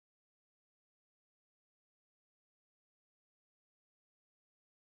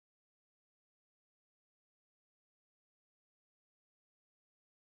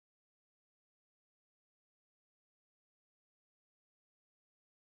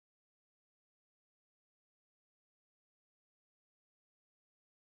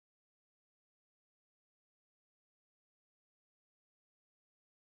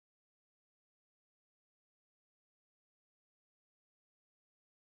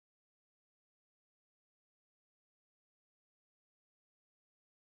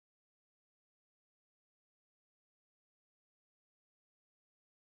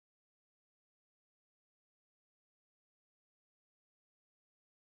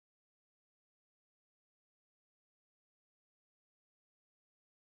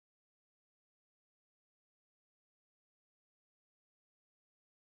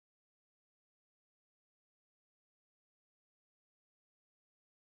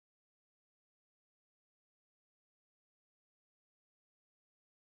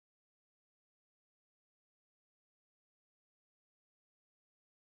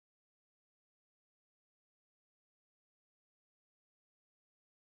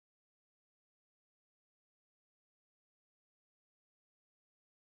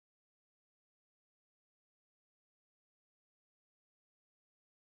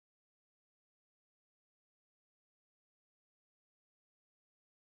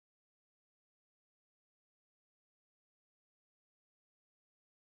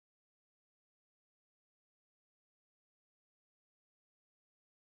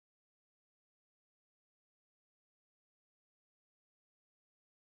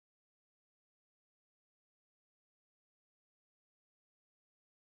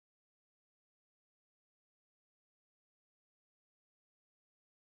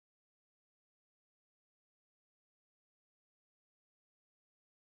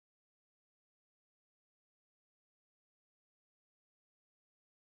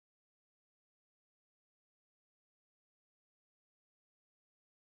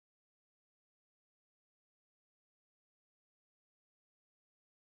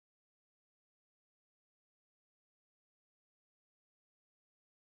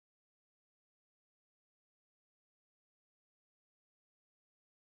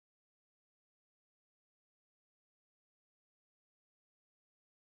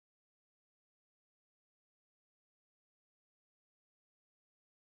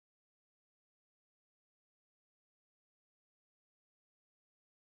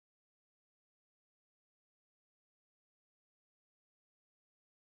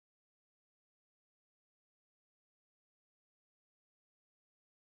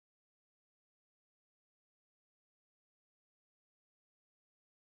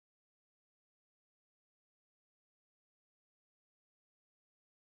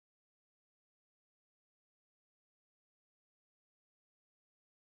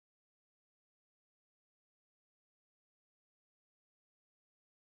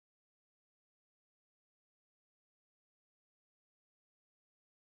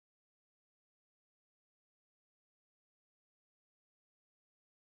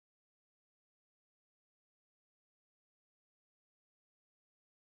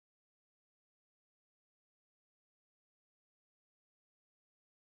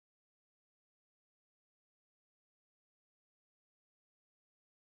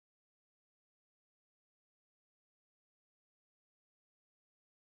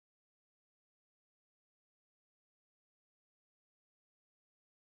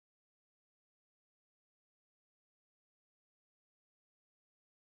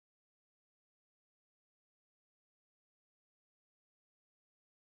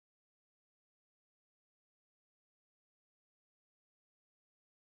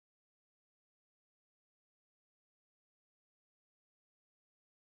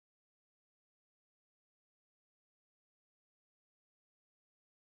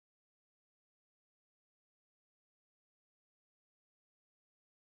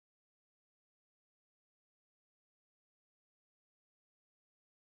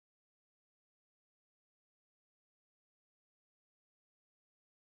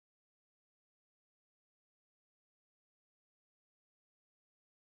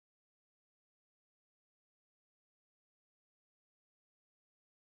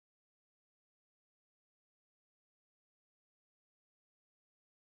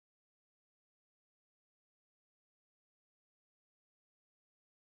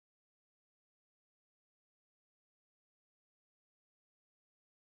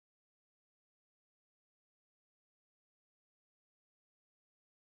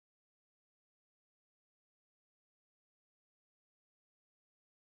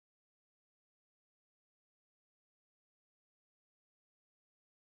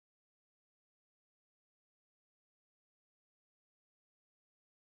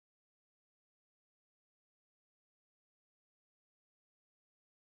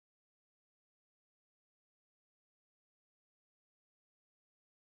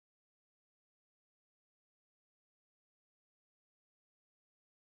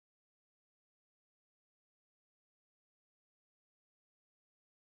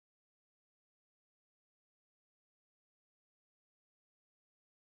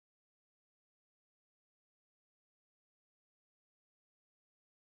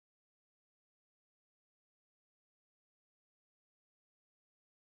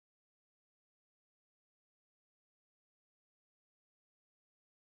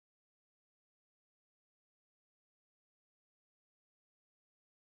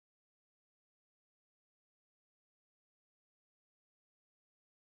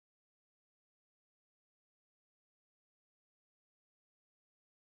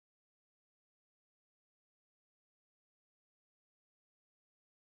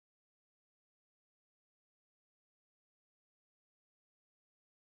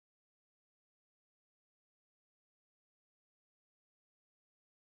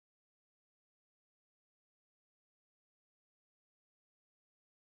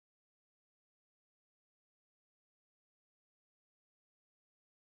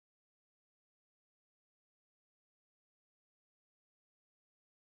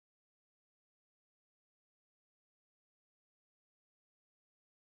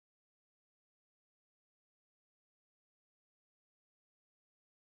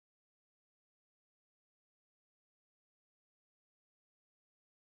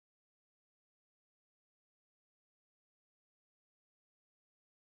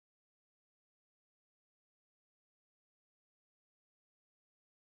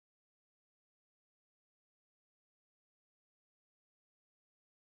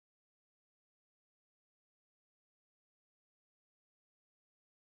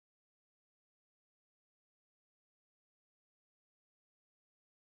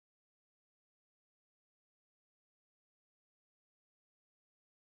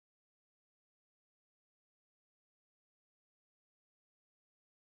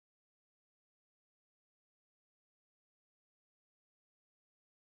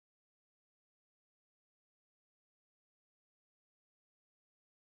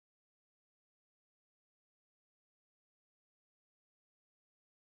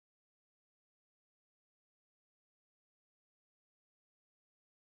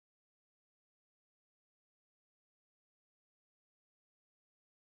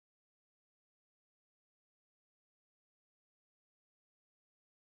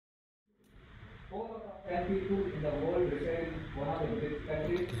4 out of 10 people in the world reside in one of the BRICS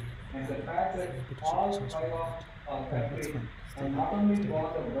countries, and the fact that all 5 of our countries have not only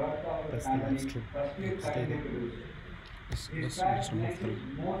borne the brunt of the pandemic, but still continue to do so. This fact makes it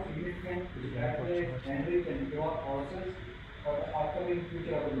more significant to strategize, enrich, and evolve ourselves for the upcoming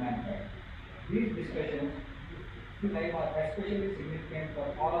future of mankind. These discussions are especially significant for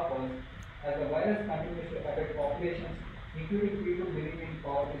all of us as the virus continues to affect populations, including people living in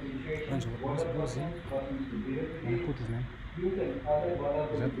poverty situations, older persons, persons with disabilities, youth, and other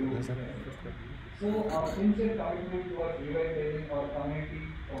vulnerable groups. So, our sincere commitment towards revitalizing our community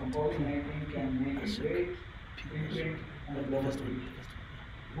from COVID-19 can make a great imprint on the global stage.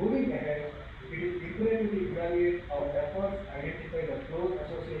 Moving ahead, it is imperative to evaluate our efforts, identify the close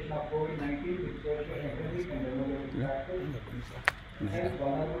association of COVID-19 with socio-economic and demographic factors, health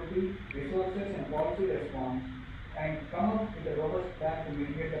vulnerability, resources and policy response, and come up with a robust plan to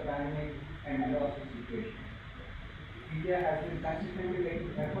mitigate the pandemic and disaster situation. India has been consistently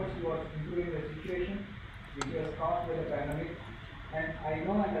making efforts towards improving the situation which was caused by the pandemic, and I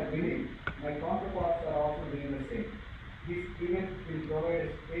know and I believe my counterparts are also doing the same. This event will provide a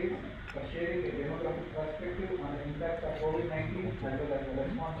space for sharing a demographic perspective on the impact of COVID-19 as well as the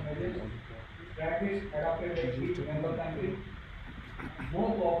response measures, strategies adopted by each member country.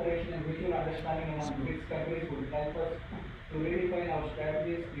 More cooperation and mutual understanding among BRICS countries would help us to redefine our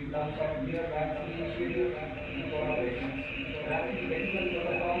strategies in terms of near vaccine initiatives and collaborations, drafting technical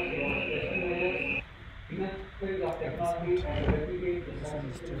protocols about testing measures, development of technology, and replicate the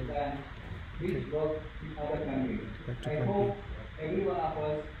successful plans which work in other countries. I hope every one of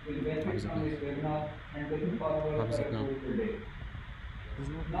us will benefit from this webinar and looking forward for a fruitful day.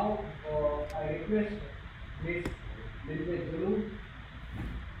 Now, I request Ms. Lilje Zulu,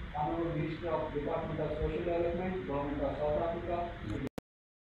 Honorable Minister of Department of Social Development, Government of South Africa.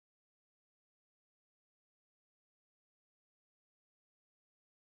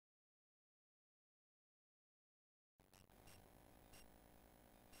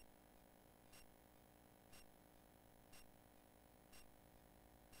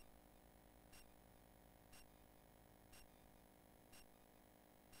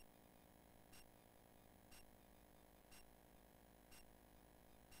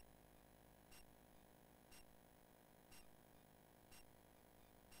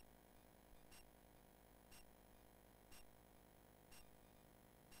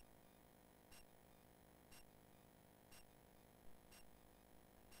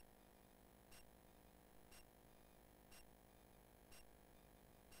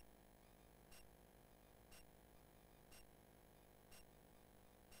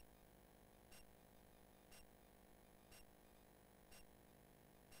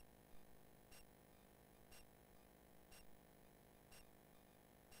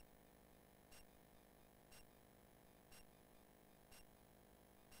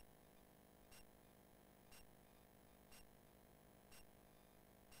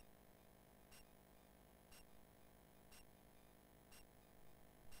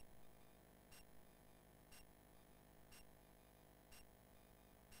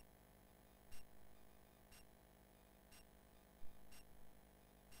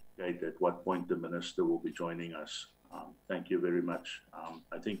 At what point the Minister will be joining us. Thank you very much.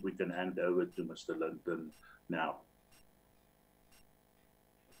 I think we can hand over to Mr. Linton now.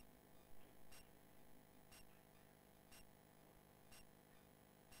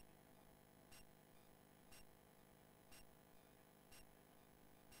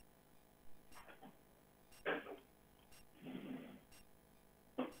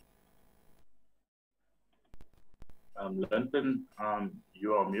 Linton,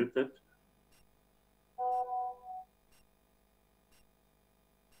 you are muted.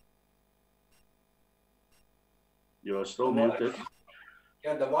 You are still muted.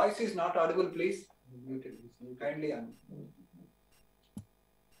 Yeah, the voice is not audible, please. Muted. Kindly unmute.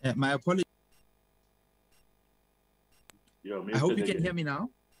 My apologies. You're muted. I hope you again. can hear me now.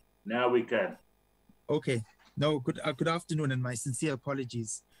 Now we can. Okay. No, good afternoon, and my sincere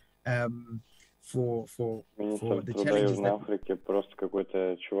apologies for the challenges.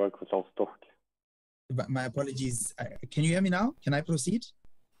 My apologies. Can you hear me now? Can I proceed?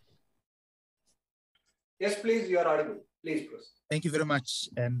 Yes, please. You are audible. Please proceed. Thank you very much.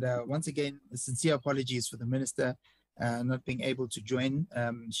 And once again, sincere apologies for the Minister not being able to join.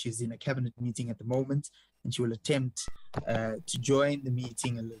 She's in a cabinet meeting at the moment, and she will attempt to join the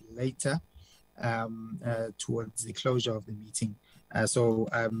meeting a little later towards the closure of the meeting.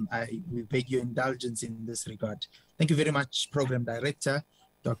 We beg your indulgence in this regard. Thank you very much, Program Director,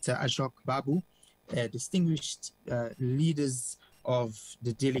 Dr. Ashok Babu, distinguished leaders of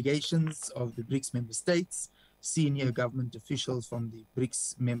the delegations of the BRICS member states, senior government officials from the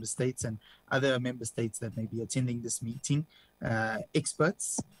BRICS member states and other member states that may be attending this meeting,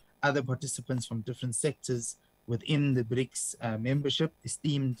 experts, other participants from different sectors within the BRICS membership,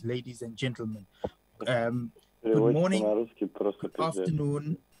 esteemed ladies and gentlemen. Good morning, good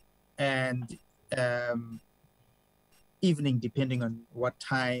afternoon, and evening, depending on what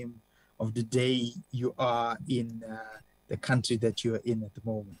time of the day you are in the country that you are in at the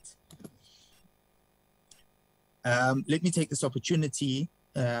moment. Let me take this opportunity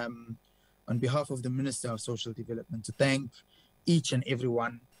on behalf of the Minister of Social Development to thank each and every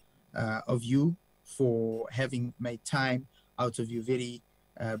one of you for having made time out of your very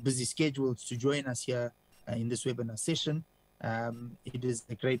busy schedules to join us here in this webinar session. It is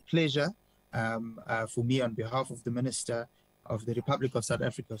a great pleasure for me on behalf of the Minister of the Republic of South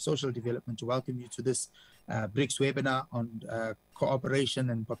Africa of Social Development to welcome you to this BRICS webinar on cooperation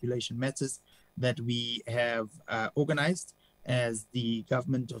and population matters that we have organized as the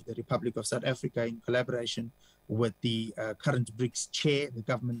government of the Republic of South Africa in collaboration with the current BRICS chair, the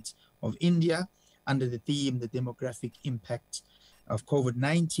government of India, under the theme, the demographic impact of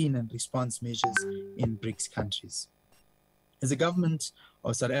COVID-19 and response measures in BRICS countries. As a government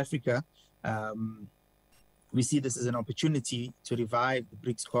of South Africa, we see this as an opportunity to revive the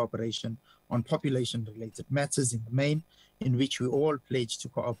BRICS cooperation on population-related matters in the main, in which we all pledge to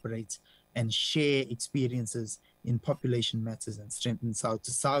cooperate and share experiences in population matters and strengthen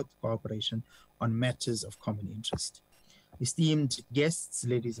South-to-South cooperation on matters of common interest. Esteemed guests,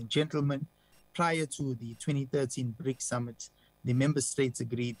 ladies and gentlemen, prior to the 2013 BRICS Summit, the member states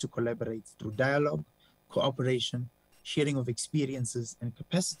agreed to collaborate through dialogue, cooperation, sharing of experiences, and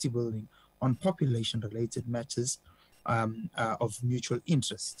capacity building on population-related matters of mutual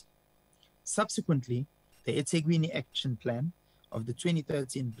interest. Subsequently, the eThekwini Action Plan of the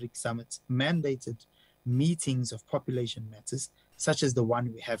 2013 BRICS Summit mandated meetings of population matters, such as the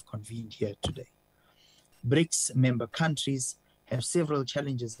one we have convened here today. BRICS member countries have several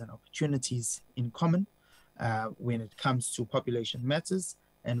challenges and opportunities in common when it comes to population matters,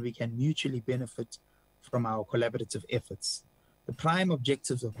 and we can mutually benefit from our collaborative efforts. The prime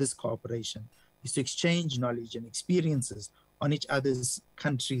objectives of this cooperation is to exchange knowledge and experiences on each other's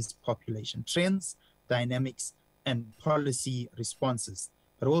country's population trends, dynamics, and policy responses,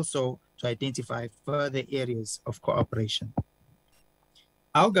 but also to identify further areas of cooperation.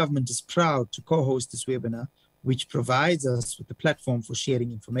 Our government is proud to co-host this webinar, which provides us with a platform for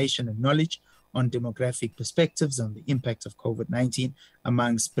sharing information and knowledge on demographic perspectives on the impact of COVID-19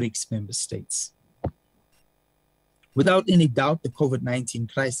 amongst BRICS member states. Without any doubt, the COVID-19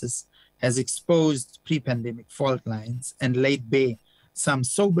 crisis has exposed pre-pandemic fault lines and laid bare some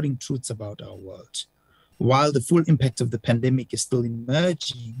sobering truths about our world. While the full impact of the pandemic is still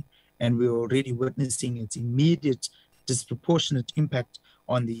emerging, and we're already witnessing its immediate disproportionate impact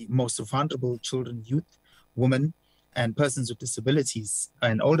on the most vulnerable children, youth, women, and persons with disabilities,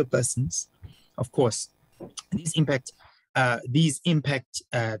 and older persons, of course, the impact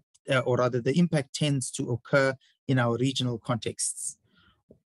tends to occur in our regional contexts.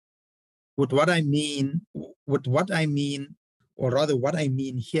 What I mean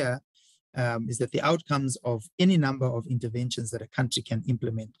here is that the outcomes of any number of interventions that a country can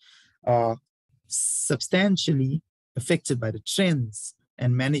implement are substantially affected by the trends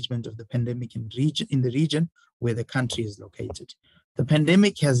and management of the pandemic in the region where the country is located. The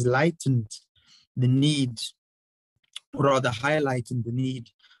pandemic has highlighted the need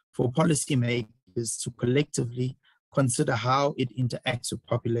for policymakers to collectively consider how it interacts with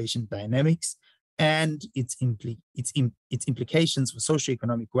population dynamics and its implications for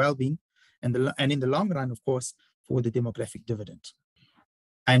socioeconomic well-being, and in the long run, of course, for the demographic dividend.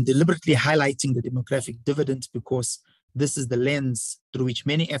 I'm deliberately highlighting the demographic dividend because this is the lens through which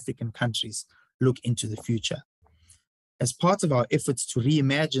many African countries look into the future. As part of our efforts to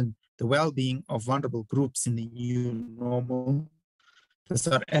reimagine the well-being of vulnerable groups in the new normal, the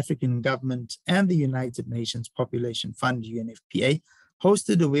South African government and the United Nations Population Fund, UNFPA,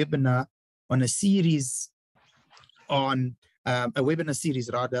 hosted a webinar on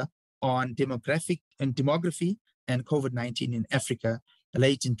on demography and COVID-19 in Africa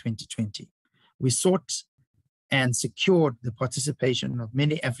late in 2020. We sought and secured the participation of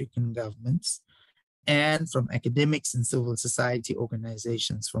many African governments and from academics and civil society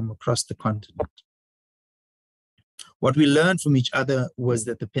organizations from across the continent. What we learned from each other was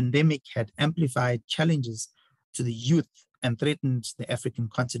that the pandemic had amplified challenges to the youth and threatened the African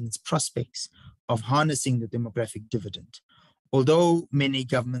continent's prospects of harnessing the demographic dividend. Although many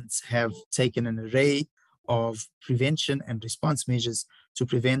governments have taken an array of prevention and response measures to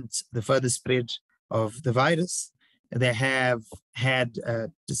prevent the further spread of the virus. They have had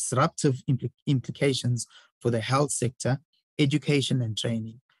disruptive implications for the health sector, education and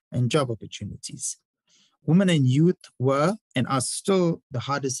training, and job opportunities. Women and youth were and are still the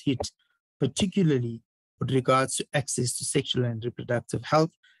hardest hit, particularly with regards to access to sexual and reproductive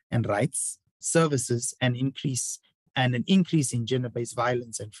health and rights, services, and an increase in gender-based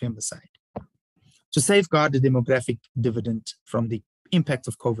violence and femicide. To safeguard the demographic dividend from the impact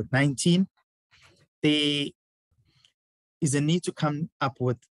of COVID-19, there is a need to come up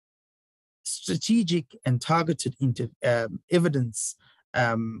with strategic and targeted evidence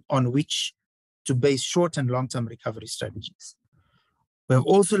on which to base short and long-term recovery strategies. We have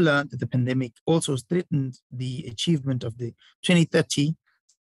also learned that the pandemic also threatened the achievement of the 2030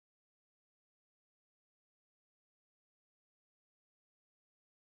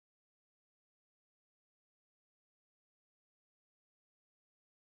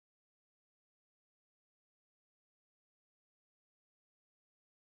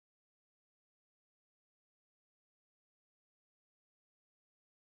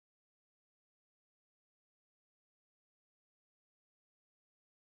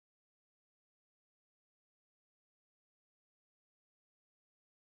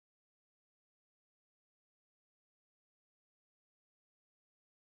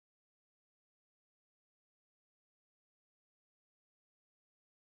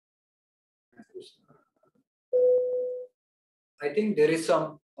 I think there is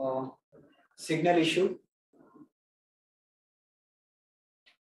some signal issue.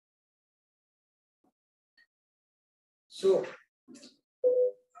 So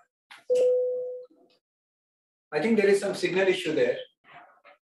I think there is some signal issue there.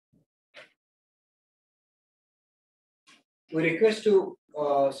 We request to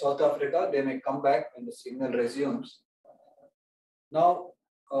South Africa, they may come back when the signal resumes. Now,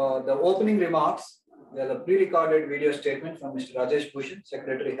 the opening remarks, there is a pre-recorded video statement from Mr. Rajesh Bhushan,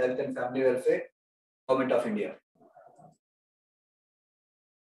 Secretary Health and Family Welfare, Government of India.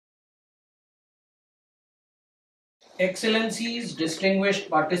 Excellencies, distinguished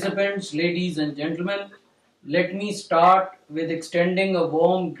participants, ladies and gentlemen, let me start with extending a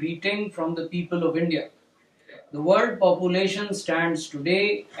warm greeting from the people of India. The world population stands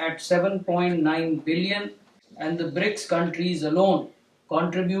today at 7.9 billion, and the BRICS countries alone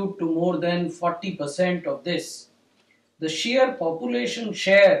contribute to more than 40% of this. The sheer population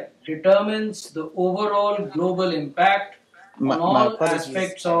share determines the overall global impact on all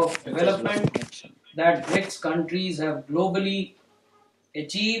aspects of development that BRICS countries have globally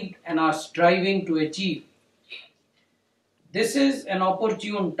achieved and are striving to achieve. This is an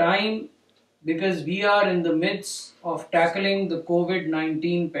opportune time because we are in the midst of tackling the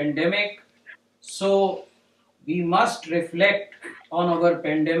COVID-19 pandemic, so we must reflect on our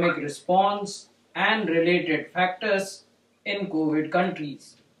pandemic response and related factors in COVID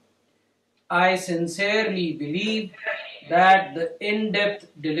countries. I sincerely believe that the in-depth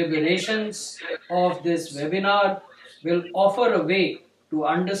deliberations of this webinar will offer a way to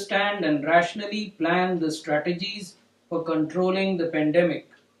understand and rationally plan the strategies for controlling the pandemic.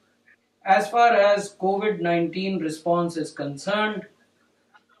 As far as COVID-19 response is concerned,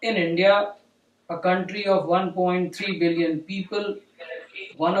 in India, a country of 1.3 billion people,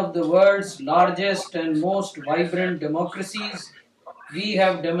 one of the world's largest and most vibrant democracies, we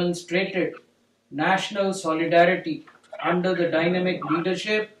have demonstrated national solidarity under the dynamic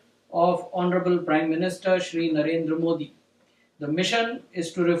leadership of Honorable Prime Minister Shri Narendra Modi. The mission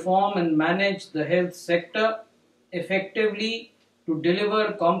is to reform and manage the health sector effectively to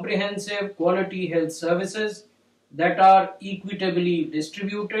deliver comprehensive quality health services that are equitably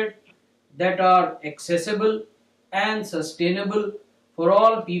distributed, that are accessible and sustainable for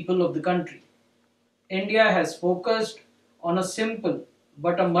all people of the country. India has focused on a simple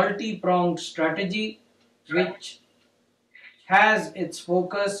but a multi-pronged strategy which has its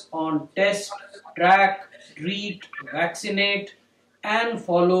focus on test, track, treat, vaccinate and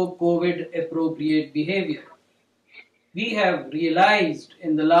follow COVID appropriate behavior. We have realized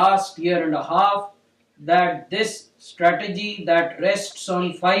in the last year and a half that this strategy that rests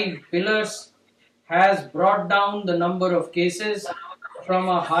on 5 pillars has brought down the number of cases from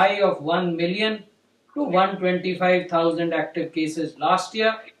a high of 1 million to 125,000 active cases last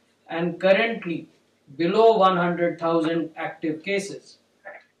year and currently below 100,000 active cases.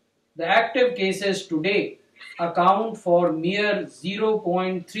 The active cases today account for mere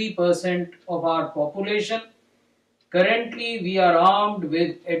 0.3% of our population. Currently, we are armed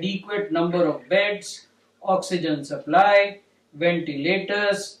with adequate number of beds, oxygen supply,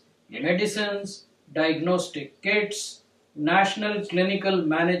 ventilators, medicines, diagnostic kits, national clinical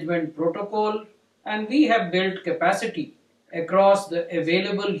management protocol, and we have built capacity across the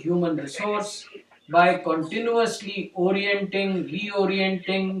available human resource by continuously orienting,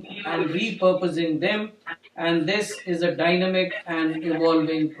 reorienting, and repurposing them, and this is a dynamic and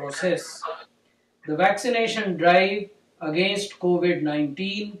evolving process. The vaccination drive against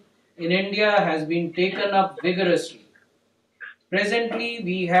COVID-19 in India has been taken up vigorously. Presently,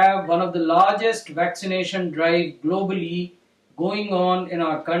 we have one of the largest vaccination drive globally going on in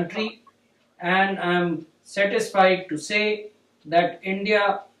our country, and I am satisfied to say that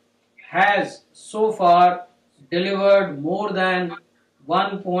India has so far delivered more than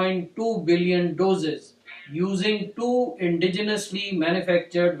 1.2 billion doses using 2 indigenously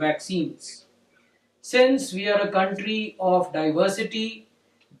manufactured vaccines. Since we are a country of diversity,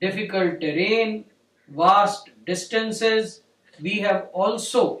 difficult terrain, vast distances, we have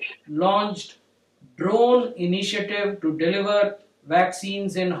also launched drone initiative to deliver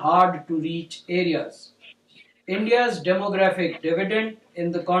vaccines in hard to reach areas. India's demographic dividend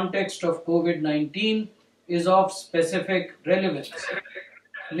in the context of COVID-19 is of specific relevance.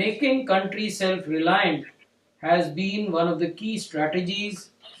 Making country self-reliant has been one of the key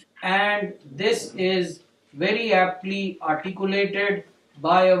strategies, and this is very aptly articulated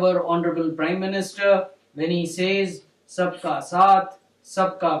by our Honorable Prime Minister when he says, Sabka Saath,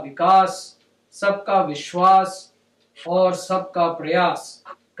 Sabka Vikas, Sabka Vishwas, or Sabka Prayas,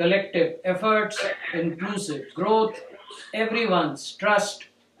 collective efforts, inclusive growth, everyone's trust,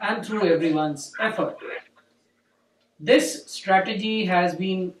 and through everyone's effort. This strategy has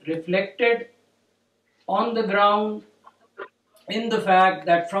been reflected on the ground in the fact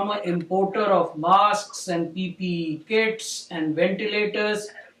that from an importer of masks and PPE kits and ventilators,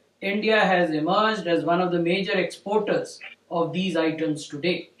 India has emerged as one of the major exporters of these items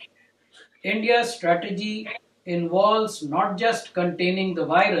today. India's strategy involves not just containing the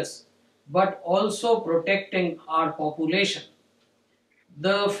virus, but also protecting our population.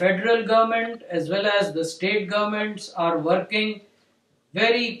 The federal government as well as the state governments are working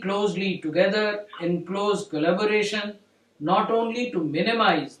very closely together in close collaboration, not only to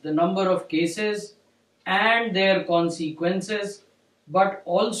minimize the number of cases and their consequences, but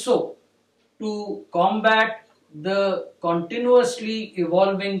also to combat the continuously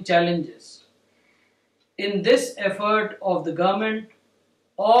evolving challenges. In this effort of the government,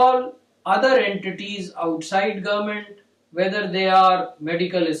 all other entities outside government, whether they are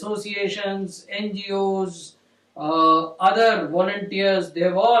medical associations, NGOs, other volunteers, they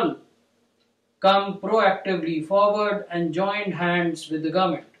have all come proactively forward and joined hands with the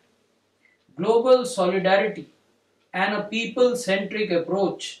government. Global solidarity and a people-centric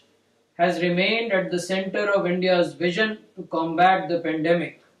approach has remained at the center of India's vision to combat the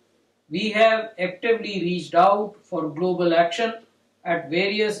pandemic. We have actively reached out for global action at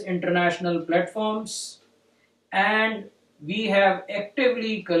various international platforms, and we have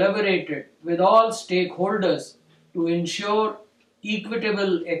actively collaborated with all stakeholders to ensure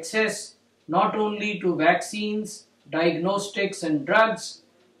equitable access not only to vaccines, diagnostics and drugs,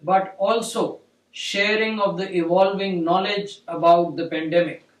 but also sharing of the evolving knowledge about the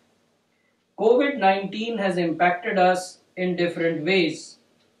pandemic. COVID-19 has impacted us in different ways.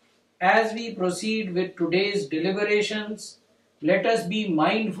 As we proceed with today's deliberations, let us be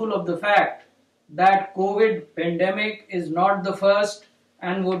mindful of the fact that COVID pandemic is not the first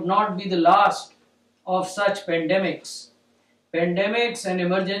and would not be the last of such pandemics. Pandemics and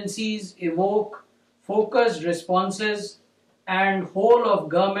emergencies evoke focused responses and whole of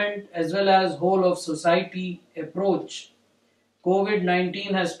government as well as whole of society approach.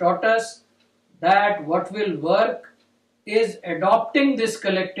 COVID-19 has taught us that what will work is adopting this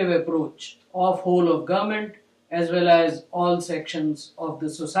collective approach of whole of government as well as all sections of the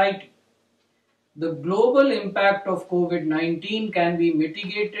society. The global impact of COVID-19 can be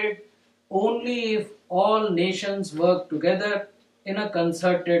mitigated only if all nations work together in a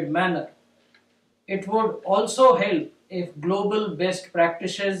concerted manner. It would also help if global best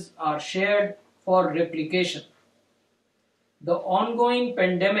practices are shared for replication. The ongoing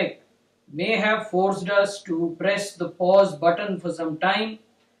pandemic may have forced us to press the pause button for some time,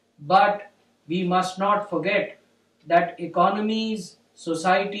 but we must not forget that economies,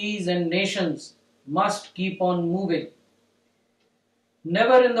 societies, and nations must keep on moving.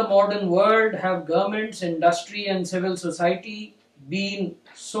 Never in the modern world have governments, industry, and civil society been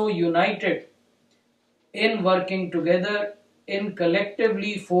so united in working together in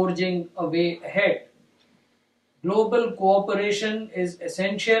collectively forging a way ahead. Global cooperation is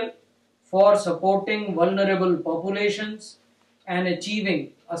essential for supporting vulnerable populations, and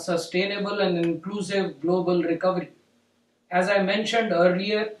achieving a sustainable and inclusive global recovery. As I mentioned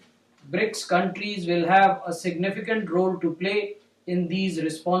earlier, BRICS countries will have a significant role to play in these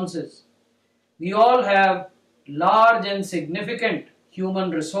responses. We all have large and significant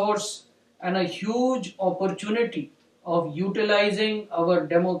human resource and a huge opportunity of utilizing our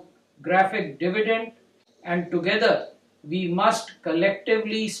demographic dividend, and together we must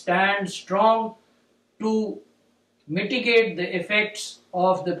collectively stand strong to mitigate the effects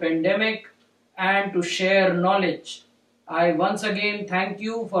of the pandemic and to share knowledge. I once again thank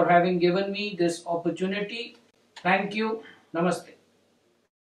you for having given me this opportunity. Thank you. Namaste.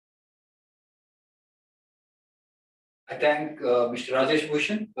 I thank Mr. Rajesh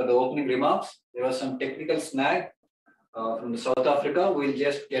Bhushan for the opening remarks. There was some technical snag from the South Africa. We'll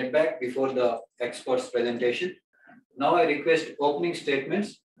just get back before the experts presentation. Now I request opening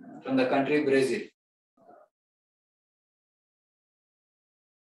statements from the country Brazil.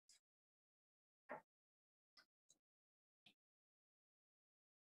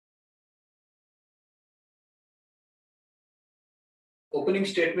 Opening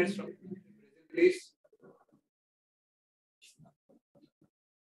statements from Brazil, please.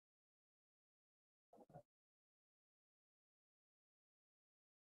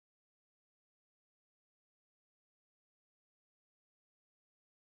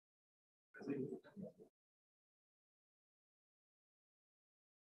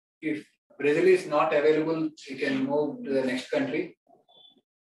 If Brazil is not available, you can move to the next country.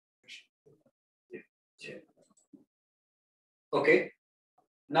 Okay.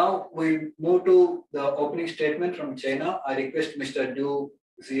 Now we move to the opening statement from China. I request Mr. Du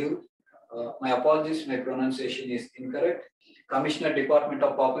Xiu. My apologies, my pronunciation is incorrect. Commissioner, Department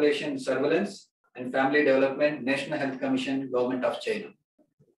of Population Surveillance and Family Development, National Health Commission, Government of China.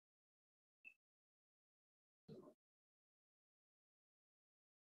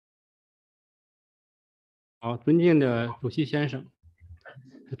 好，尊敬的主席先生，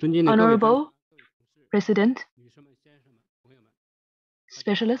尊敬的各位 Honorable President,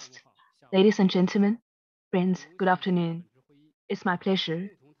 specialists, ladies and gentlemen, friends, good afternoon. It's my pleasure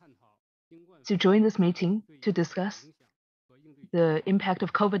to join this meeting to discuss the impact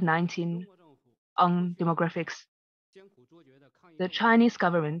of COVID-19 on demographics. The Chinese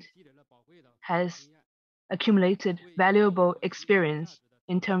government has accumulated valuable experience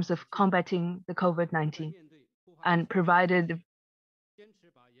in terms of combating the COVID-19 and provided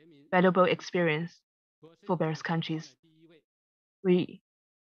valuable experience for various countries. We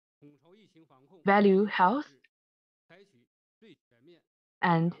value health,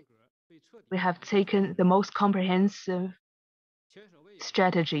 and we have taken the most comprehensive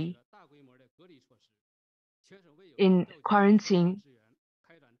strategy in quarantine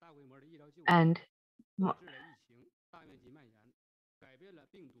and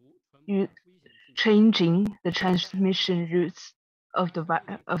changing the transmission routes of the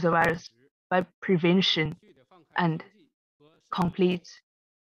virus by prevention and complete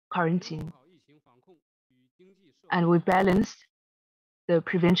quarantine. And we balanced the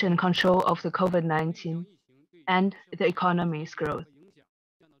prevention and control of the COVID-19 and the economy's growth.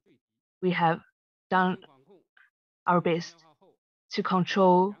 We have done our best to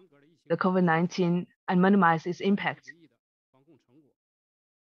control the COVID-19 and minimize its impact.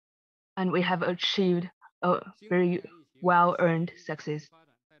 And we have achieved a very well-earned success.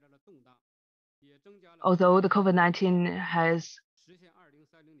 Although the COVID-19 has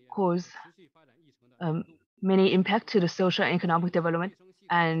caused many impact to the social and economic development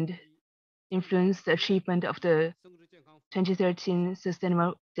and influenced the achievement of the 2013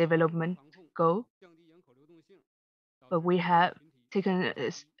 Sustainable Development Goal, but we have taken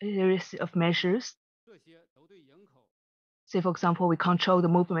a series of measures. Say, for example, we control the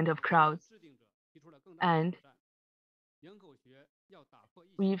movement of crowds, and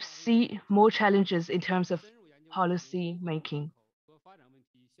we see more challenges in terms of policy making.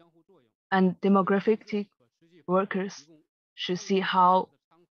 And demographic workers should see how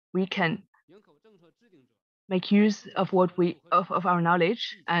we can make use of what of our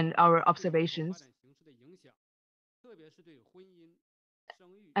knowledge and our observations,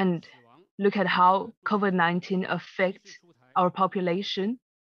 and look at how COVID-19 affects our population,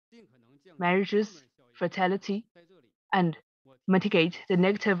 marriages, fertility, and mitigate the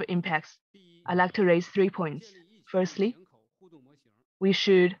negative impacts. I'd like to raise 3 points. Firstly, we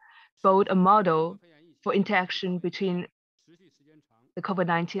should build a model for interaction between the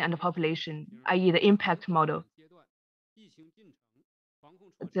COVID-19 and the population, i.e. the impact model.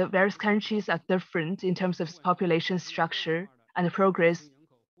 The various countries are different in terms of population structure and the progress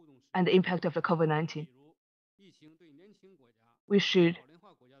and the impact of the COVID-19. we should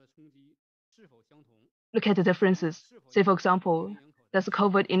look at the differences. Say, for example, does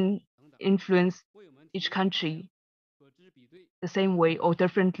COVID influence each country the same way or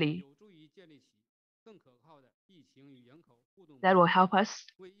differently? That will help us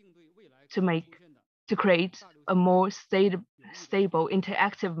to create a more stable,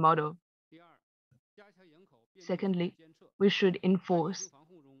 interactive model. Secondly, we should enforce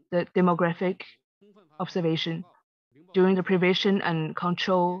the demographic observation. During the prevention and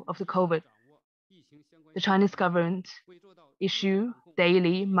control of the COVID, the Chinese government issue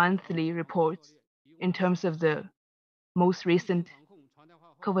daily, monthly reports in terms of the most recent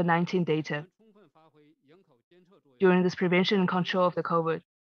COVID-19 data. During this prevention and control of the COVID,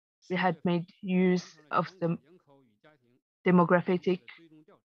 we had made use of the demographic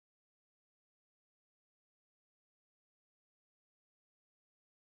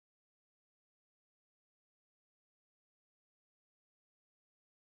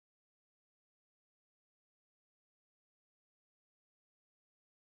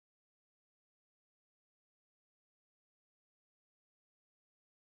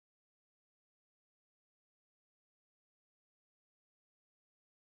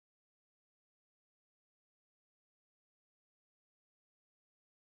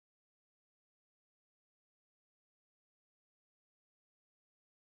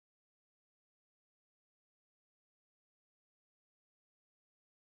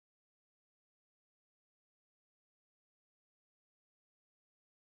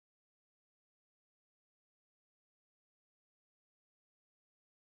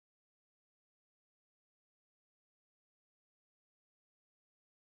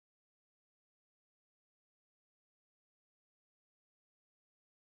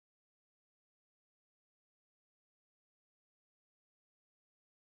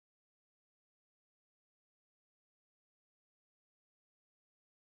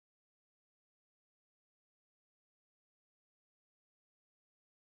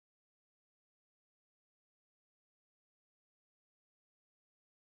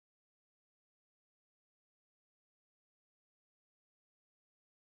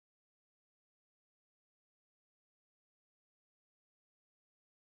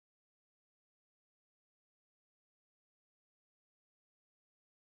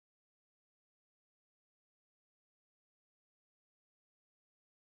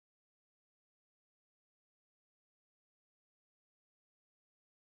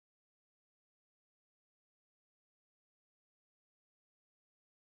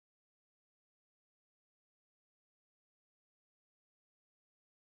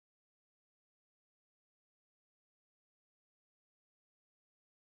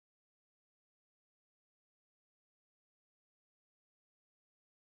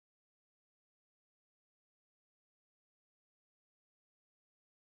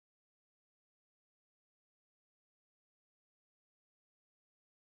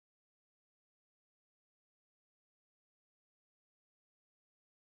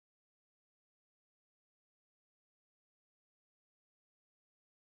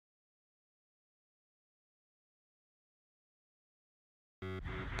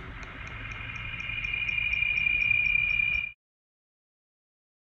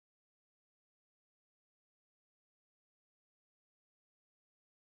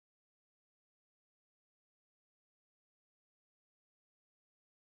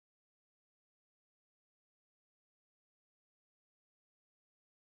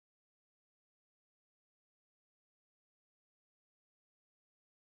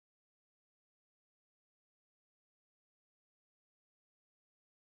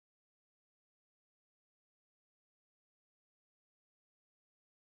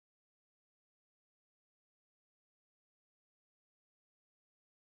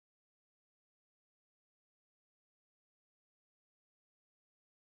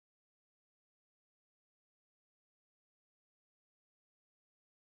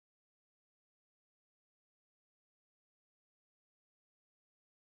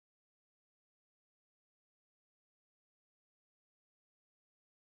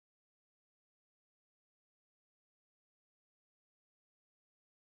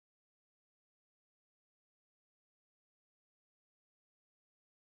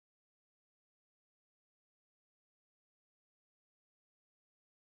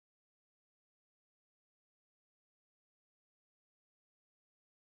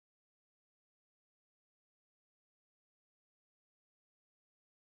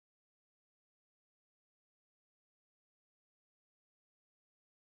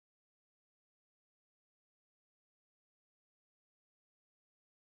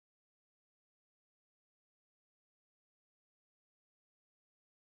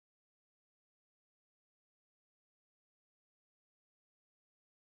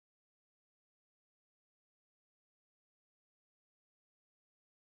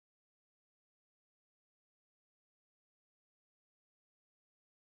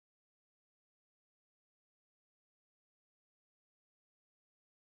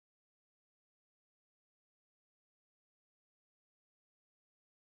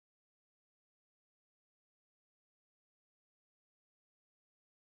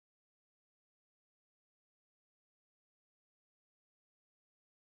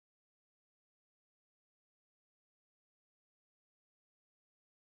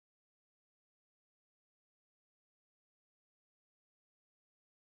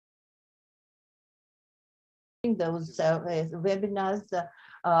those webinars,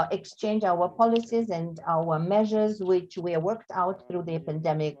 exchange our policies and our measures, which were worked out through the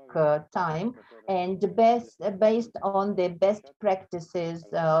pandemic time, and based on the best practices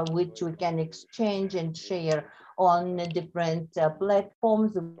which we can exchange and share on different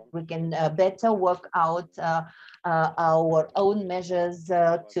platforms. We can better work out our own measures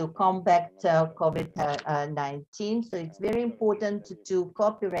to combat COVID-19. So it's very important to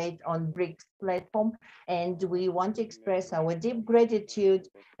cooperate on BRICS platform, and we want to express our deep gratitude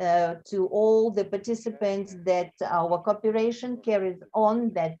to all the participants that our cooperation carries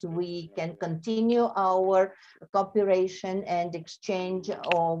on, that we can continue our cooperation and exchange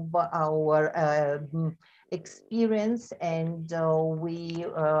of our experience, and we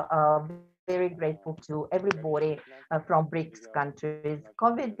are very grateful to everybody from BRICS countries.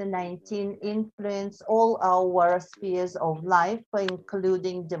 COVID-19 influenced all our spheres of life,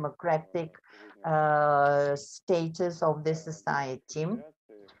 including democratic status of the society.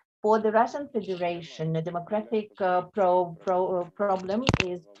 For the Russian Federation, the democratic problem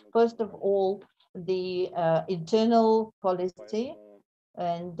is, first of all, the internal policy,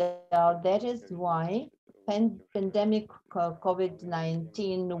 and that is why pandemic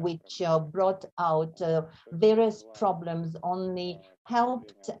COVID-19, which brought out various problems, only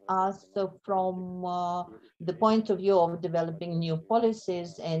helped us from the point of view of developing new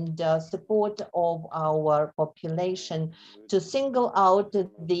policies and support of our population, to single out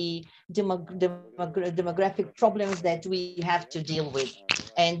the demographic problems that we have to deal with.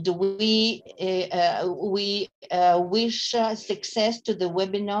 And we wish success to the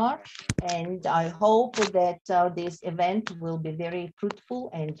webinar, and I hope that this event will be very fruitful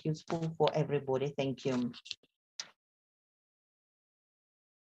and useful for everybody. Thank you.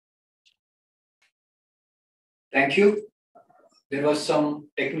 Thank you. There was some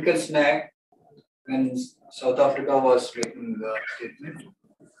technical snag when South Africa was making the statement.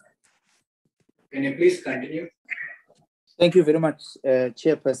 Can you please continue? Thank you very much,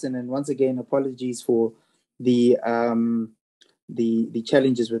 Chairperson, and once again, apologies for the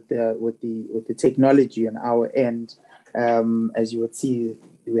challenges with the technology on our end. As you would see,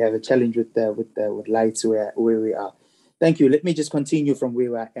 we have a challenge with lights where we are. Thank you. Let me just continue from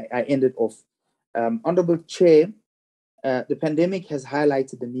where I ended off. Honorable Chair, the pandemic has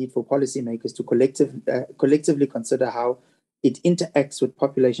highlighted the need for policymakers to collectively consider how it interacts with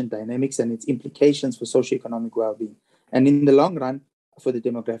population dynamics and its implications for socioeconomic well-being, and in the long run, for the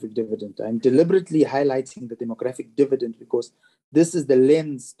demographic dividend. I'm deliberately highlighting the demographic dividend because this is the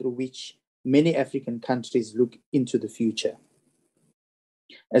lens through which many African countries look into the future.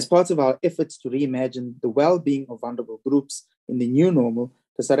 As part of our efforts to reimagine the well-being of vulnerable groups in the new normal,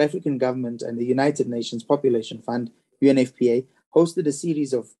 the South African government and the United Nations Population Fund, UNFPA, hosted a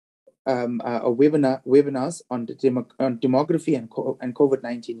series of webinars on demography and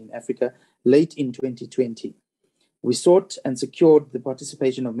COVID-19 in Africa late in 2020. We sought and secured the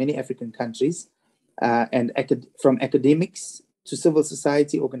participation of many African countries and from academics to civil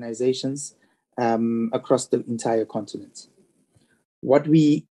society organizations across the entire continent. What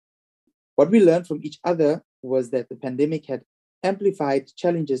we learned from each other was that the pandemic had amplified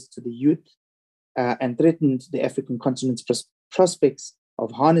challenges to the youth and threatened the African continent's prospects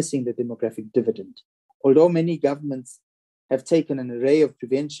of harnessing the demographic dividend. Although many governments have taken an array of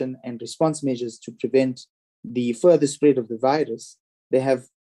prevention and response measures to prevent the further spread of the virus, they have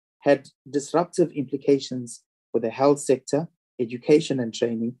had disruptive implications for the health sector, education and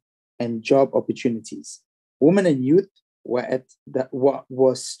training, and job opportunities. Women and youth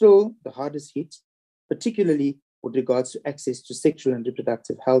were still the hardest hit, particularly with regards to access to sexual and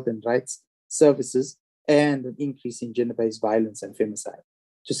reproductive health and rights services, and an increase in gender-based violence and femicide.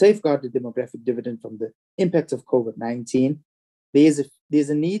 To safeguard the demographic dividend from the impact of COVID-19, there's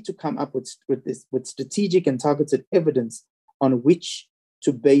a need to come up with strategic and targeted evidence on which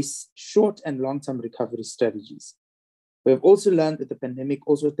to base short and long-term recovery strategies. We have also learned that the pandemic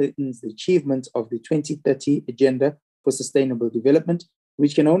also threatens the achievement of the 2030 Agenda for Sustainable Development,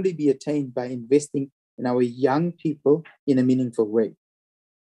 which can only be attained by investing in our young people in a meaningful way.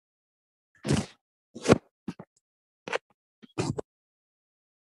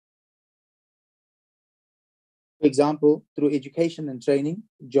 For example, through education and training,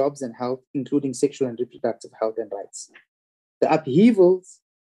 jobs and health, including sexual and reproductive health and rights. The upheavals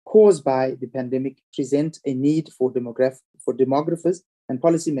caused by the pandemic present a need for demographers and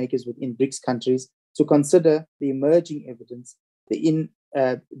policymakers within BRICS countries to consider the emerging evidence, the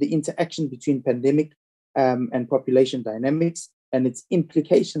interaction between pandemic and population dynamics and its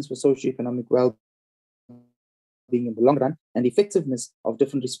implications for socioeconomic well-being well-being in the long run and the effectiveness of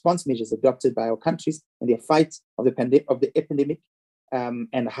different response measures adopted by our countries in their fight of the epidemic,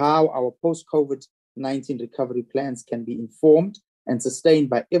 and how our post-COVID-19 recovery plans can be informed and sustained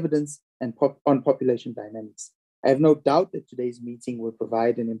by evidence and on population dynamics. I have no doubt that today's meeting will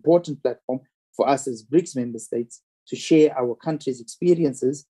provide an important platform for us as BRICS member states to share our country's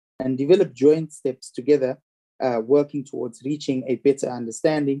experiences and develop joint steps together, working towards reaching a better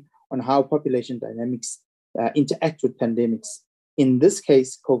understanding on how population dynamics interact with pandemics, in this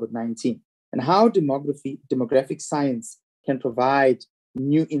case, COVID-19, and how demographic science can provide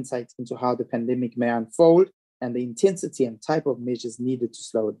new insights into how the pandemic may unfold and the intensity and type of measures needed to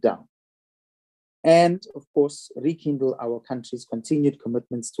slow it down. And of course, rekindle our country's continued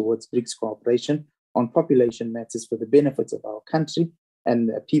commitments towards BRICS cooperation on population matters for the benefit of our country and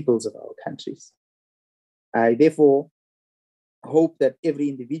the peoples of our countries. I therefore hope that every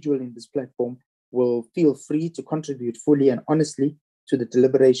individual in this platform will feel free to contribute fully and honestly to the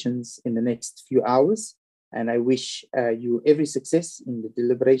deliberations in the next few hours. And I wish you every success in the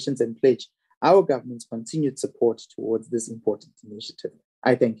deliberations and pledge our government's continued support towards this important initiative.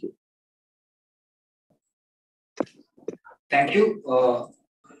 I thank you. Thank you.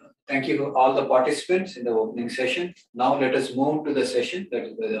 Thank you to all the participants in the opening session. Now let us move to the session, that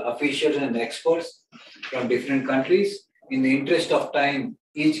is the officials and experts from different countries. In the interest of time,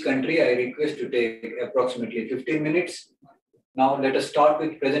 each country I request to take approximately 15 minutes. Now let us start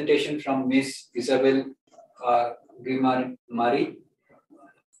with presentation from Ms. Isabel Guimari.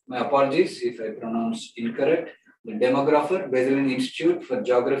 My apologies if I pronounce incorrect. The demographer, Brazilian Institute for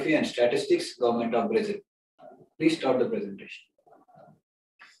Geography and Statistics, Government of Brazil. Please start the presentation.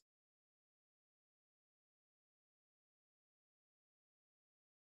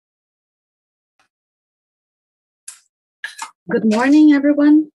 Good morning,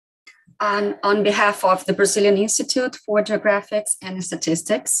 everyone. On behalf of the Brazilian Institute for Geographics and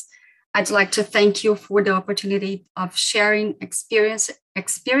Statistics, I'd like to thank you for the opportunity of sharing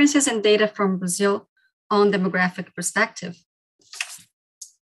experiences and data from Brazil on demographic perspective.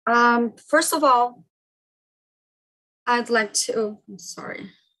 First of all, I'd like to, I'm sorry,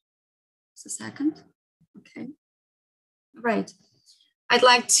 just a second. Okay, right. I'd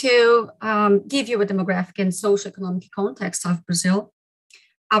like to give you a demographic and socioeconomic context of Brazil.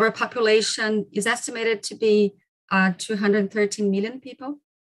 Our population is estimated to be 213 million people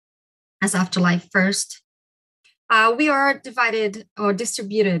as of July 1st. We are divided or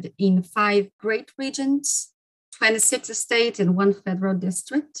distributed in 5 great regions, 26 states and 1 federal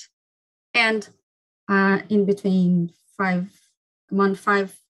district, and in between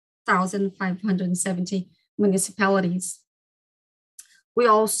 5,570 municipalities. We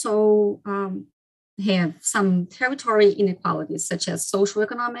also have some territory inequalities, such as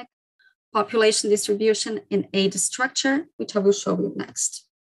socioeconomic, population distribution, and age structure, which I will show you next.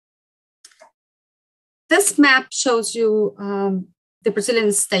 This map shows you the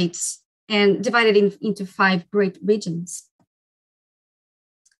Brazilian states and divided into 5 great regions.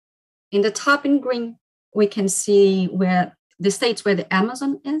 In the top in green, we can see where the states where the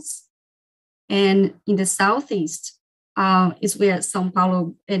Amazon is. And in the southeast is where São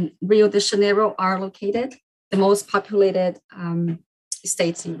Paulo and Rio de Janeiro are located, the most populated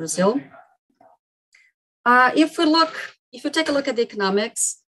states in Brazil. If we take a look at the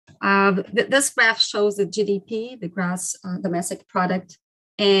economics, this graph shows the GDP, the gross domestic product,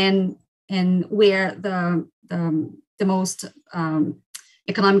 and where the most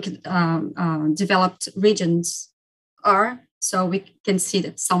economic developed regions are. So we can see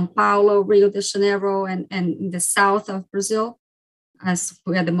that São Paulo, Rio de Janeiro, and in the south of Brazil as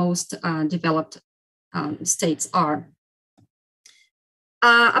where the most developed states are.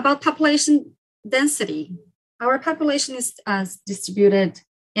 About population density, our population is distributed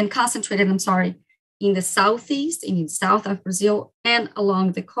and concentrated, in the southeast, in the south of Brazil, and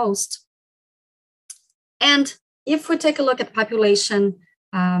along the coast. And if we take a look at population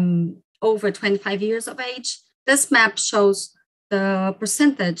over 25 years of age, this map shows the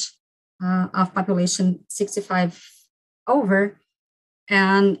percentage of population 65 over,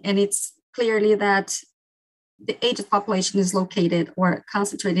 and it's clearly that the aged population is located or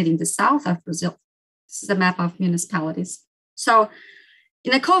concentrated in the south of Brazil. This is a map of municipalities. So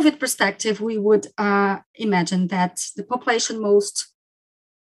in a COVID perspective, we would imagine that the population most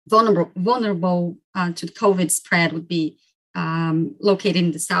vulnerable to the COVID spread would be located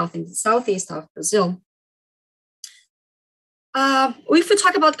in the south and the southeast of Brazil. If we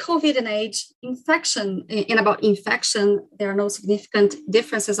talk about COVID and age infection, there are no significant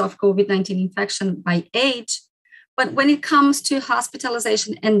differences of COVID-19 infection by age. But when it comes to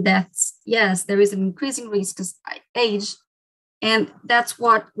hospitalization and deaths, yes, there is an increasing risk of age. And that's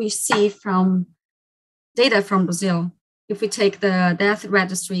what we see from data from Brazil. If we take the death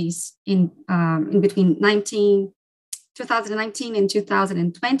registries in between 2019 and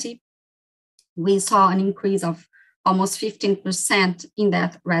 2020, we saw an increase of almost 15% in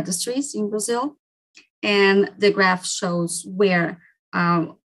death registries in Brazil. And the graph shows where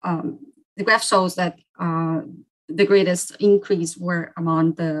the graph shows that the greatest increase were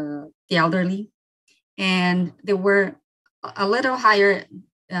among the elderly, and they were a little higher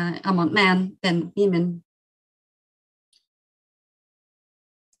among men than women.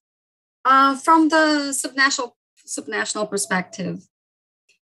 From the subnational perspective,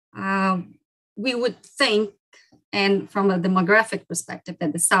 we would think, and from a demographic perspective,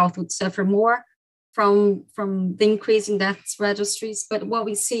 that the South would suffer more from the increase in death registries, but what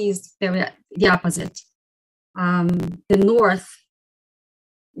we see is the opposite. The North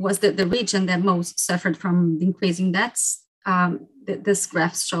was the region that most suffered from the increase in deaths. This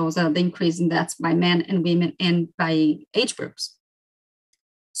graph shows the increase in deaths by men and women and by age groups.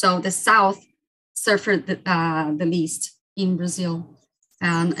 So the South suffered the least in Brazil,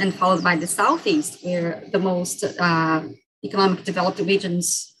 and followed by the Southeast, where the most economic developed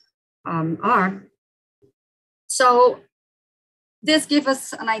regions are. So this gives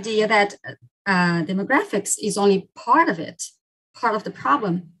us an idea that demographics is only part of it, part of the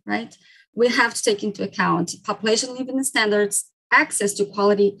problem, right? We have to take into account population living standards, access to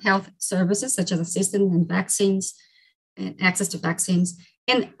quality health services such as assistance and vaccines, and access to vaccines,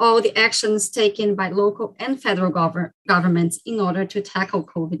 and all the actions taken by local and federal governments in order to tackle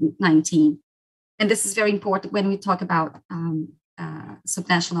COVID-19. And this is very important when we talk about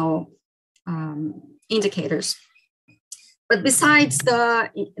subnational indicators. But besides the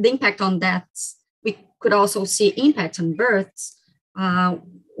impact on deaths, we could also see impact on births.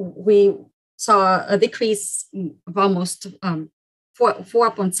 We saw a decrease of almost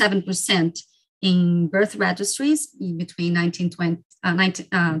 4.7% in birth registries in between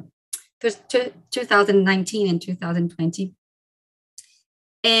 2019 and 2020.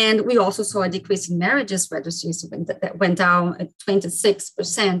 And we also saw a decrease in marriages registries that went down at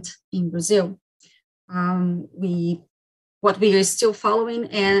 26% in Brazil. What we are still following,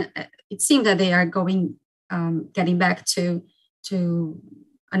 and it seems that they are getting back to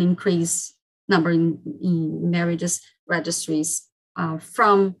an increased number in marriages registries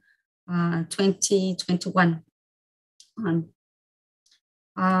from 2021 on.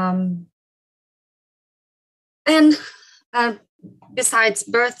 And besides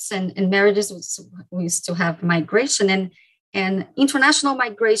births and marriages, we still have migration, and international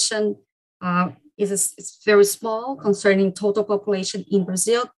migration is very small concerning total population in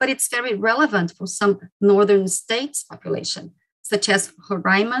Brazil, but it's very relevant for some northern states population, such as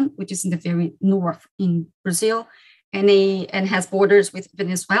Roraima, which is in the very north in Brazil, and has borders with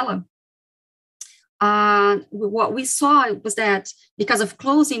Venezuela. What we saw was that because of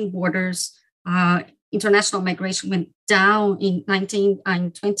closing borders, international migration went down in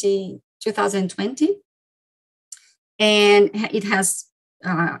 2020, and it has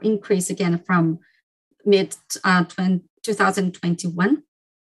increased again from mid-2021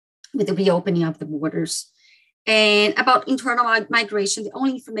 with the reopening of the borders. And about internal migration, the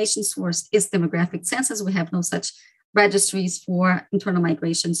only information source is demographic census. We have no such registries for internal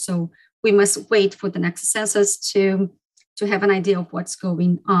migration, so we must wait for the next census to have an idea of what's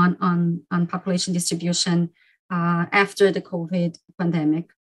going on population distribution after the COVID pandemic.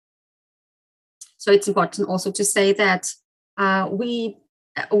 So it's important also to say that we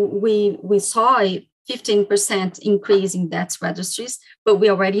saw a 15% increase in deaths registries, but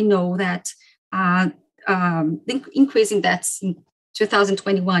we already know that the increase in deaths in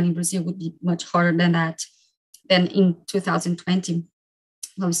 2021 in Brazil would be much harder than in 2020.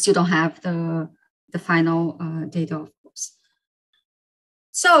 But we still don't have the final data, of course.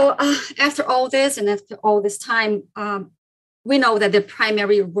 So after all this and after all this time, we know that the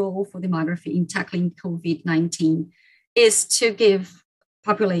primary role for demography in tackling COVID-19 is to give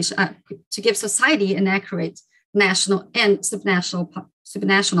society an accurate national and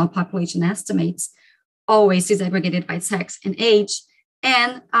subnational population estimates, always disaggregated by sex and age.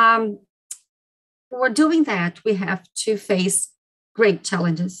 And for doing that, we have to face great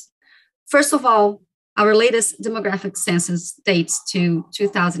challenges. First of all, our latest demographic census dates to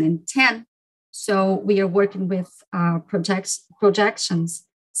 2010. So we are working with projections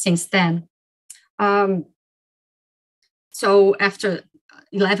since then. So after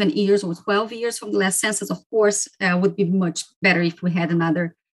 11 years or 12 years from the last census, of course, would be much better if we had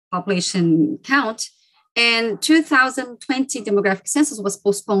another population count. And 2020 demographic census was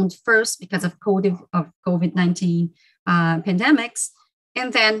postponed first because of COVID-19 pandemics.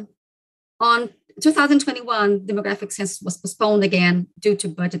 And then on 2021, demographic census was postponed again due to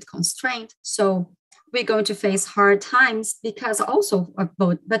budget constraint. So we're going to face hard times because also of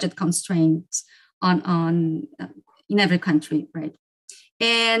budget constraints in every country, right?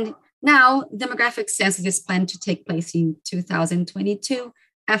 And now demographic census is planned to take place in 2022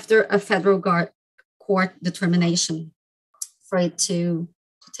 after a federal court determination for it to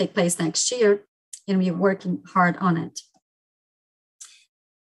take place next year, and we're working hard on it.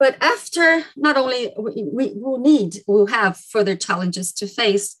 But after, not only we'll have further challenges to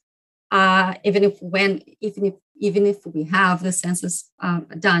face, even if we have the census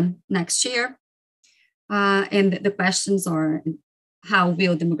done next year, and the questions are, how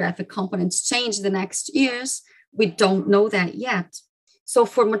will demographic components change the next years? We don't know that yet. So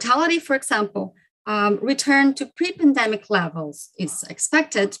for mortality, for example, return to pre-pandemic levels is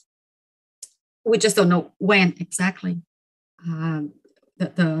expected. We just don't know when exactly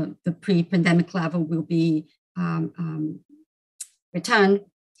the pre-pandemic level will be returned.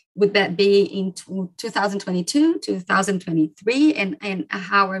 Would that be in 2022, 2023? And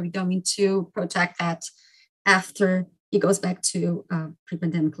how are we going to protect that after it goes back to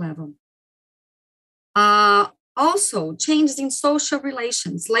pre-pandemic level? Also, changes in social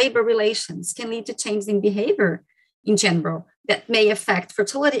relations, labor relations can lead to changes in behavior in general that may affect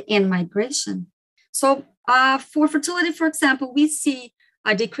fertility and migration. So for fertility, for example, we see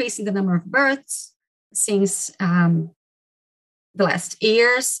a decrease in the number of births since the last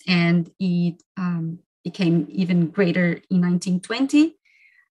years, and it became even greater in 1920.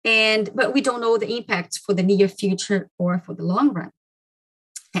 But we don't know the impact for the near future or for the long run,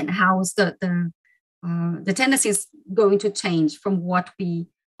 and how is the tendency is going to change from what we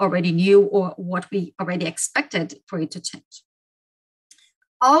already knew or what we already expected for it to change.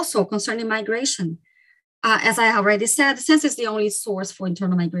 Also, concerning migration, as I already said, the census is the only source for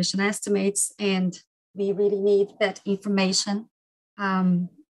internal migration estimates, and we really need that information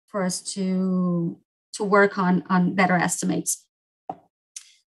for us to work on better estimates.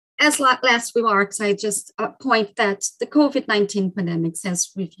 As last remarks, I just point that the COVID-19 pandemic has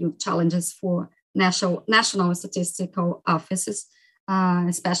revealed challenges for national statistical offices,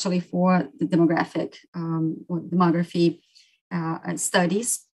 especially for the demography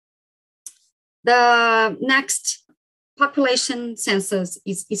studies. The next population census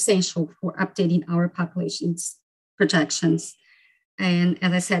is essential for updating our population's projections. And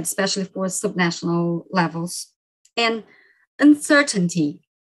as I said, especially for subnational levels. And uncertainty,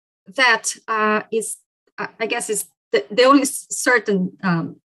 that is, I guess, is the only certain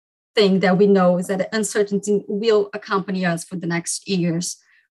thing that we know is that uncertainty will accompany us for the next years.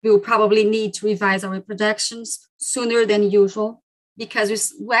 We will probably need to revise our projections sooner than usual,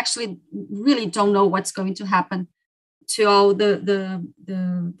 because we actually really don't know what's going to happen to all the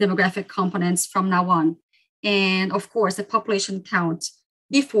demographic components from now on. And of course, the population count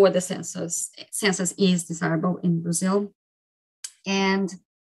before the census is desirable in Brazil. And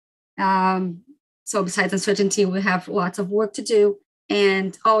so besides uncertainty, we have lots of work to do,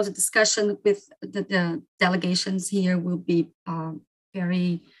 and all the discussion with the delegations here will be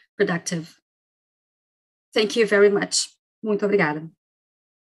very productive. Thank you very much. Muito obrigada.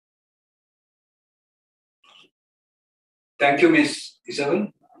 Thank you, Ms.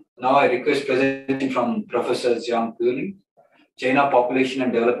 Isabel. Now I request presentation from Professor Jiang Puling, China Population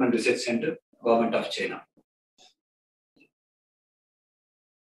and Development Research Center, Government of China.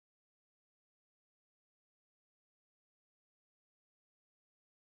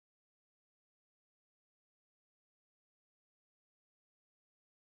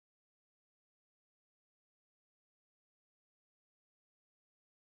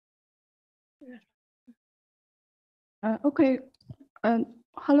 Okay.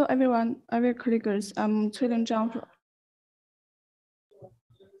 Hello, everyone. Our colleagues. I'm Cui-Lin Zhang.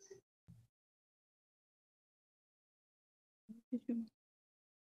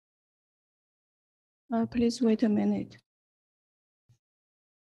 Please wait a minute.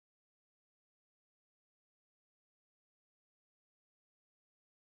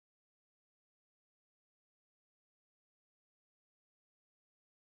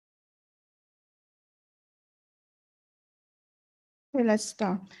 Okay, let's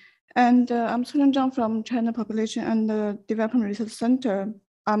start. And I'm Cui-Lin Zhang from China Population and Development Research Center.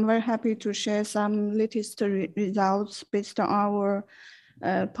 I'm very happy to share some latest results based on our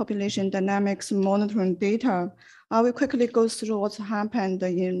population dynamics monitoring data. I will quickly go through what's happened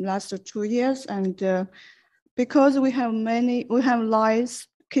in last 2 years, and because we have live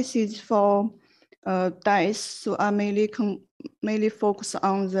cases for deaths. So I mainly focus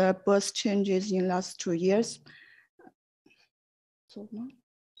on the birth changes in last 2 years.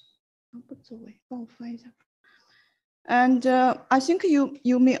 And I think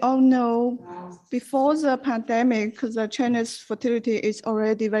you may all know, before the pandemic, the China's fertility is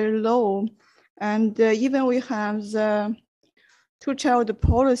already very low. And even we have the two-child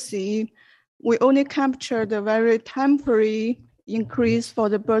policy, we only capture the very temporary increase for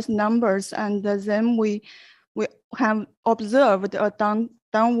the birth numbers. And then we have observed a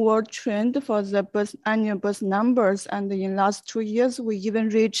downward trend for the annual birth numbers. And in last 2 years, we even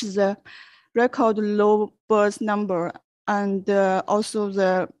reached the record low birth number and also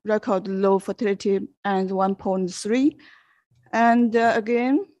the record low fertility and 1.3. And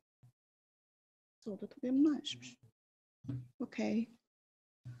again, okay.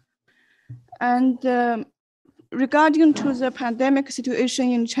 And regarding to the pandemic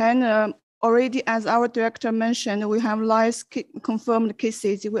situation in China, already as our director mentioned, we have less confirmed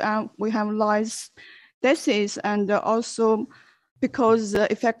cases, we have less deaths, and also because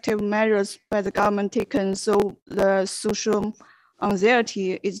the effective measures by the government taken, so the social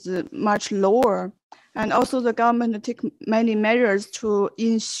anxiety is much lower. And also the government take many measures to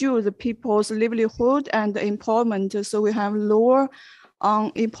ensure the people's livelihood and employment. So we have lower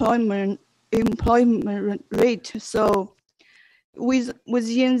employment rate. So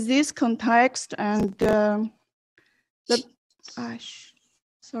within this context and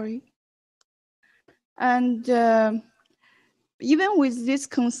even with this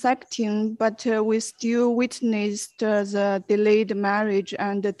consecutive, but we still witnessed the delayed marriage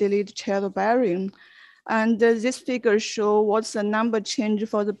and the delayed childbearing. And this figure shows what's the number change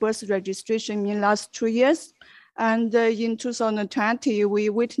for the birth registration in last 2 years. And in 2020, we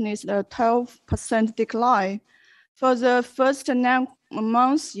witnessed a 12% decline. For the first 9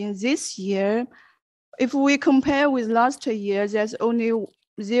 months in this year, if we compare with last year, there's only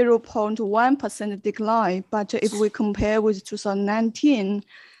 0.1% decline. But if we compare with 2019,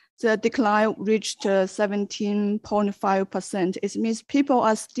 the decline reached 17.5%. It means people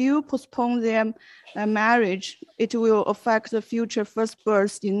are still postponing their marriage. It will affect the future first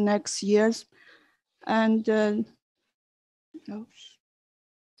birth in next years. And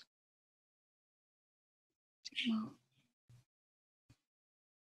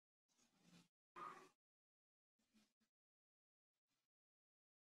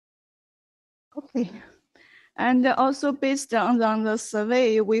okay. And also based on the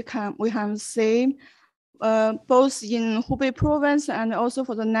survey, we have seen both in Hubei province and also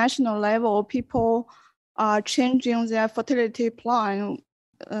for the national level, people are changing their fertility plan.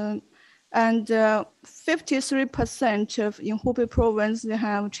 And 53% in Hubei province, they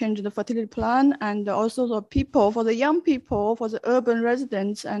have changed the fertility plan. And also the people, for the young people, for the urban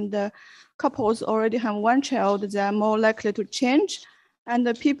residents and couples already have 1 child, they are more likely to change. And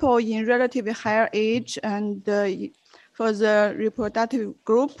the people in relatively higher age and for the reproductive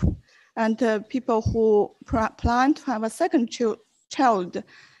group and people who plan to have a second child,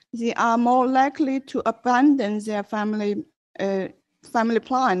 they are more likely to abandon their family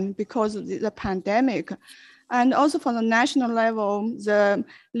plan because of the pandemic. And also for the national level, the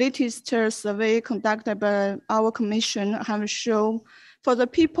latest survey conducted by our commission have shown for the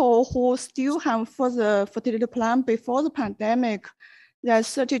people who still have further fertility plan before the pandemic, that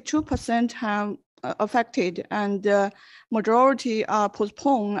 32% have affected and majority are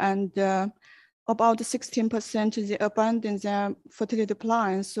postponed, and about 16% they abandon their fertility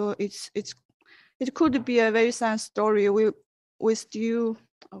plan. So it could be a very sad story. We still,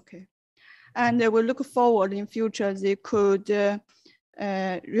 okay. And we look forward in future, they could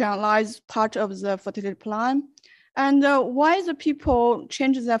realize part of the fertility plan. And why the people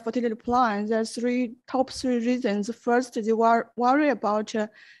change their fertility plan? There's top three reasons. First, they worry about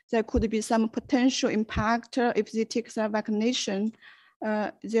there could be some potential impact if they take the vaccination.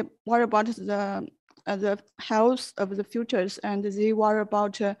 They worry about the health of the futures, and they worry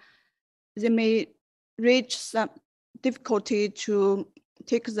about they may reach some difficulty to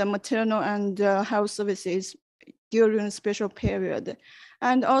take the maternal and health services during a special period.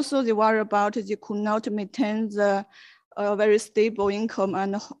 And also they worry about they could not maintain the very stable income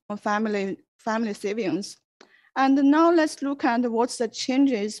and family savings. And now let's look at what's the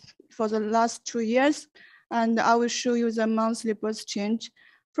changes for the last 2 years. And I will show you the monthly birth change.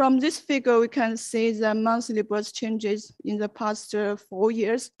 From this figure, we can see the monthly birth changes in the past 4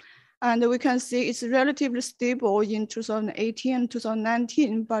 years. And we can see it's relatively stable in 2018 and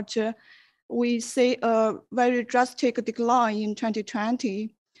 2019, but we see a very drastic decline in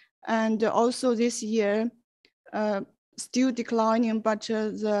 2020. And also this year, still declining, but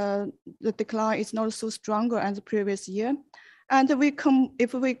the decline is not so stronger as the previous year. And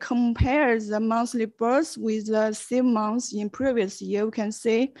if we compare the monthly births with the same months in previous year, we can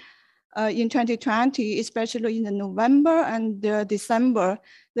see in 2020, especially in the November and December,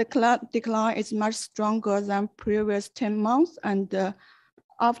 the decline is much stronger than previous 10 months. And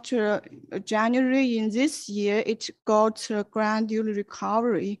after January in this year, it got a gradual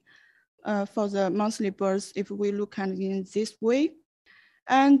recovery for the monthly births if we look at it in this way.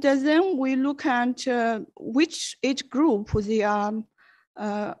 And then we look at which age group they are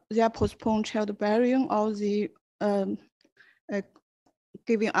postponed childbearing or the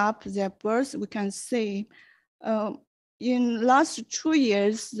giving up their birth. We can see in last 2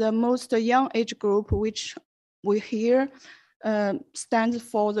 years, the most young age group, which we hear stands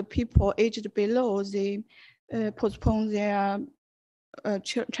for the people aged below, they postpone their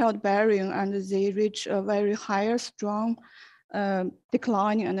childbearing and they reach a very higher, strong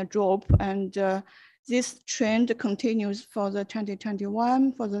decline and a drop. And this trend continues for the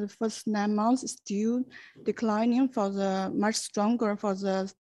 2021, for the first 9 months, still declining, for the much stronger for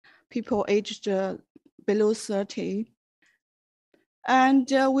the people aged below 30.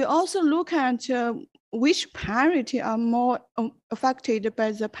 And we also look at which parity are more affected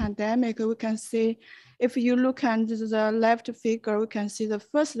by the pandemic. We can see, if you look at the left figure, we can see the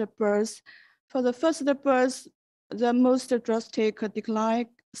first birth. For the first birth, the most drastic decline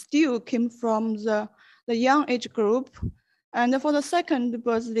still came from the young age group. And for the second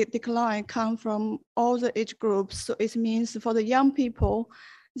birth, the decline comes from all the age groups. So it means for the young people,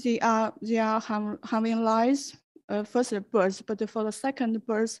 they are having less first birth, but for the second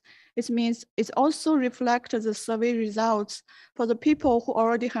birth, it means it also reflects the survey results. For the people who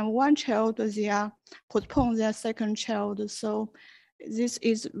already have 1 child, they are postpone their second child. So this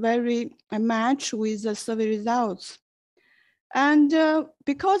is very a match with the survey results. And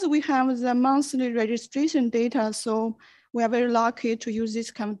because we have the monthly registration data, so we are very lucky to use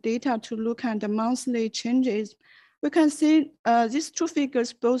this kind of data to look at the monthly changes. We can see these 2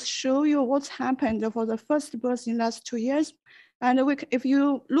 figures both show you what's happened for the first birth in the last 2 years. And if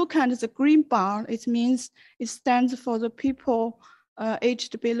you look at the green bar, it means it stands for the people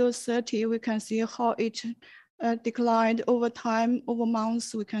aged below 30. We can see how it declined over time, over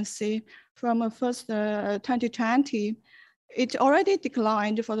months. We can see from first 2020, it already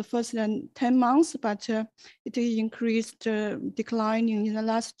declined for the first 10 months, but it increased declining in the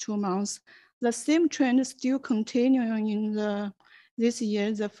last 2 months. The same trend is still continuing in this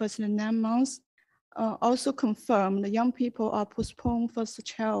year, the first 9 months. Also confirmed, the young people are postponed first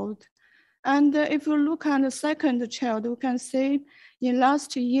child. And if you look at the second child, we can see in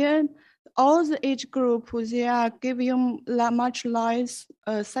last year, all the age group, they are giving much less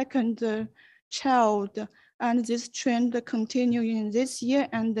second child. And this trend continuing in this year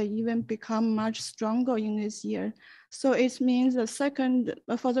and even become much stronger in this year. So it means the second,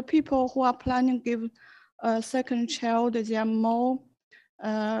 for the people who are planning to give a second child, they are more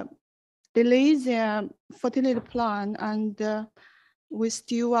delay their fertility plan, and we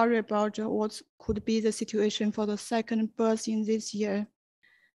still worry about what could be the situation for the second birth in this year.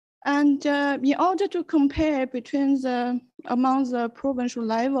 And in order to compare between among the provincial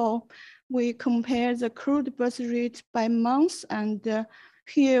level, we compare the accrued birth rate by month, and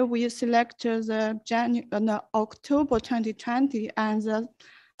here we select the October 2020 and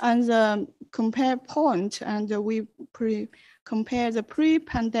the compare point, and we compare the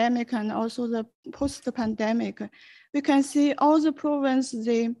pre-pandemic and also the post-pandemic. We can see all the provinces,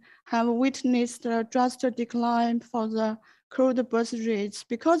 they have witnessed a drastic decline for the accrued birth rates.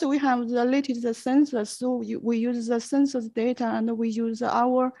 Because we have the latest census, so we use the census data and we use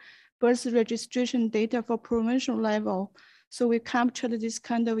our birth registration data for provincial level. So we captured this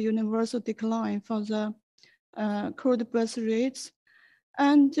kind of universal decline for the accrued birth rates.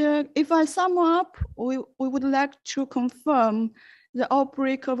 And if I sum up, we would like to confirm the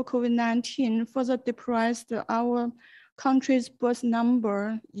outbreak of COVID-19 further depressed our country's birth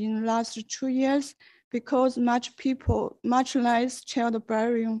number in the last 2 years, because much less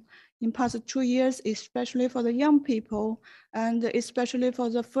childbearing in past 2 years, especially for the young people, and especially for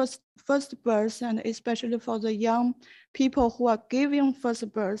the first birth, and especially for the young people who are giving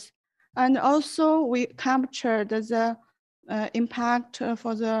first birth. And also we captured the impact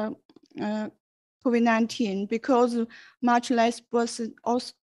for the COVID-19, because much less births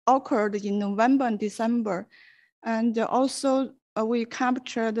also occurred in November and December. And also we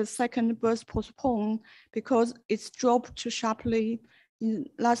captured the second birth postponed because it's dropped sharply in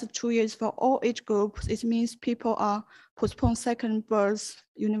last 2 years for all age groups. It means people are postponed second birth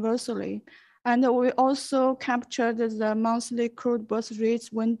universally. And we also captured the monthly crude birth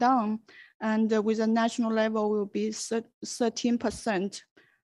rates went down, and with a national level will be 13%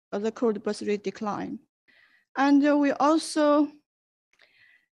 of the crude birth rate decline. And we also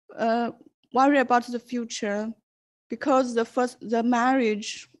worry about the future because the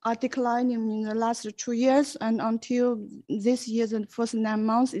marriage are declining in the last 2 years, and until this year, the first 9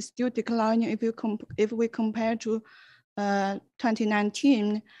 months is still declining if we compare to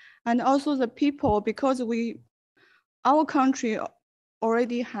 2019. And also the people, because our country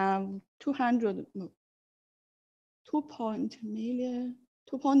already have 2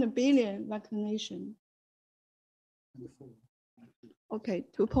 billion vaccination. Okay,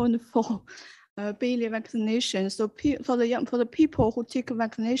 2.4 billion vaccinations. So for the people who take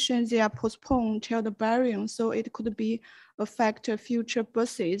vaccination, they are postponed childbearing, so it could be affect future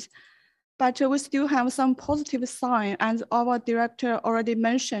births. But we still have some positive sign, as our director already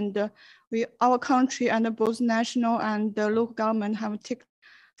mentioned. Our country and both national and the local government have taken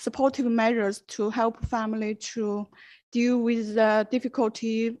supportive measures to help family to deal with the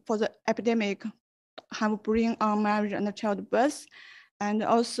difficulty for the epidemic, have bring on marriage and childbirth. And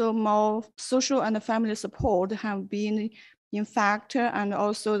also more social and family support have been in fact, and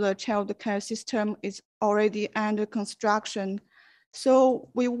also the child care system is already under construction. So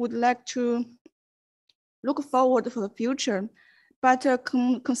we would like to look forward for the future, but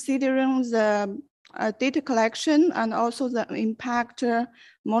considering the data collection and also the impact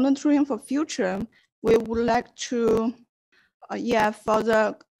monitoring for future, we would like to, for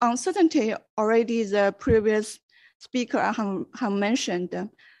the uncertainty already the previous speaker have mentioned,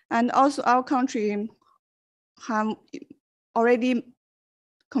 and also our country have already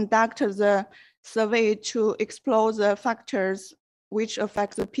conducted the survey to explore the factors which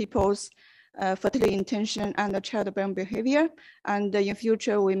affect the people's fertility intention and the childbearing behavior. And in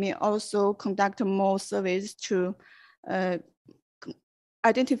future, we may also conduct more surveys to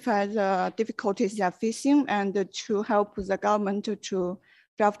identify the difficulties they are facing and to help the government to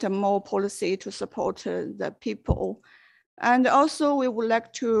draft more policy to support the people. And also we would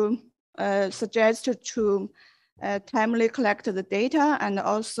like to suggest to timely collect the data and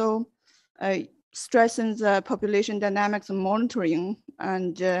also strengthen the population dynamics monitoring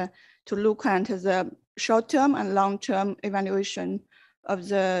and to look at the short-term and long-term evaluation of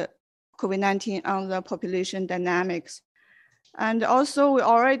the COVID-19 on the population dynamics. And also we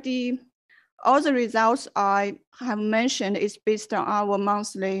already, all the results I have mentioned is based on our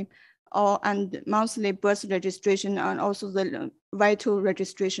monthly birth registration and also the vital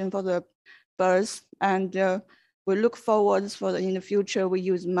registration for the birth. And we look forward for in the future, we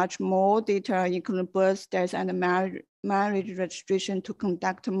use much more data, including birth, death, and marriage registration to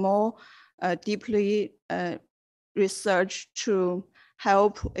conduct more deeply research to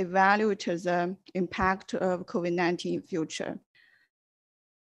help evaluate the impact of COVID-19 in future.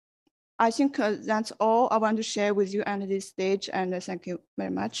 I think that's all I want to share with you at this stage, and thank you very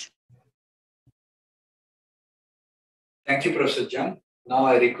much. Thank you, Professor Jung. Now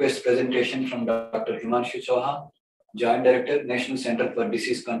I request presentation from Dr. Himanshu Chauhan, Joint Director, National Center for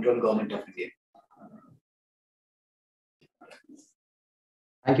Disease Control, Government of India.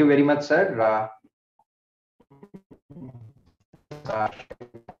 Thank you very much, sir.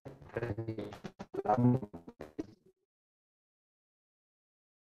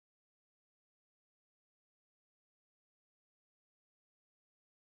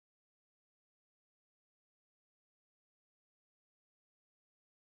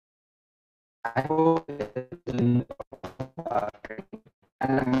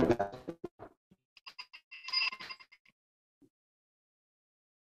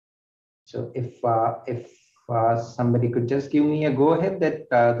 So if somebody could just give me a go ahead that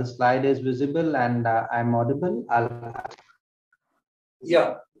the slide is visible and I'm audible,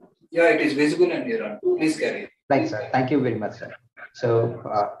 Yeah, it is visible and you're on. Please carry it. Right, sir. Thank you very much, sir. So,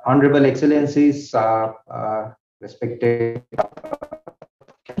 Honorable Excellencies, respected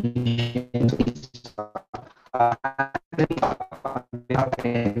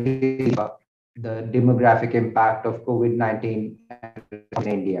the demographic impact of COVID-19 in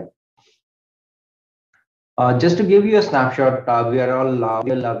India. Just to give you a snapshot, we are all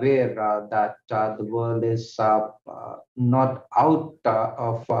well aware that the world is not out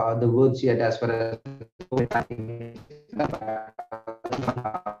of the woods yet as far as COVID-19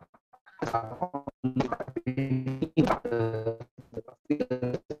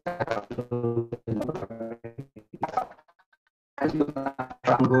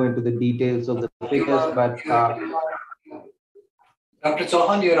 I'll go into the details of the figures, but Dr.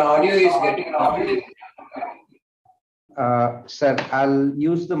 Chauhan, your audio is getting muffled. Sir, I'll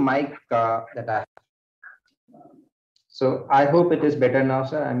use the mic that I have. So I hope it is better now,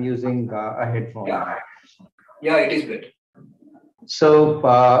 sir. I'm using a headphone. Yeah, it is better. So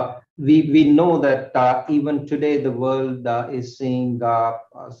we know that even today the world is seeing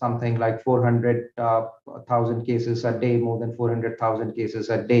something like 400,000 cases a day, more than 400,000 cases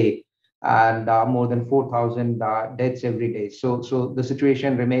a day, and more than 4,000 deaths every day. So the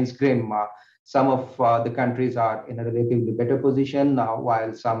situation remains grim. Some of the countries are in a relatively better position,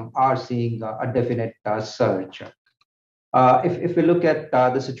 while some are seeing a definite surge. If we look at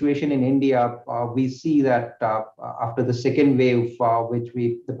the situation in India, we see that after the second wave,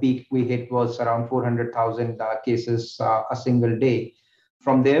 the peak we hit was around 400,000 cases a single day.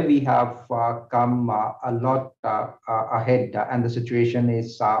 From there, we have come a lot ahead, and the situation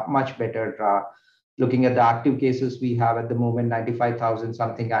is much better. Looking at the active cases, we have at the moment 95,000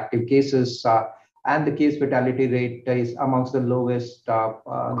 something active cases, and the case fatality rate is amongst the lowest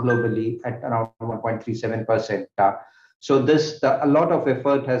globally at around 1.37%. So a lot of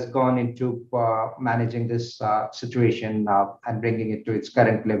effort has gone into managing this situation and bringing it to its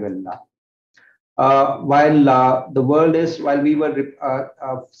current level. While we were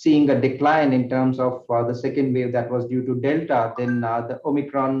seeing a decline in terms of the second wave that was due to Delta, then the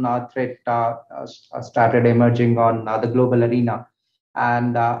Omicron threat started emerging on the global arena.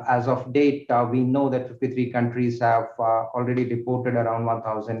 And as of date, we know that 53 countries have already reported around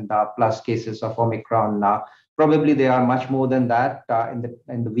 1,000 plus cases of Omicron. Probably there are much more than that.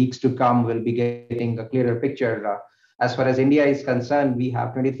 In the weeks to come, we'll be getting a clearer picture. As far as India is concerned, we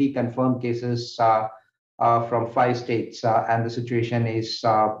have 23 confirmed cases from 5 states, and the situation is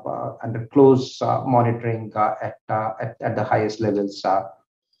under close monitoring at the highest levels.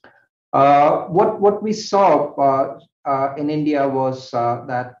 What we saw in India was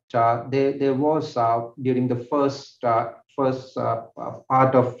that there was during the first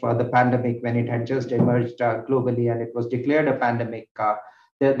part of the pandemic, when it had just emerged globally and it was declared a pandemic,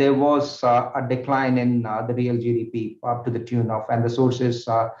 there was a decline in the real GDP up to the tune of, and the sources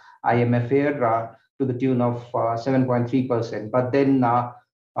IMF here, to the tune of 7.3%. But then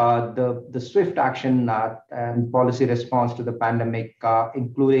the swift action and policy response to the pandemic,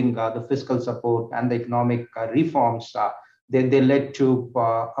 including the fiscal support and the economic reforms, they led to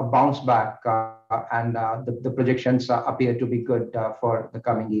a bounce back, and the projections appear to be good for the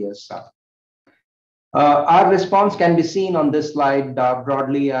coming years. Our response can be seen on this slide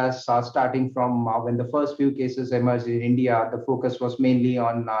broadly as starting from when the first few cases emerged in India, the focus was mainly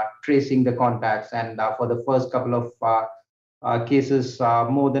on tracing the contacts, and for the first couple of cases,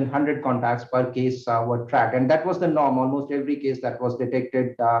 more than 100 contacts per case were tracked, and that was the norm. Almost every case that was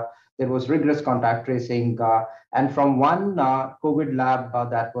detected, there was rigorous contact tracing, and from one COVID lab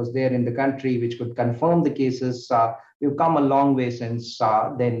that was there in the country, which could confirm the cases, we've come a long way since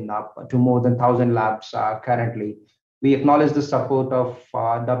then, to more than 1,000 labs currently. We acknowledge the support of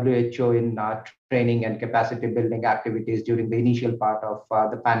WHO in training and capacity building activities during the initial part of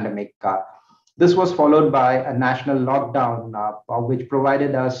the pandemic. This was followed by a national lockdown, which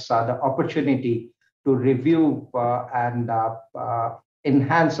provided us the opportunity to review and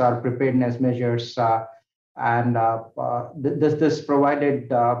enhance our preparedness measures. This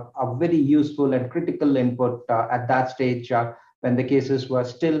provided a very useful and critical input at that stage when the cases were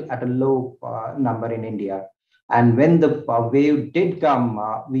still at a low number in India. And when the wave did come,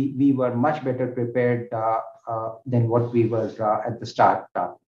 we were much better prepared than what we were at the start.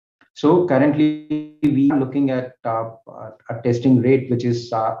 So currently, we are looking at a testing rate which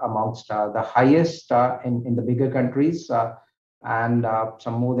is amongst the highest in the bigger countries, and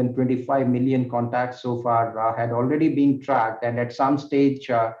some more than 25 million contacts so far had already been tracked. And at some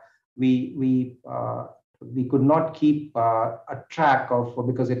stage, we could not keep a track of,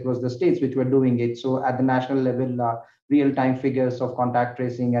 because it was the states which were doing it. So at the national level, real-time figures of contact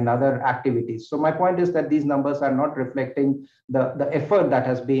tracing and other activities. So my point is that these numbers are not reflecting the effort that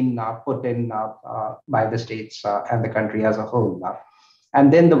has been put in by the states and the country as a whole.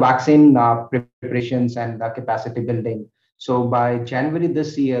 And then the vaccine preparations and capacity building. So by January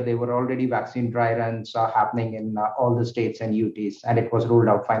this year, there were already vaccine dry runs happening in all the states and UTs, and it was rolled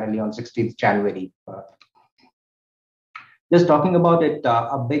out finally on 16th January. Just talking about it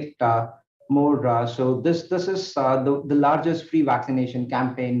a bit more. So this is the largest free vaccination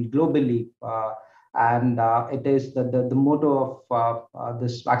campaign globally, and it is the motto of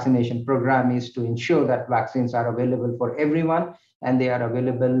this vaccination program is to ensure that vaccines are available for everyone and they are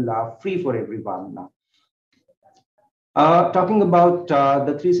available free for everyone. Talking about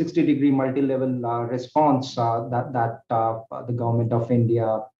the 360-degree multi-level response that the government of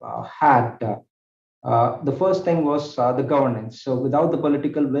India had. The first thing was the governance. So without the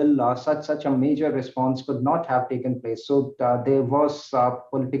political will, such a major response could not have taken place. So there was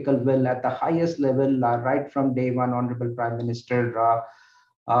political will at the highest level right from day one. Honorable Prime Minister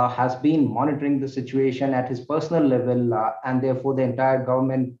has been monitoring the situation at his personal level, and therefore the entire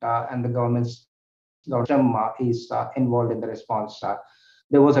government and the government's system is involved in the response.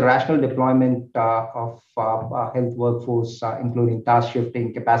 There was a rational deployment of health workforce, including task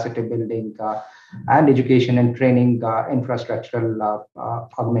shifting, capacity building, and education and training infrastructural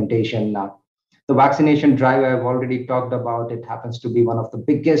augmentation. The vaccination drive I've already talked about. It happens to be one of the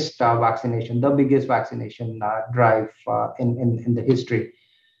biggest the biggest vaccination drive in the history.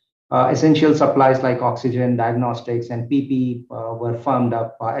 Essential supplies like oxygen, diagnostics, and PPE were firmed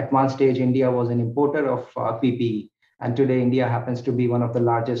up. At one stage, India was an importer of PPE, and today India happens to be one of the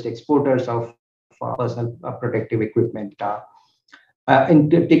largest exporters of personal protective equipment.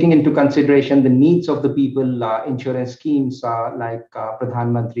 Taking into consideration the needs of the people, insurance schemes like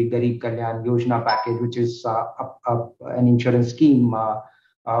Pradhan Mantri Garib Kalyan Yojana package, which is an insurance scheme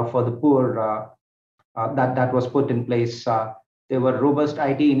for the poor that was put in place. There were robust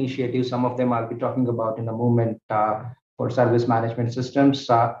IT initiatives. Some of them I'll be talking about in a moment for service management systems,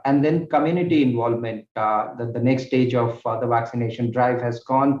 and then community involvement. The next stage of the vaccination drive has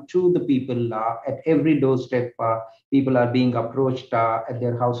gone to the people at every doorstep. People are being approached at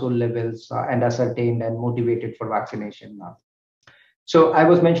their household levels and ascertained and motivated for vaccination. So I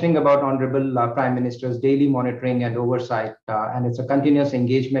was mentioning about Honorable Prime Minister's daily monitoring and oversight, and it's a continuous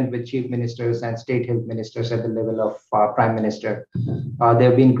engagement with chief ministers and state health ministers at the level of Prime Minister. There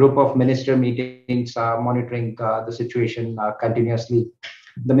have been group of minister meetings monitoring the situation continuously.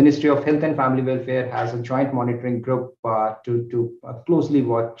 The Ministry of Health and Family Welfare has a joint monitoring group to closely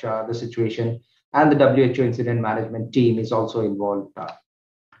watch the situation, and the WHO incident management team is also involved.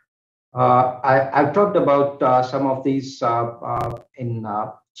 I've talked about some of these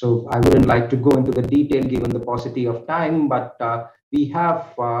so I wouldn't like to go into the detail given the paucity of time, but we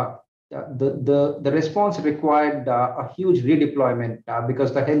have the response required a huge redeployment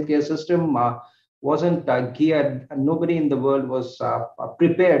because the healthcare system wasn't geared. Nobody in the world was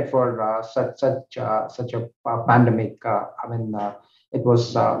prepared for such a pandemic. It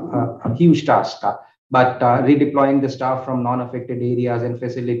was a huge task. But redeploying the staff from non-affected areas and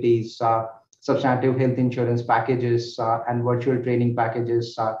facilities, substantive health insurance packages, and virtual training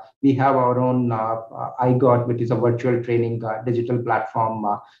packages. We have our own iGot, which is a virtual training digital platform.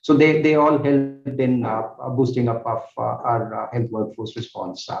 So they all helped in boosting up of our health workforce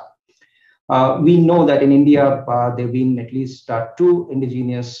response. We know that in India, there have been at least 2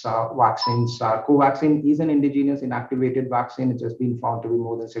 indigenous vaccines. Covaxin is an indigenous inactivated vaccine. It has been found to be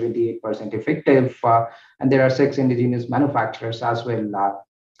more than 78% effective. And there are 6 indigenous manufacturers as well.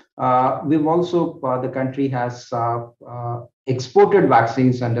 We've also, the country has exported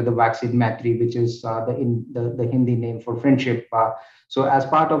vaccines under the Vaccine Matri, which is the Hindi name for friendship. So as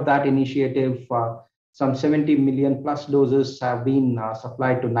part of that initiative, some 70 million plus doses have been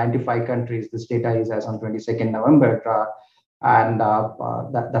supplied to 95 countries. This data is as on 22nd November. And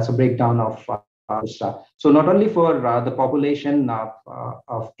that's a breakdown of so not only for the population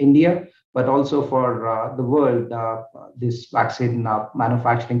of India, but also for the world, this vaccine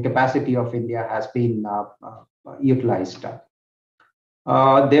manufacturing capacity of India has been utilized.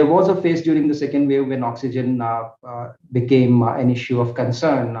 There was a phase during the second wave when oxygen became an issue of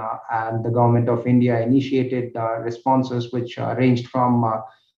concern, and the government of India initiated responses which ranged from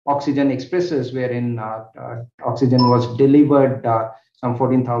oxygen expresses, wherein oxygen was delivered, some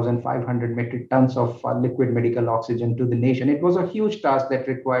 14,500 metric tons of liquid medical oxygen to the nation. It was a huge task that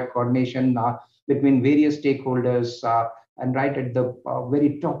required coordination between various stakeholders and right at the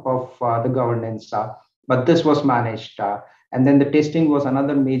very top of the governance. But this was managed. And then the testing was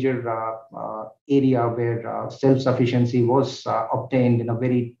another major area where self-sufficiency was obtained in a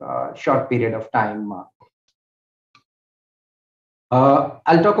very short period of time.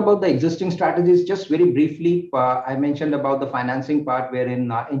 I'll talk about the existing strategies just very briefly. I mentioned about the financing part,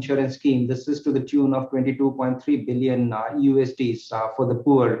 wherein insurance scheme, this is to the tune of 22.3 billion USDs for the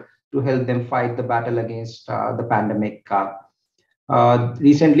poor to help them fight the battle against the pandemic.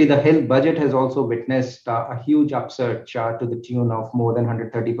 Recently, the health budget has also witnessed a huge upsurge to the tune of more than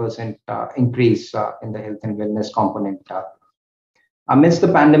 130% increase in the health and wellness component. Amidst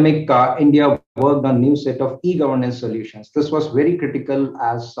the pandemic, India worked on a new set of e-governance solutions. This was very critical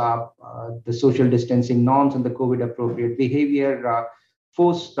as the social distancing norms and the COVID-appropriate behavior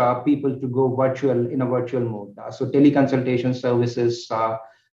forced people to go virtual in a virtual mode. So teleconsultation services,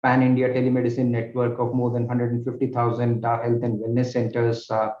 Pan-India telemedicine network of more than 150,000 health and wellness centers,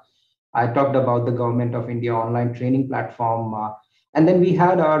 I talked about the Government of India online training platform. And then we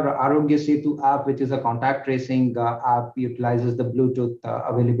had our Arogya Setu app, which is a contact tracing app, utilizes the Bluetooth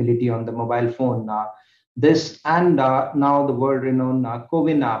availability on the mobile phone. This and now the world-renowned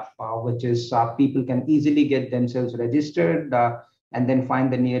COVID app, which is people can easily get themselves registered and then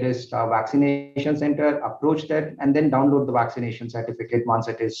find the nearest vaccination center, approach that, and then download the vaccination certificate once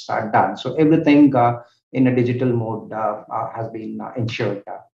it is done. So everything in a digital mode has been ensured.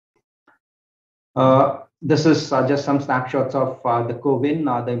 This is just some snapshots of the COVID.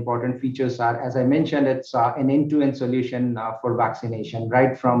 The important features are, as I mentioned, it's an end-to-end solution for vaccination,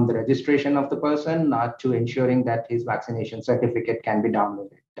 right from the registration of the person to ensuring that his vaccination certificate can be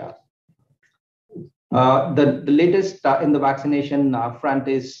downloaded. The latest in the vaccination front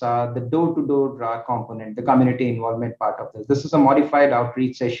is the door-to-door component, the community involvement part of this. This is a modified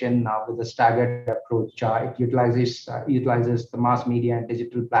outreach session with a staggered approach. It utilizes the mass media and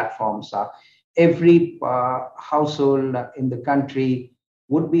digital platforms. Every household in the country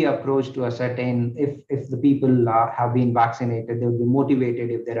would be approached to ascertain if the people have been vaccinated. They will be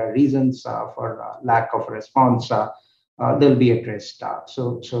motivated. If there are reasons for lack of a response, they'll be addressed.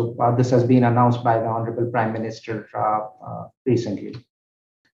 So this has been announced by the Honorable Prime Minister recently.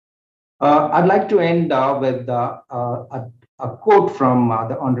 I'd like to end with a quote from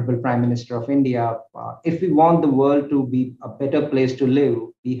the Honorable Prime Minister of India. If we want the world to be a better place to live,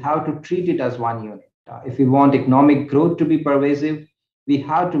 we have to treat it as one unit. If we want economic growth to be pervasive, we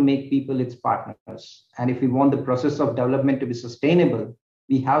have to make people its partners. And if we want the process of development to be sustainable,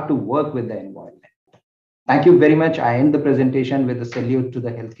 we have to work with the environment. Thank you very much. I end the presentation with a salute to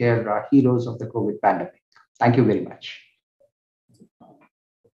the healthcare heroes of the COVID pandemic. Thank you very much.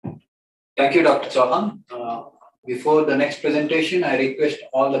 Thank you, Dr. Chauhan. Before the next presentation, I request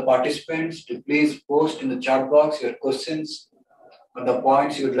all the participants to please post in the chat box your questions on the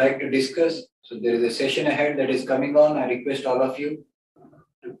points you would like to discuss. So there is a session ahead that is coming on. I request all of you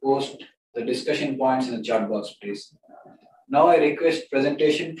to post the discussion points in the chat box, please. Now I request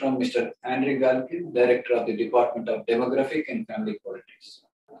presentation from Mr. Andrew Galkin, Director of the Department of Demographic and Family Politics,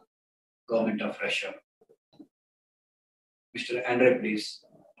 Government of Russia. Mr. Andrew, please.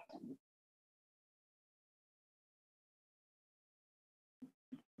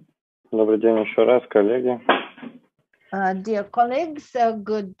 Добрый день еще раз, коллеги. Dear colleagues,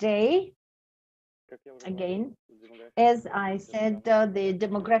 good day again. As I said, the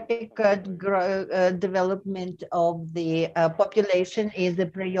demographic development of the population is a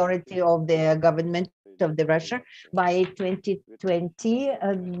priority of the government of the Russia. By 2020,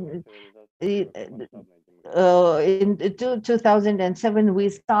 in 2007, we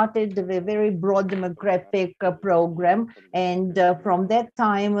started a very broad demographic program, and from that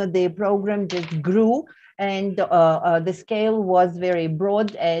time, the program just grew, and the scale was very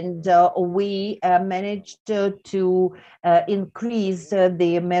broad, and we managed to increase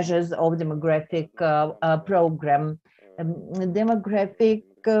the measures of demographic program. Demographic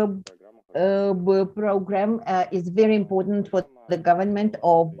program is very important for the government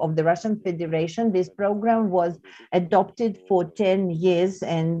of the Russian Federation. This program was adopted for 10 years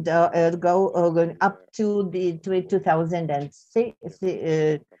and going up to the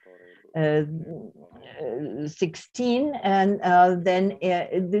 2016, and then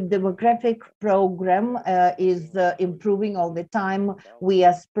the demographic program is improving all the time. We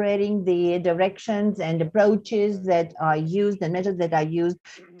are spreading the directions and approaches that are used and measures that are used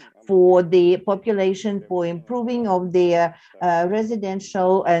for the population, for improving of their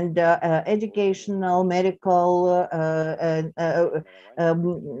residential and educational, medical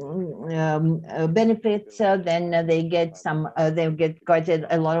benefits. Then they get quite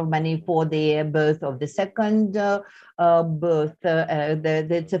a lot of money for the birth of the second birth.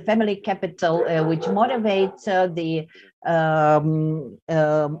 It's a family capital which motivates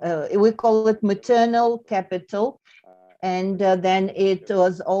we call it maternal capital. And then it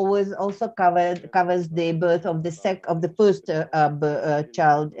was always also covers the birth of the first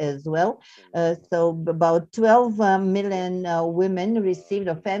child as well. So about 12 million women received,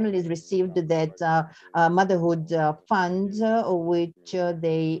 or families received, that motherhood fund, which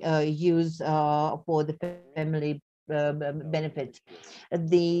they use for the family benefit.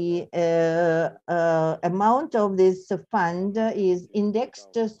 The amount of this fund is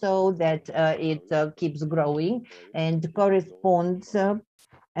indexed so that it keeps growing and corresponds,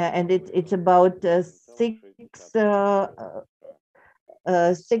 and it's about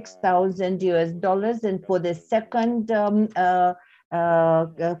 $6,000 US, and for the second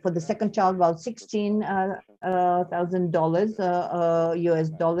for the second child, about $16,000 US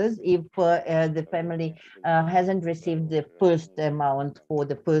dollars if the family hasn't received the first amount for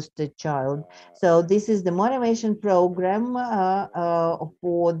the first child. So this is the motivation program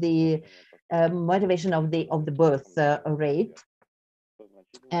for the motivation of the birth rate.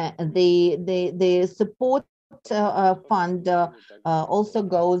 The support fund also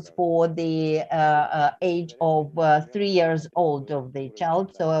goes for the age of 3 years old of the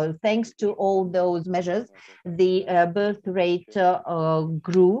child. So thanks to all those measures, the birth rate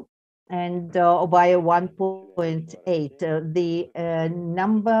grew and by 1.8. The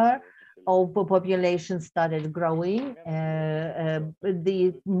number of population started growing.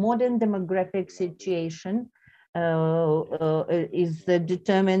 The modern demographic situation is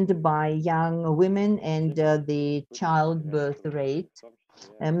determined by young women and the childbirth rate.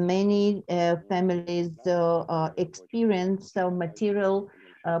 Many families experience material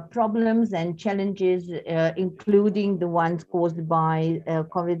problems and challenges, including the ones caused by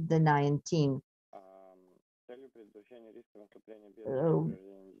COVID-19.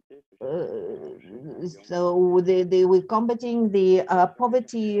 So we're combating the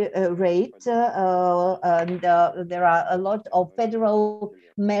poverty rate, and there are a lot of federal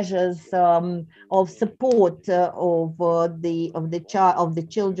measures of support of the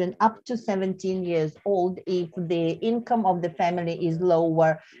children up to 17 years old if the income of the family is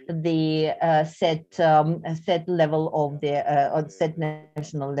lower the set level of the set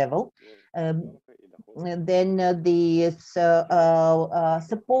national level. Then the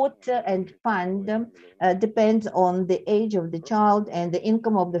support and fund depends on the age of the child and the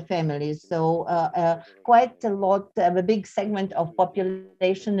income of the family. So quite a lot, a big segment of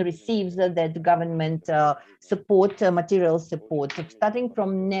population receives that government support, material support. Starting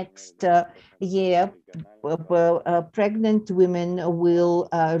from next year, pregnant women will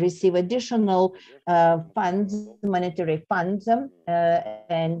receive additional funds, monetary funds,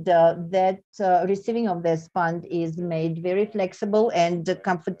 and that receiving of this fund is made very flexible and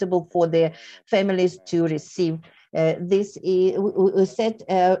comfortable for the families to receive. This is we set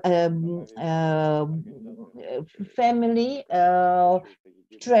family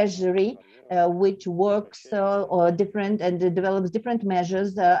treasury, which works or different and develops different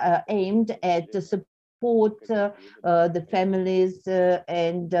measures aimed at support the families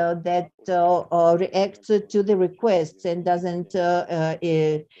and that reacts to the requests and doesn't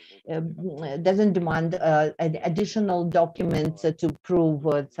demand additional documents to prove.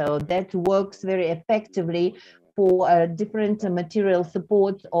 So that works very effectively for different material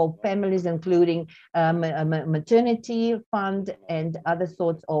support of families, including maternity fund and other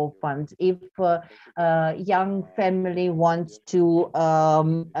sorts of funds. If a young family wants to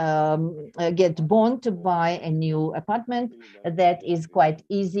get bond to buy a new apartment, that is quite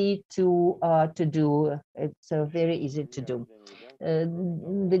easy to do. It's very easy to do.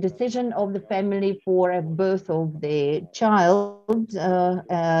 The decision of the family for a birth of the child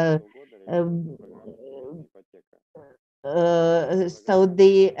so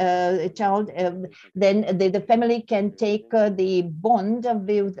the child, then the family can take the bond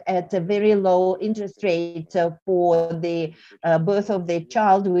with at a very low interest rate for the birth of their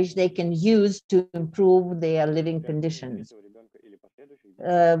child, which they can use to improve their living conditions.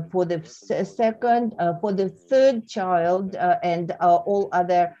 For the second, for the third child and all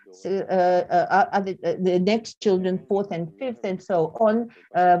other the next children, fourth and fifth, and so on,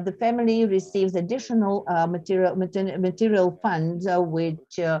 the family receives additional material funds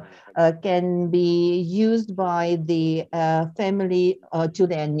which can be used by the family to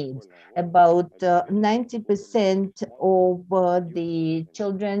their needs. About 90% of the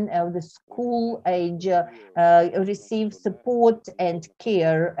children of the school age receive support and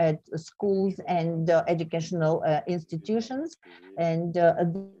care at schools and educational institutions. And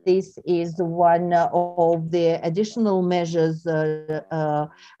this is one of the additional measures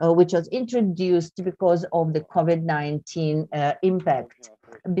which was introduced because of the COVID-19 impact.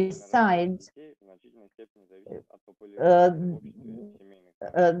 Besides,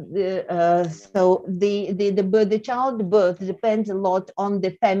 so the childbirth depends a lot on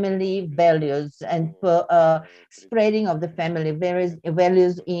the family values and spreading of the family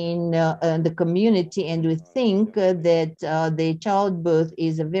values in the community, and we think that the childbirth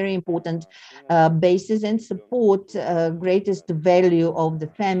is a very important basis and support greatest value of the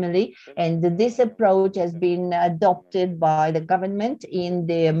family, and this approach has been adopted by the government in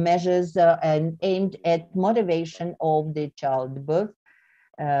the measures and aimed at motivation of the childbirth.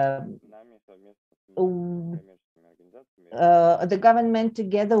 the government,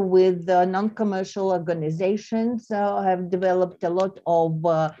 together with non-commercial organizations, have developed a lot of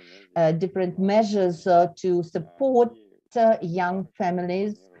different measures to support young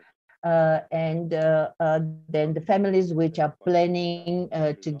families and then the families which are planning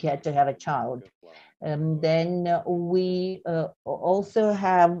to have a child. Then we also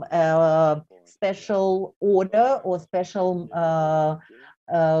have a special order or special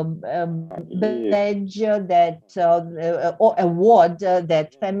badge that or award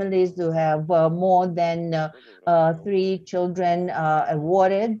that families who have more than 3 children are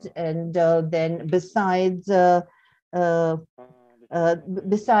awarded, and then besides the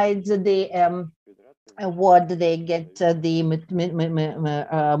award, they get the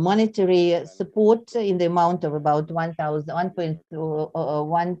monetary support in the amount of about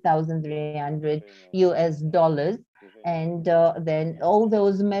 $1,300 US. And then all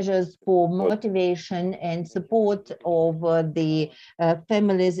those measures for motivation and support of the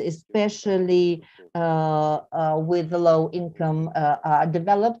families, especially with low income, are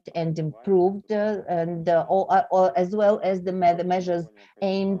developed and improved, and as well as the measures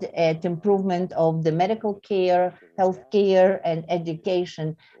aimed at improvement of the medical care, health care, and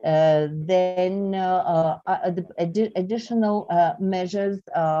education. Then the additional measures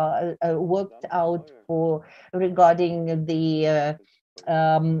worked out for regarding the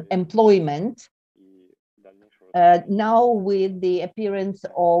employment. Now, with the appearance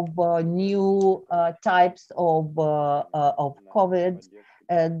of new types of COVID,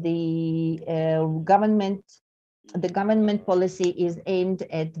 the government policy is aimed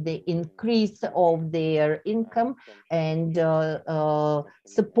at the increase of their income and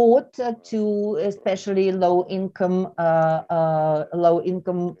support to especially low income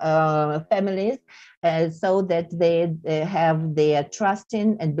families, so that they have their trust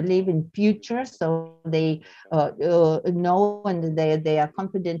in and believe in future, so they know and they are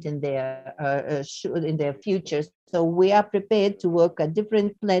confident in their futures. So we are prepared to work at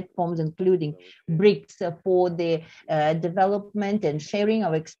different platforms, including BRICS, for the development and sharing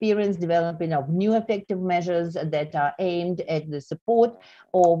of experience, developing of new effective measures that are aimed at the support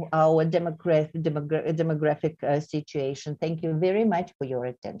of our demographic situation. Thank you very much for your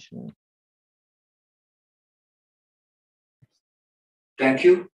attention. Thank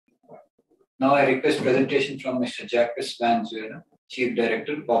you. Now I request presentation from Mr. Jacques Van Zuela, Chief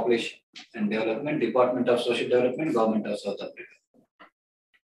Director, Population and Development, Department of Social Development, Government of South Africa.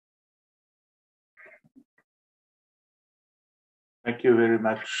 Thank you very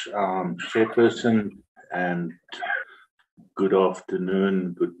much, Chairperson, and good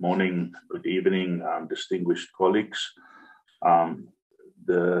afternoon, good morning, good evening, distinguished colleagues.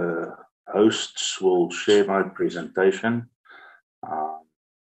 The hosts will share my presentation.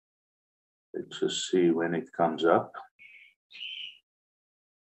 Let's just see when it comes up.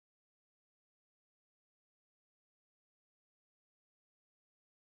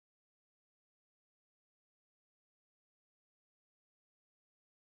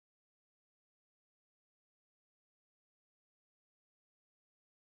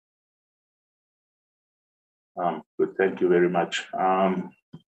 Good, thank you very much.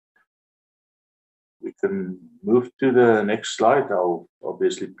 We can move to the next slide. I'll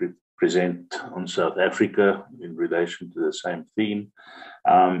obviously present on South Africa in relation to the same theme.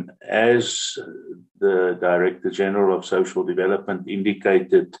 As the Director General of Social Development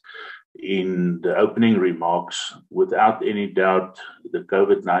indicated in the opening remarks, without any doubt, the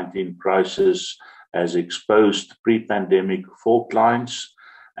COVID-19 crisis has exposed pre-pandemic fault lines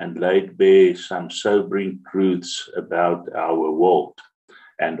and laid bare some sobering truths about our world,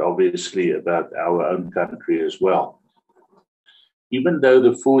 and obviously about our own country as well. Even though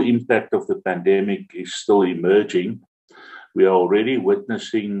the full impact of the pandemic is still emerging, we are already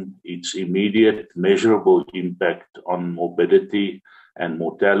witnessing its immediate measurable impact on morbidity and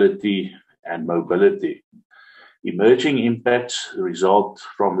mortality and mobility. Emerging impacts result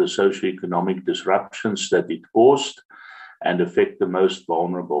from the socioeconomic disruptions that it caused and affect the most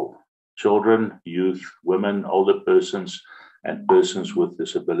vulnerable: children, youth, women, older persons, and persons with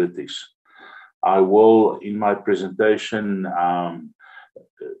disabilities. I will, in my presentation,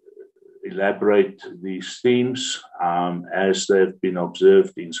 elaborate these themes as they've been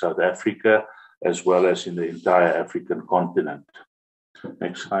observed in South Africa, as well as in the entire African continent.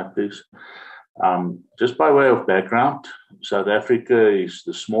 Next slide, please. Just by way of background, South Africa is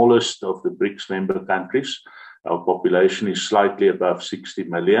the smallest of the BRICS member countries. Our population is slightly above 60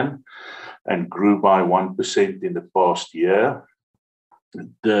 million and grew by 1% in the past year.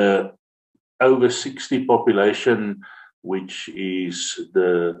 The over 60 population which is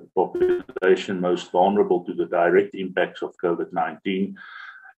the population most vulnerable to the direct impacts of COVID-19,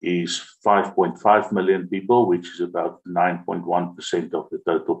 is 5.5 million people, which is about 9.1% of the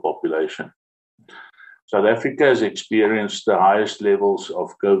total population. South Africa has experienced the highest levels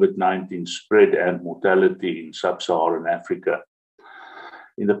of COVID-19 spread and mortality in sub-Saharan Africa.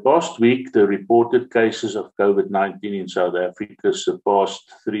 In the past week, the reported cases of COVID-19 in South Africa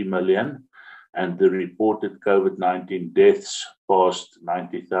surpassed 3 million, and the reported COVID-19 deaths passed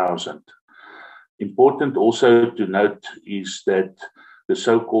 90,000. Important also to note is that the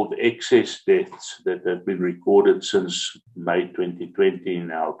so-called excess deaths that have been recorded since May 2020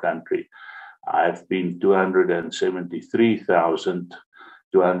 in our country have been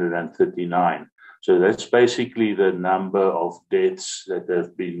 273,239. So that's basically the number of deaths that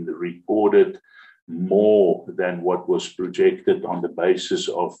have been recorded, more than what was projected on the basis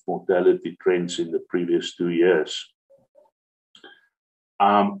of mortality trends in the previous 2 years.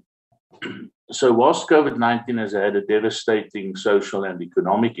 So whilst COVID-19 has had a devastating social and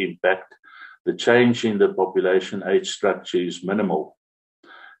economic impact, the change in the population age structure is minimal.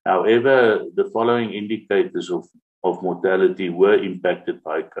 However, the following indicators of mortality were impacted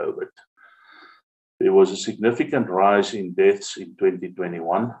by COVID. There was a significant rise in deaths in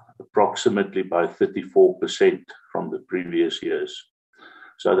 2021, approximately by 34% from the previous years.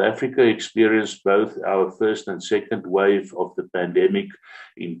 South Africa experienced both our first and second wave of the pandemic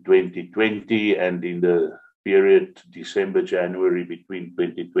in 2020 and in the period December-January between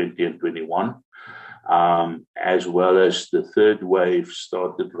 2020 and 21. As well as the third wave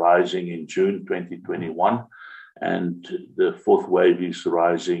started rising in June 2021, and the fourth wave is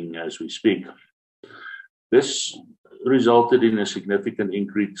rising as we speak. This resulted in a significant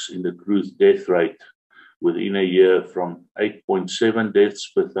increase in the crude death rate within a year, from 8.7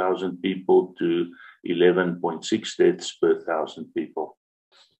 deaths per 1,000 people to 11.6 deaths per 1,000 people.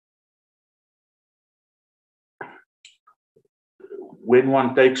 When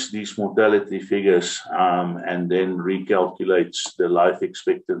one takes these mortality figures and then recalculates the life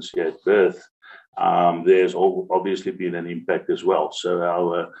expectancy at birth, there's obviously been an impact as well. So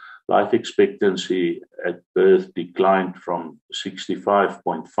our life expectancy at birth declined from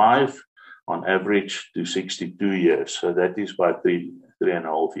 65.5 on average to 62 years. So that is by three and a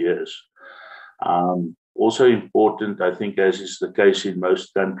half years. Also important, I think, as is the case in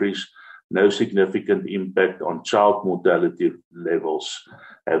most countries, no significant impact on child mortality levels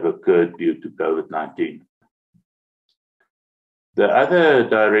have occurred due to COVID-19. The other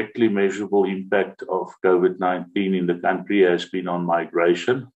directly measurable impact of COVID-19 in the country has been on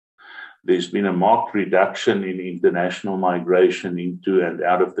migration. There's been a marked reduction in international migration into and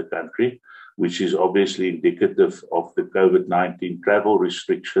out of the country, which is obviously indicative of the COVID-19 travel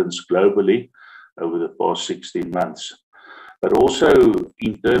restrictions globally over the past 16 months. But also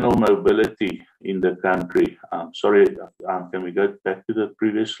internal mobility in the country. Can we go back to the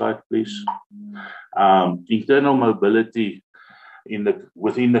previous slide, please? Internal mobility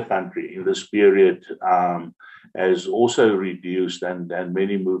within the country in this period has also reduced, and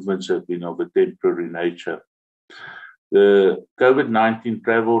many movements have been of a temporary nature. The COVID-19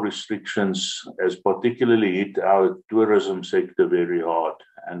 travel restrictions has particularly hit our tourism sector very hard,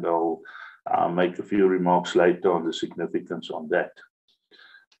 and I'll make a few remarks later on the significance on that.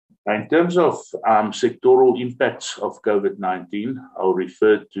 In terms of sectoral impacts of COVID-19, I'll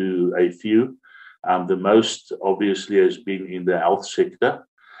refer to a few. The most obviously has been in the health sector.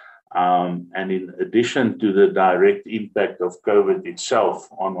 And in addition to the direct impact of COVID itself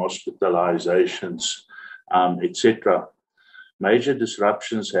on hospitalizations, etc., major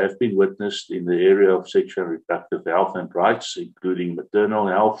disruptions have been witnessed in the area of sexual and reproductive health and rights, including maternal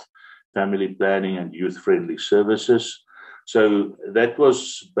health, family planning, and youth-friendly services. So that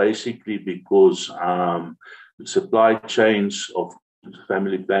was basically because supply chains of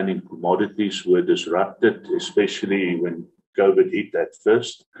family planning commodities were disrupted, especially when COVID hit at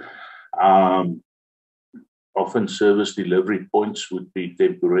first. Often service delivery points would be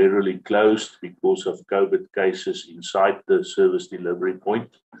temporarily closed because of COVID cases inside the service delivery point.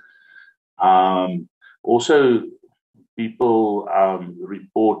 Also, people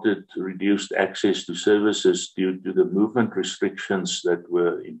reported reduced access to services due to the movement restrictions that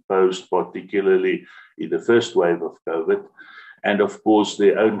were imposed, particularly in the first wave of COVID, and of course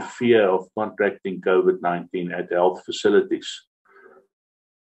their own fear of contracting COVID-19 at health facilities.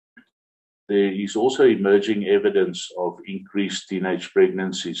 There is also emerging evidence of increased teenage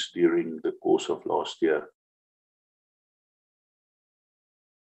pregnancies during the course of last year.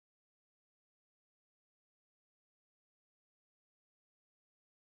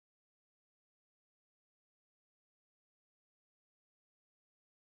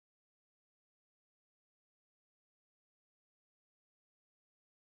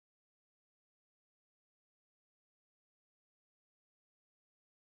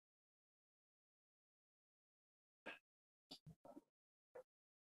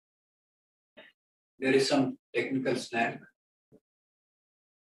 There is some technical snag.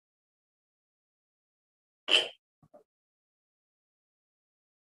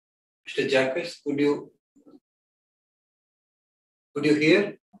 Mr. Jacques, could you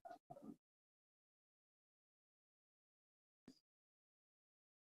hear?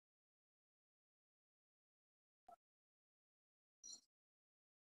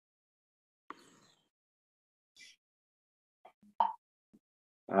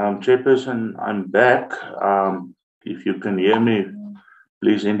 Chairperson, I'm back. If you can hear me,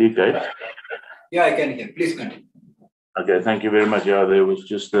 please indicate. Yeah, I can hear. Please continue. Okay, thank you very much. Yeah, there was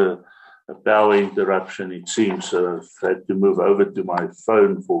just a power interruption, it seems. So I've had to move over to my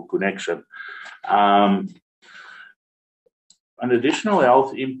phone for connection. An additional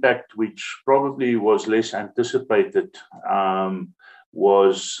health impact, which probably was less anticipated,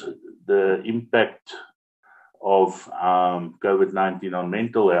 was the impact of COVID-19 on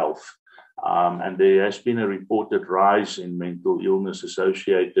mental health. And there has been a reported rise in mental illness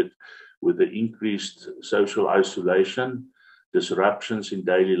associated with the increased social isolation, disruptions in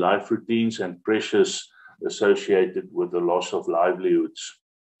daily life routines, and pressures associated with the loss of livelihoods.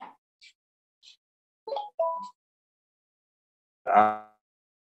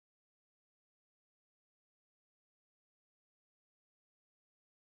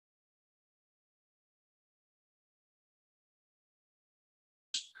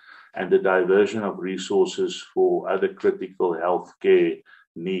 And the diversion of resources for other critical healthcare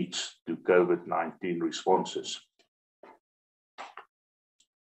needs to COVID-19 responses.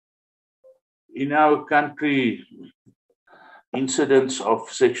 In our country, incidents of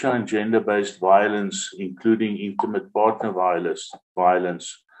sexual and gender-based violence, including intimate partner violence,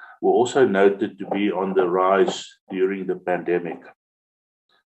 were also noted to be on the rise during the pandemic.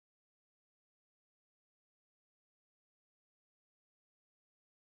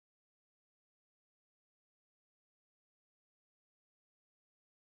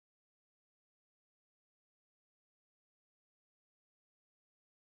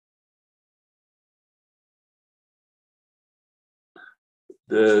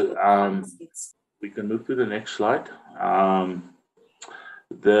 We can move to the next slide.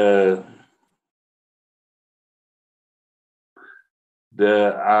 The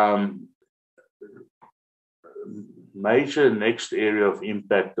major next area of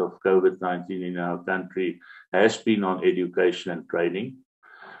impact of COVID-19 in our country has been on education and training,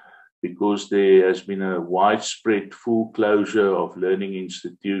 because there has been a widespread full closure of learning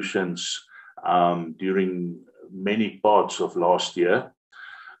institutions during many parts of last year.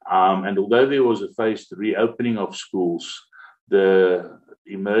 And although there was a phased reopening of schools, the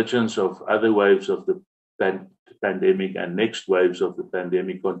emergence of other waves of the pandemic and next waves of the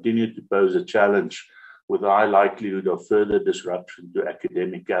pandemic continued to pose a challenge, with a high likelihood of further disruption to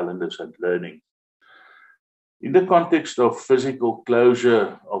academic calendars and learning. In the context of physical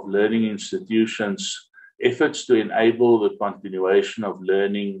closure of learning institutions, efforts to enable the continuation of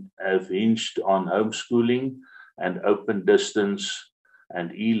learning have hinged on homeschooling and open distance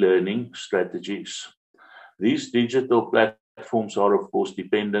and e-learning strategies. These digital platforms are, of course,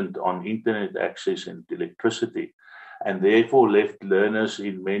 dependent on internet access and electricity, and therefore left learners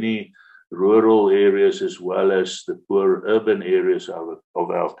in many rural areas as well as the poor urban areas of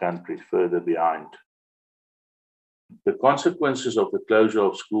our country further behind. The consequences of the closure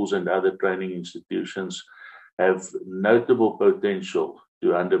of schools and other training institutions have notable potential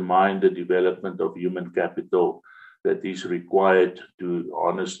to undermine the development of human capital that is required to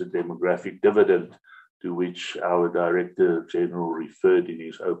harness the demographic dividend to which our Director General referred in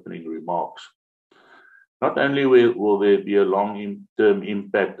his opening remarks. Not only will there be a long-term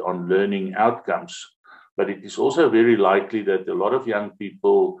impact on learning outcomes, but it is also very likely that a lot of young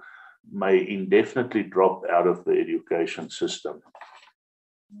people may indefinitely drop out of the education system.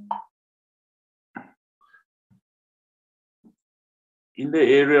 In the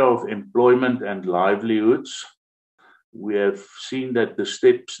area of employment and livelihoods, we have seen that the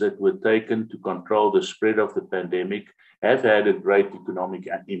steps that were taken to control the spread of the pandemic have had a great economic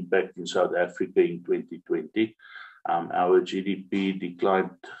impact in South Africa in 2020. Our GDP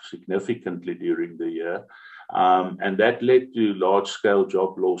declined significantly during the year, and that led to large-scale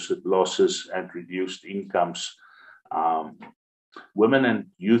job losses and reduced incomes. Women and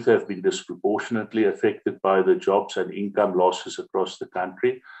youth have been disproportionately affected by the jobs and income losses across the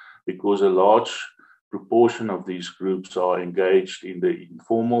country, because a large proportion of these groups are engaged in the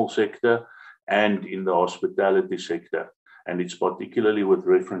informal sector and in the hospitality sector. And it's particularly with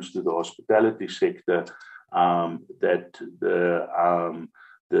reference to the hospitality sector that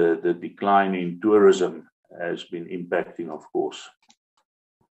the decline in tourism has been impacting, of course.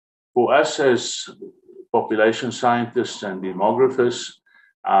 For us as population scientists and demographers,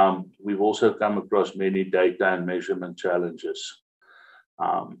 we've also come across many data and measurement challenges.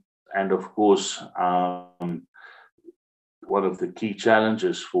 And of course, one of the key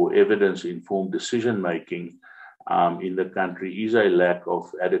challenges for evidence-informed decision-making in the country is a lack of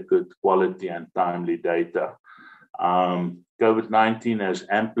adequate quality and timely data. COVID-19 has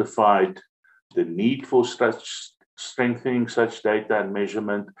amplified the need for strengthening such data and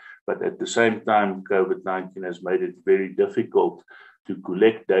measurement, but at the same time, COVID-19 has made it very difficult to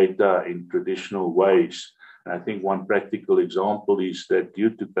collect data in traditional ways. And I think one practical example is that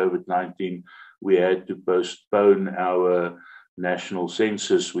due to COVID-19, we had to postpone our national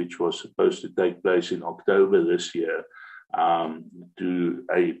census, which was supposed to take place in October this year, to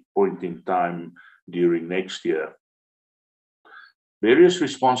a point in time during next year. Various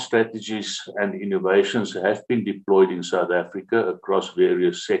response strategies and innovations have been deployed in South Africa across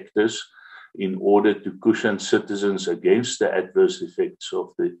various sectors in order to cushion citizens against the adverse effects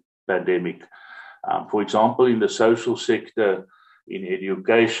of the pandemic. For example, in the social sector, in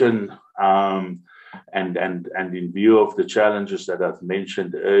education, and in view of the challenges that I've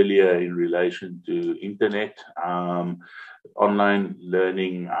mentioned earlier in relation to internet, online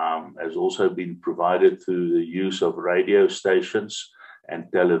learning has also been provided through the use of radio stations and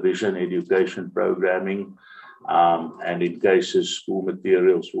television education programming. And in cases, school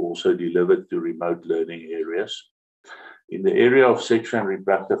materials were also delivered to remote learning areas. In the area of sexual and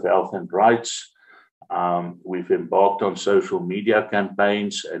reproductive health and rights, we've embarked on social media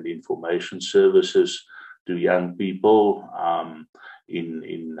campaigns and information services to young people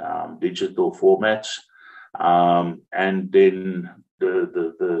in digital formats. And then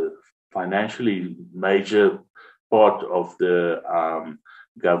the financially major part of the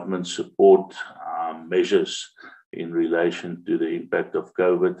government support measures in relation to the impact of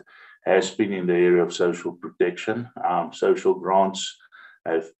COVID has been in the area of social protection. Social grants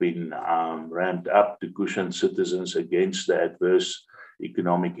have been ramped up to cushion citizens against the adverse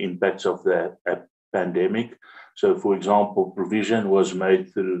economic impacts of the pandemic. So, for example, provision was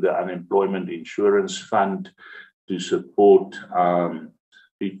made through the Unemployment Insurance Fund to support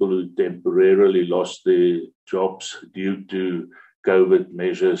people who temporarily lost their jobs due to COVID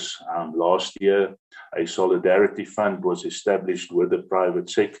measures last year. A solidarity fund was established with the private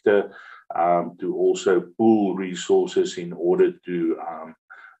sector to also pool resources in order to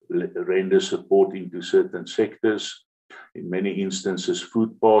render support into certain sectors. In many instances,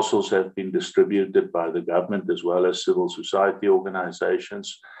 food parcels have been distributed by the government as well as civil society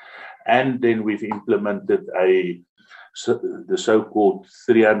organizations. And then we've implemented the so-called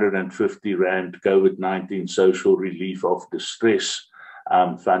 350 Rand COVID-19 Social Relief of Distress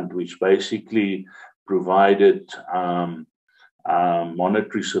Fund, which basically provided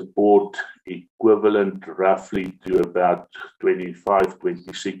monetary support equivalent roughly to about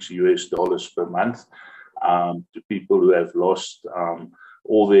 $26 per month to people who have lost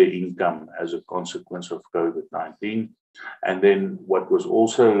all their income as a consequence of COVID-19. And then what was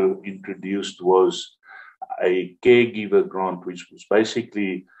also introduced was a caregiver grant, which was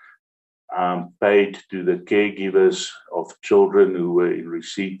basically paid to the caregivers of children who were in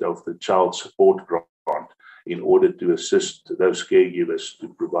receipt of the child support grant in order to assist those caregivers to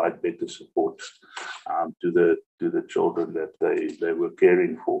provide better support to the children that they were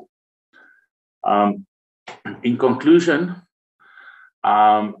caring for. In conclusion,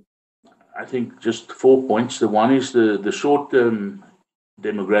 I think just 4 points. The one is the short-term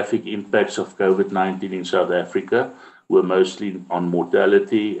demographic impacts of COVID-19 in South Africa were mostly on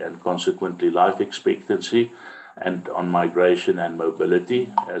mortality and consequently life expectancy and on migration and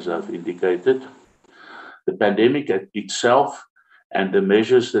mobility, as I've indicated. The pandemic itself and the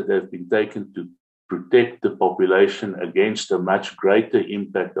measures that have been taken to protect the population against a much greater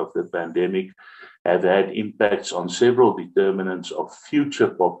impact of the pandemic have had impacts on several determinants of future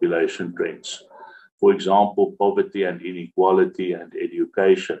population trends. For example, poverty and inequality and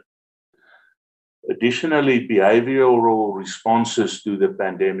education. Additionally, behavioral responses to the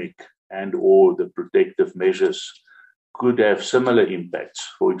pandemic and or the protective measures could have similar impacts,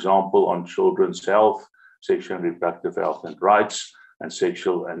 for example, on children's health, sexual and reproductive health and rights, and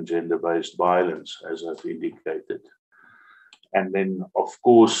sexual and gender-based violence, as I've indicated. And then, of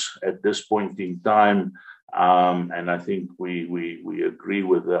course, at this point in time, and I think we agree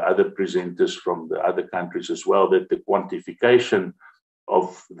with the other presenters from the other countries as well, that the quantification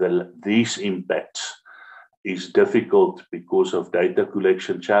of these impacts is difficult because of data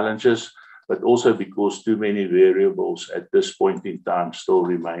collection challenges, but also because too many variables at this point in time still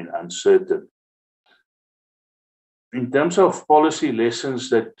remain uncertain. In terms of policy lessons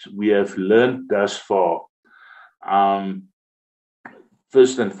that we have learned thus far,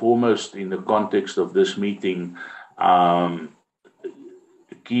 first and foremost, in the context of this meeting,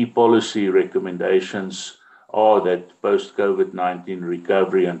 key policy recommendations are that post-COVID-19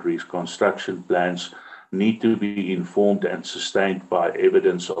 recovery and reconstruction plans need to be informed and sustained by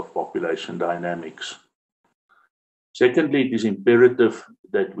evidence of population dynamics. Secondly, it is imperative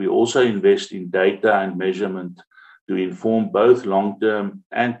that we also invest in data and measurement to inform both long-term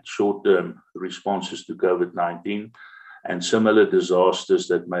and short-term responses to COVID-19 and similar disasters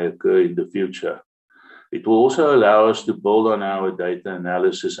that may occur in the future. It will also allow us to build on our data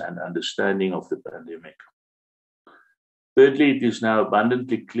analysis and understanding of the pandemic. Thirdly, it is now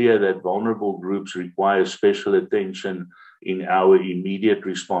abundantly clear that vulnerable groups require special attention in our immediate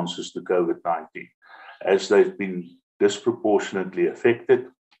responses to COVID-19, as they've been disproportionately affected,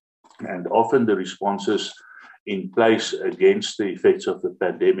 and often the responses in place against the effects of the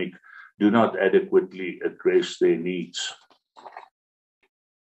pandemic do not adequately address their needs.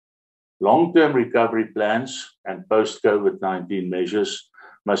 Long-term recovery plans and post-COVID-19 measures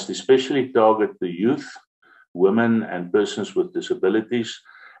must especially target the youth, women, and persons with disabilities,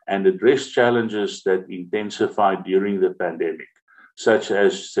 and address challenges that intensified during the pandemic, such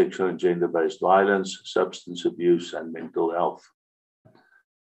as sexual and gender-based violence, substance abuse, and mental health.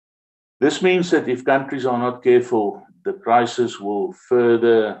 This means that if countries are not careful, the crisis will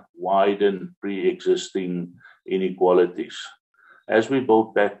further widen pre-existing inequalities. As we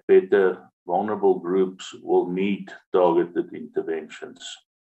build back better, vulnerable groups will need targeted interventions.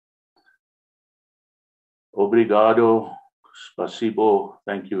 Obrigado, spasibo,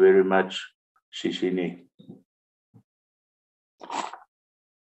 thank you very much, Shishini.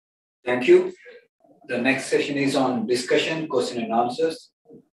 Thank you. The next session is on discussion, question and answers.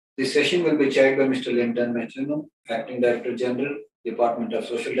 This session will be chaired by Mr. Linton Mechano, Acting Director General, Department of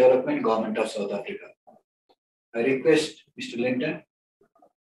Social Development, Government of South Africa. I request Mr. Linton to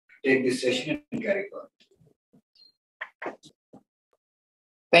take this session and carry on.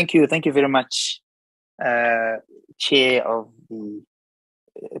 Thank you very much, Chair of the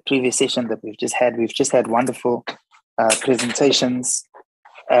previous session that we've just had. We've just had wonderful presentations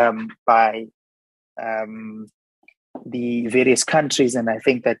by the various countries, and I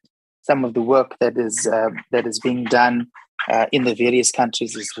think that some of the work that is being done in the various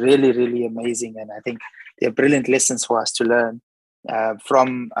countries is really, really amazing, and I think they're brilliant lessons for us to learn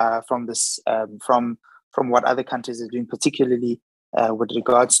from what other countries are doing, particularly with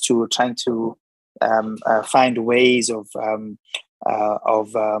regards to trying to find ways of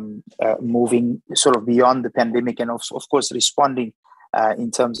moving sort of beyond the pandemic, and of course responding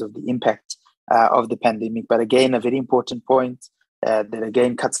in terms of the impact of the pandemic. But again, a very important point that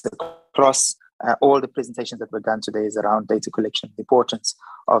again cuts across all the presentations that were done today is around data collection, the importance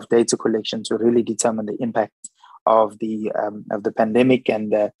of data collection to really determine the impact of the pandemic,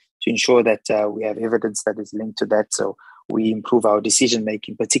 and to ensure that we have evidence that is linked to that, so we improve our decision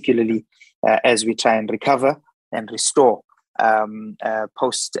making, particularly as we try and recover and restore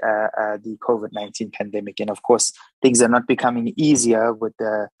post the COVID-19 pandemic. And of course, things are not becoming easier with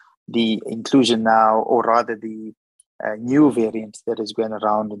the inclusion now, or rather the new variant that is going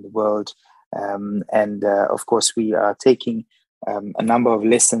around in the world. And of course, we are taking a number of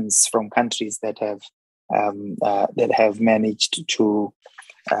lessons from countries that have managed to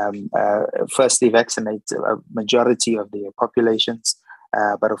firstly vaccinate a majority of their populations,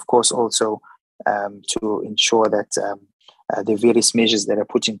 but of course also to ensure that the various measures that are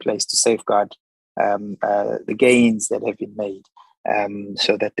put in place to safeguard the gains that have been made,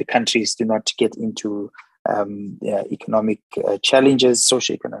 so that the countries do not get into economic challenges,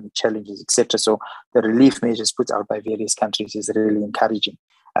 socioeconomic challenges, etc. So the relief measures put out by various countries is really encouraging,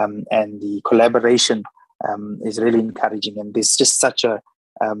 and the collaboration is really encouraging. And there's just such a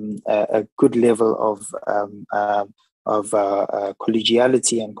good level of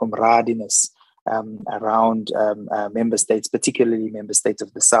collegiality and camaraderie around member states, particularly member states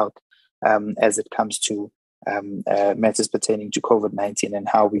of the South, as it comes to matters pertaining to COVID-19 and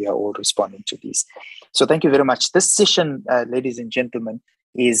how we are all responding to these. So thank you very much. This session, ladies and gentlemen,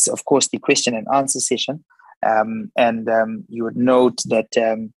 is of course the question and answer session. And you would note that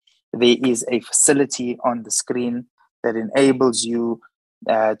there is a facility on the screen that enables you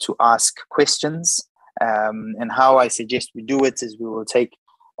to ask questions. And how I suggest we do it is we will take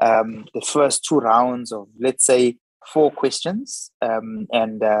the first 2 rounds of, let's say, 4 questions,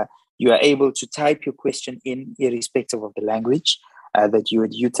 and you are able to type your question in irrespective of the language that you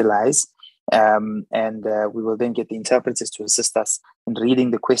would utilize, and we will then get the interpreters to assist us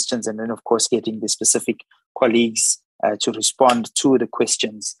reading the questions, and then of course getting the specific colleagues to respond to the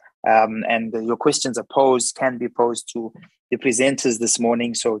questions. And your questions can be posed to the presenters this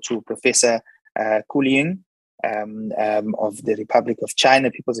morning. So to Professor Kuliying of the Republic of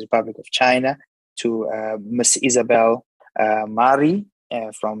China, People's Republic of China, to Ms. Isabel Mari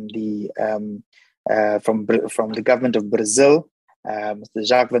from the government of Brazil, Mr.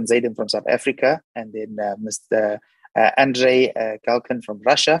 Jacques Van Zayden from South Africa, and then Mr. Andrei Galkin from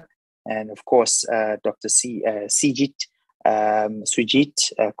Russia, and of course Dr. Sujit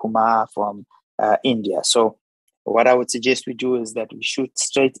Kumar from India. So what I would suggest we do is that we shoot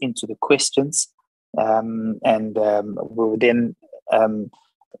straight into the questions, and we'll then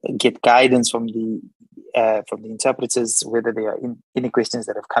get guidance from the interpreters whether there are any questions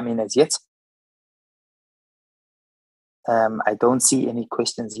that have come in as yet. I don't see any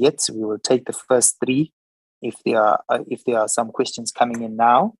questions yet, so we will take the first three if there are some questions coming in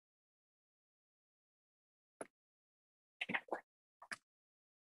now.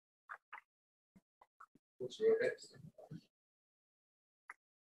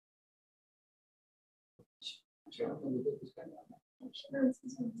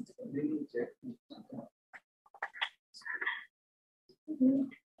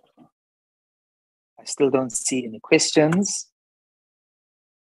 I still don't see any questions.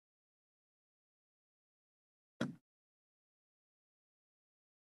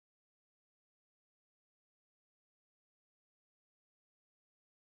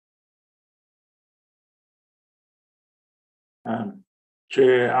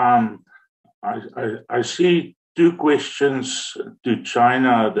 Chair, I see two questions to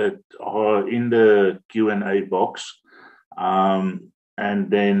China that are in the Q&A box.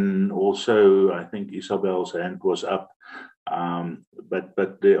 And then also, I think Isabel's hand was up.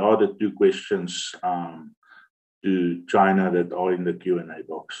 But there are the two questions to China that are in the Q&A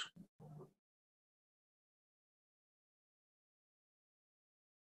box.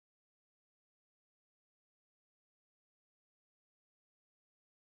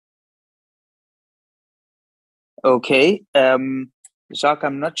 Okay, Jacques,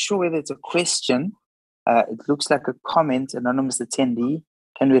 I'm not sure whether it's a question. It looks like a comment, anonymous attendee.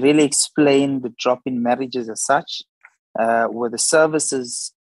 Can we really explain the drop in marriages as such? Were the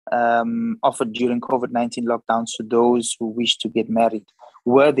services offered during COVID-19 lockdowns to those who wish to get married?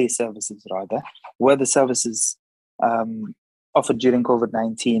 Were the services offered during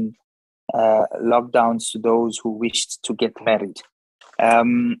COVID-19 lockdowns to those who wished to get married?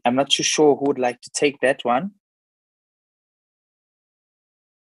 I'm not too sure who would like to take that one.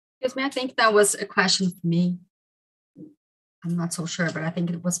 Excuse me, I think that was a question for me. I'm not so sure, but I think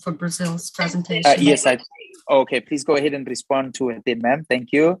it was for Brazil's presentation. Yes, okay, please go ahead and respond to it then, ma'am.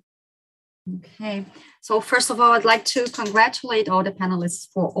 Thank you. Okay, so first of all, I'd like to congratulate all the panelists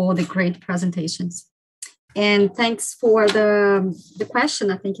for all the great presentations. And thanks for the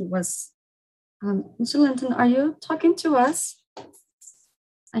question. I think it was, Mr. Linton, are you talking to us?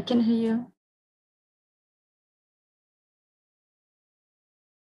 I can hear you.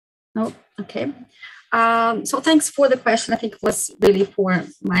 No, okay. So thanks for the question. I think it was really for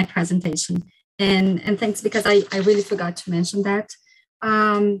my presentation. And thanks because I really forgot to mention that.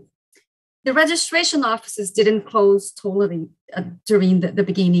 The registration offices didn't close totally during the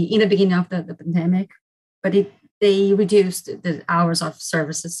beginning, in the beginning of the pandemic, but they reduced the hours of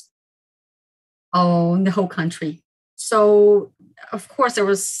services in the whole country. So of course there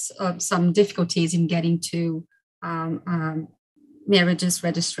was some difficulties in getting to marriages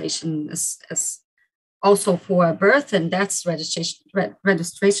registration as also for birth and deaths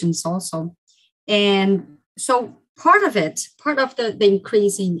registrations also. And so part of the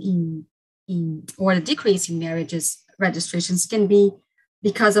increase in or the decrease in marriages registrations can be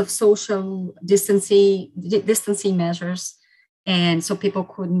because of social distancing measures. And so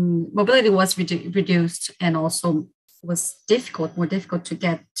mobility was reduced, and also was more difficult to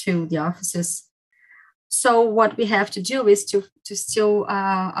get to the offices. So what we have to do is to still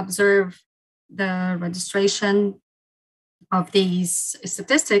observe the registration of these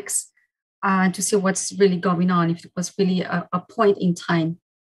statistics to see what's really going on, if it was really a point in time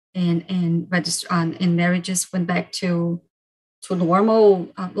and marriages went back to normal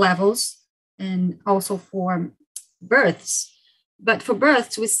levels, and also for births. But for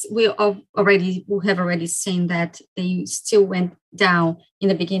births, we have already seen that they still went down in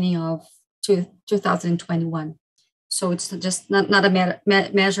the beginning of 2021. So it's just not a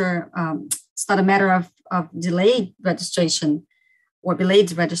measure. It's not a matter of delayed registration or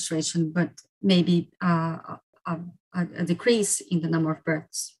delayed registration, but maybe a decrease in the number of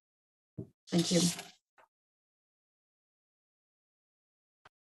births. Thank you.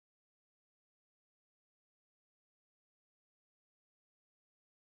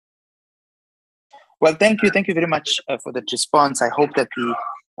 Well, thank you very much for that response. I hope that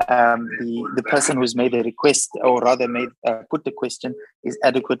the person who's made the request, or rather put the question, is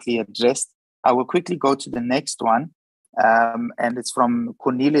adequately addressed. I will quickly go to the next one, and it's from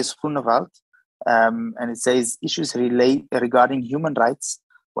Cornelius Groenewald, and it says issues regarding human rights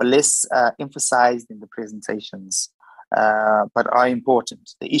were less emphasized in the presentations, but are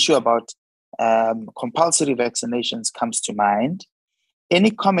important. The issue about compulsory vaccinations comes to mind.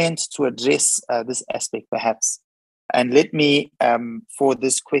 Any comment to address this aspect, perhaps? And let me, for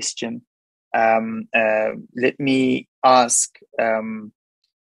this question, let me ask. I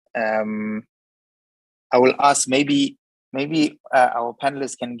will ask maybe our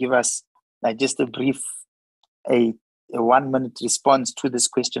panelists can give us just a brief, a 1-minute response to this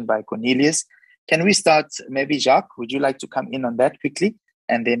question by Cornelius. Can we start? Maybe Jacques, would you like to come in on that quickly,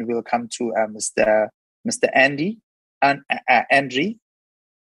 and then we'll come to Mr. Andy and Andre.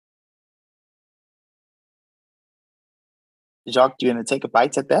 Jacques, do you want to take a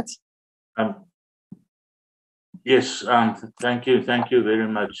bite at that? Yes, thank you very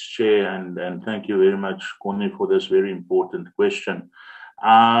much, Chair, and thank you very much, Connie, for this very important question.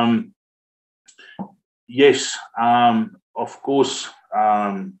 Yes, of course,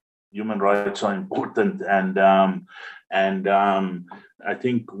 human rights are important, and I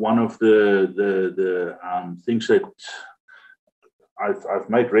think one of the things that I've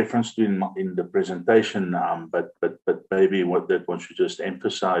made reference to in the presentation, but maybe what one should just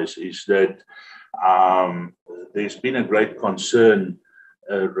emphasize is that there's been a great concern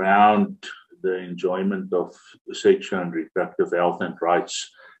around the enjoyment of sexual and reproductive health and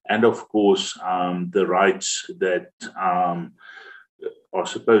rights, and of course the rights that are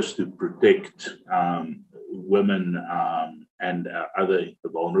supposed to protect women and other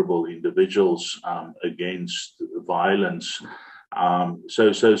vulnerable individuals against violence.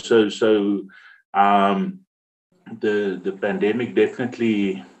 The pandemic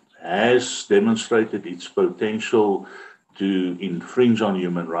definitely has demonstrated its potential to infringe on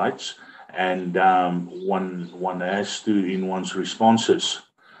human rights, and one has to, in one's responses,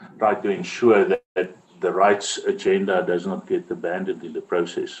 try to ensure that the rights agenda does not get abandoned in the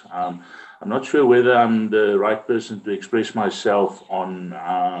process. I'm not sure whether I'm the right person to express myself on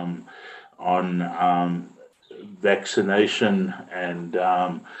vaccination and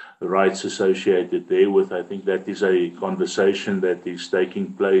the rights associated therewith. I think that is a conversation that is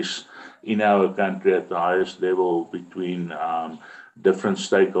taking place in our country at the highest level between different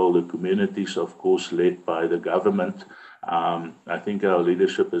stakeholder communities, of course, led by the government. I think our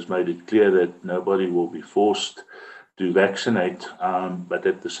leadership has made it clear that nobody will be forced to vaccinate, but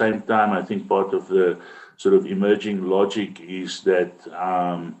at the same time, I think part of the sort of emerging logic is that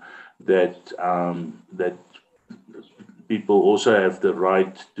that people also have the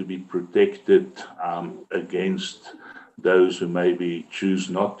right to be protected against those who maybe choose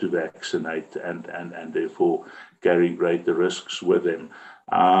not to vaccinate and therefore carry greater risks with them.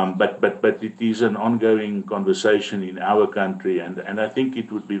 But it is an ongoing conversation in our country, and I think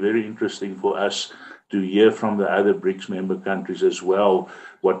it would be very interesting for us to hear from the other BRICS member countries as well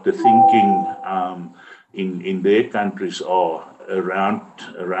what the thinking in their countries are around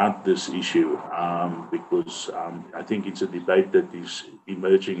this issue, because I think it's a debate that is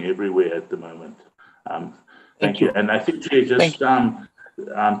emerging everywhere at the moment. Thank you. And I think just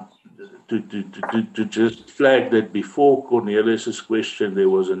to just flag that before Cornelius's question, there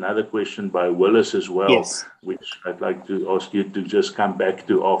was another question by Willis as well, yes, which I'd like to ask you to just come back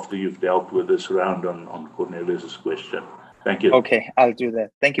to after you've dealt with this round on Cornelius's question. Thank you. Okay, I'll do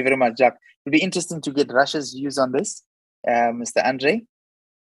that. Thank you very much, Jacques. It'll be interesting to get Russia's views on this. Mr. Andre?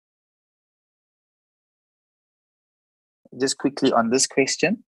 Just quickly on this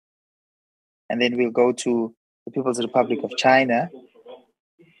question, and then we'll go to the People's Republic of China,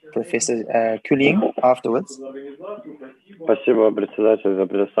 Professor Kuling, afterwards. Спасибо, председатель, за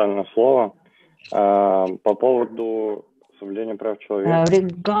предоставленное слово. По поводу соблюдения прав человека.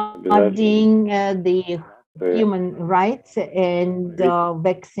 Regarding the human rights and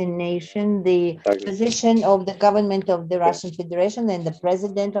vaccination, the position of the government of the Russian Federation and the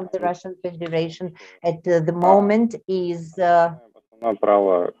president of the Russian Federation at the moment is the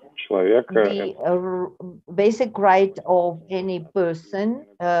basic right of any person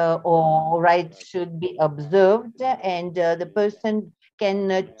or rights should be observed, and the person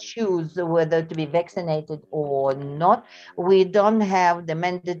can choose whether to be vaccinated or not. We don't have the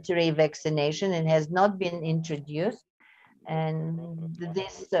mandatory vaccination and has not been introduced. And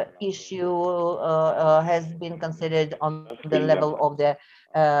this issue has been considered on the level of the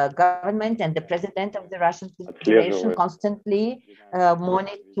government, and the president of the Russian Federation constantly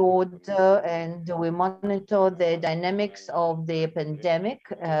monitored and we monitor the dynamics of the pandemic.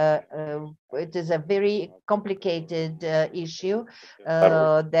 It is a very complicated issue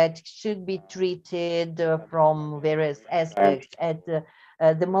that should be treated from various aspects.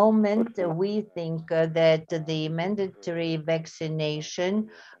 At the moment, we think that the mandatory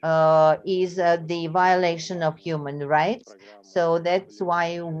vaccination is the violation of human rights. So that's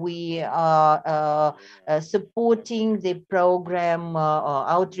why we are supporting the program,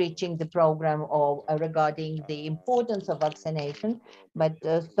 outreaching the program regarding the importance of vaccination. But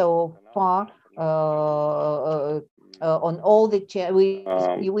so far, on all the we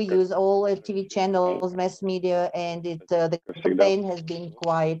use all TV channels, mass media, and the campaign has been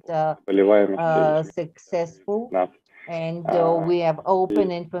quite successful. And we have open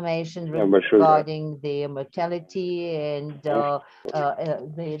information regarding the mortality and the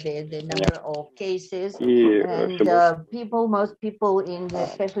number of cases. And most people in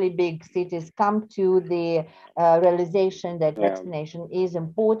especially big cities come to the realization that vaccination is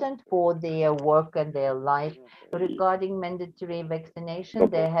important for their work and their life. Regarding mandatory vaccination,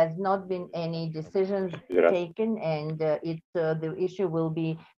 there has not been any decisions taken, and the issue will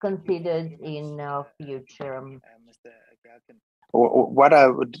be considered in future. What I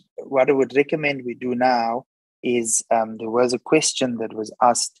would recommend we do now is there was a question that was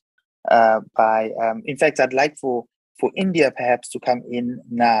asked by in fact I'd like for India perhaps to come in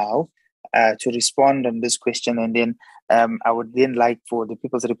now to respond on this question, and then I would then like for the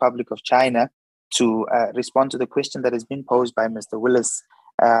People's Republic of China to respond to the question that has been posed by Mr. Willis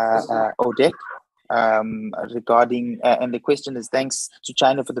Odek regarding, and the question is, thanks to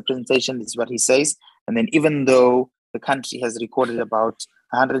China for the presentation, this is what he says. And then even though the country has recorded about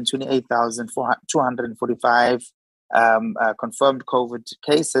 128,245 confirmed COVID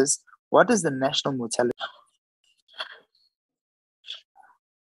cases, what is the national mortality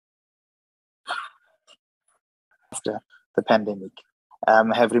after the pandemic?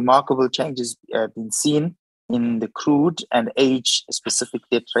 Have remarkable changes been seen in the crude and age-specific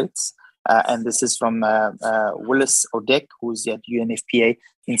death rates? And this is from Willis Odek, who's at UNFPA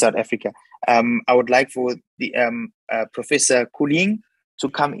in South Africa. I would like for the Professor Kuling to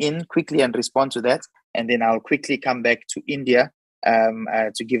come in quickly and respond to that, and then I'll quickly come back to India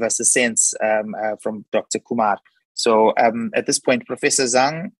to give us a sense from Dr. Kumar. So at this point, Professor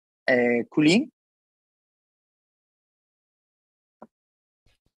Zhang Kuling.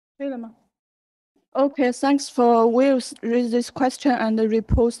 Okay, thanks for Will raise this question and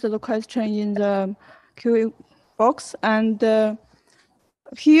repost the question in the Q&A box. And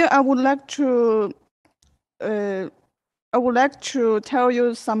here I would like to tell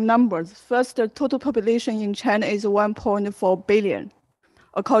you some numbers. First, the total population in China is 1.4 billion,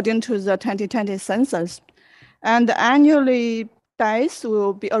 according to the 2020 census, and annually deaths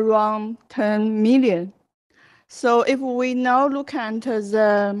will be around 10 million. So if we now look at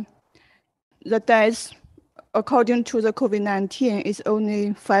the deaths according to the COVID-19 is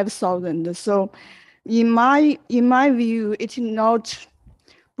only 5,000. So in my view, it not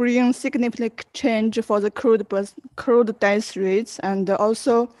bring significant change for the crude death rates. And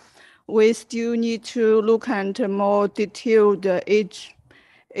also we still need to look at more detailed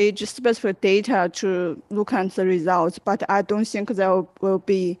age-specific data to look at the results. But I don't think there will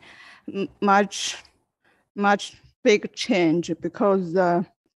be much big change because the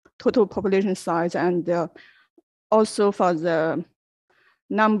total population size and also for the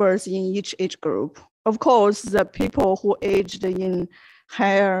numbers in each age group. Of course, the people who aged in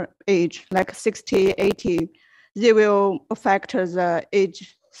higher age, like 60, 80, they will affect the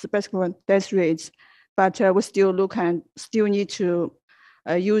age-specific death rates, but we still need to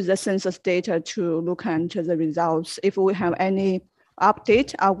use the census data to look at the results. If we have any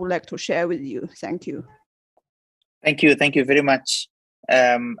update, I would like to share with you. Thank you. Thank you very much,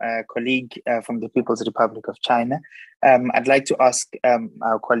 colleague from the People's Republic of China. I'd like to ask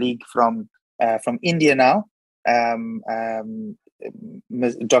our colleague from India now,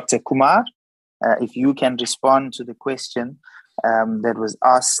 Dr. Kumar, if you can respond to the question that was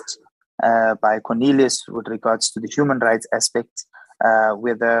asked by Cornelius with regards to the human rights aspect,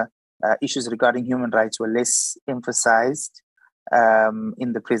 whether issues regarding human rights were less emphasized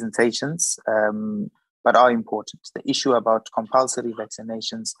in the presentations, but are important. The issue about compulsory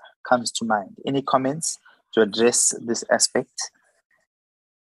vaccinations comes to mind. Any comments to address this aspect?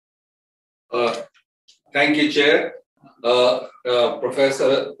 Thank you, Chair.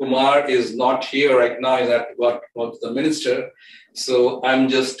 Professor Kumar is not here right now. He's at what the minister. So I'm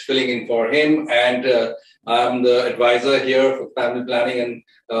just filling in for him. And I'm the advisor here for family planning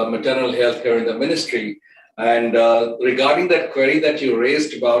and maternal health here in the ministry. And regarding that query that you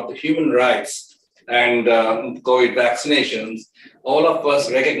raised about the human rights and COVID vaccinations, all of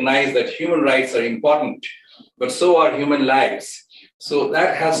us recognize that human rights are important, but so are human lives. So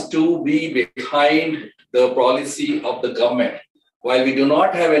that has to be behind the policy of the government. While we do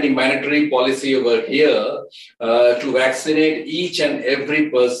not have any mandatory policy over here to vaccinate each and every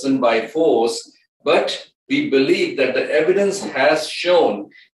person by force, but we believe that the evidence has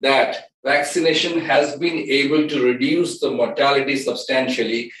shown that vaccination has been able to reduce the mortality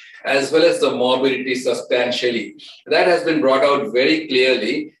substantially as well as the morbidity substantially. That has been brought out very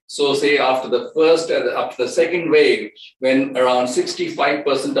clearly. So say after the second wave, when around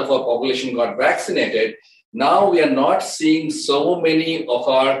 65% of our population got vaccinated, now we are not seeing so many of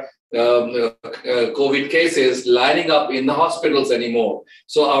our COVID cases lining up in the hospitals anymore.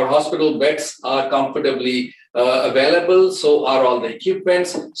 So our hospital beds are comfortably available, so are all the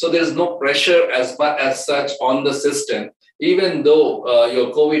equipments. So there's no pressure as such on the system, even though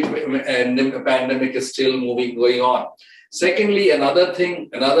your COVID pandemic is still going on. Secondly, another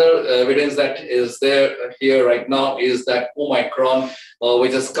evidence that is here right now is that Omicron,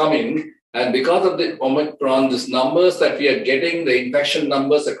 which is coming. And because of the Omicron, these numbers that we are getting, the infection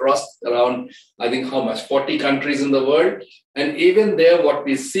numbers across around, I think, 40 countries in the world. And even there, what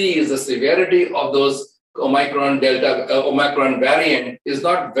we see is the severity of those Omicron variant is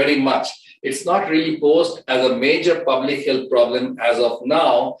not very much. It's not really posed as a major public health problem as of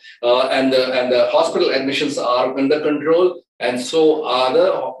now, and the hospital admissions are under control, and so are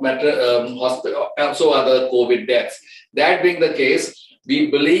the COVID deaths. That being the case,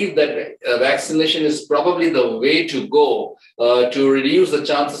 we believe that vaccination is probably the way to go to reduce the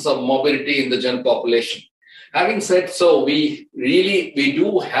chances of morbidity in the general population. Having said so, we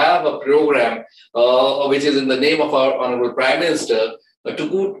do have a program which is in the name of our Honorable Prime Minister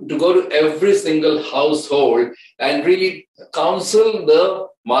to go to every single household and really counsel the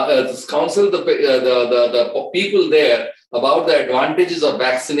people there about the advantages of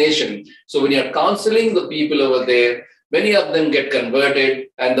vaccination. So when you're counseling the people over there, many of them get converted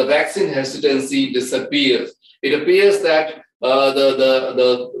and the vaccine hesitancy disappears. It appears that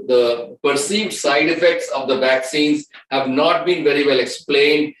the perceived side effects of the vaccines have not been very well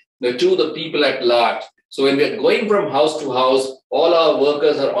explained to the people at large. So when we are going from house to house, all our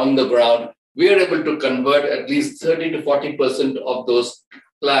workers are on the ground. We are able to convert at least 30 to 40% of those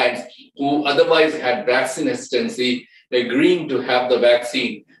clients who otherwise had vaccine hesitancy agreeing to have the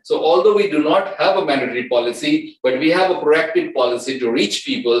vaccine. So although we do not have a mandatory policy, but we have a proactive policy to reach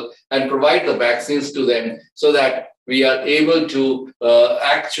people and provide the vaccines to them so that we are able to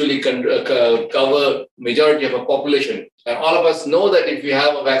actually cover majority of a population. And all of us know that if you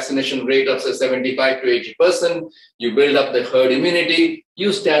have a vaccination rate of say 75 to 80%, you build up the herd immunity,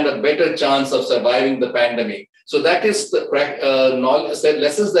 you stand a better chance of surviving the pandemic. So that is the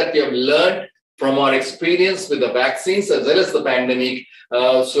lessons that we have learned from our experience with the vaccines as well as the pandemic.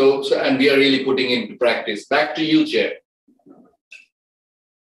 And we are really putting into practice. Back to you, Chair.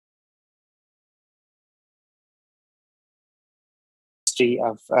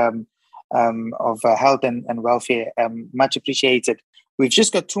 Of health and welfare, much appreciated. We've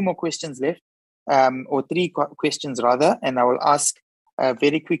just got two more questions left, or three questions rather, and I will ask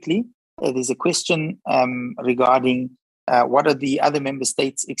very quickly. There's a question regarding what are the other member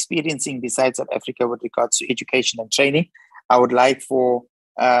states experiencing besides South Africa with regards to education and training. I would like for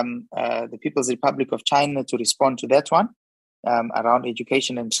the People's Republic of China to respond to that one around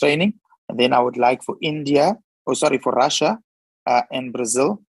education and training, and then I would like for for Russia and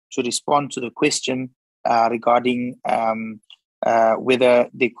Brazil to respond to the question regarding whether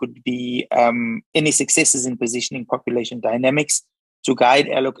there could be any successes in positioning population dynamics to guide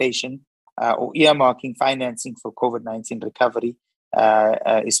allocation or earmarking financing for COVID-19 recovery,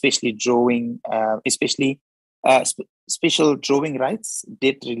 especially special drawing rights,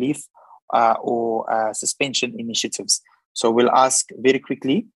 debt relief, or suspension initiatives. So we'll ask very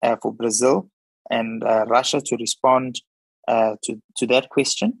quickly for Brazil and Russia to respond to that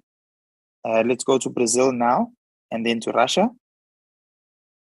question. Let's go to Brazil now and then to Russia.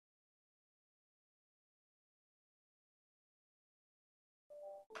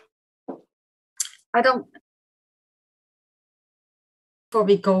 Before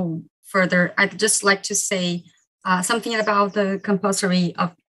we go further, I'd just like to say something about the compulsory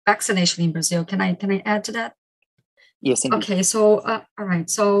of vaccination in Brazil. Can I add to that? Yes, indeed. Okay, so all right.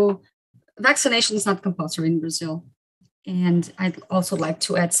 So vaccination is not compulsory in Brazil. And I'd also like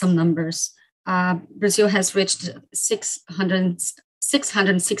to add some numbers. Brazil has reached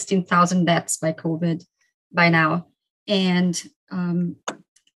 616,000 deaths by COVID by now. And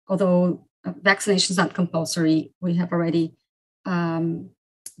although vaccination is not compulsory, we have already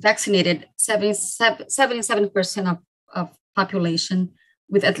vaccinated 77% of population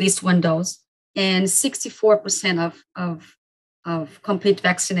with at least one dose, and 64% of complete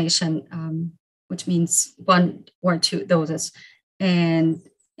vaccination, which means 1 or 2 doses, and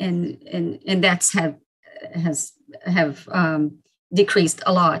that's have decreased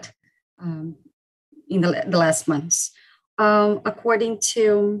a lot in the last months. According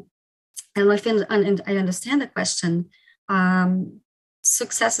to, and I understand the question,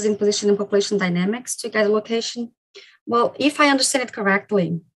 successes in position and population dynamics to guide allocation. Well, if I understand it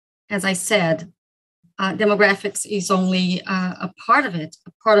correctly, as I said, demographics is only a part of it,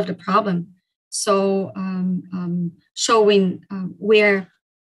 a part of the problem. So showing where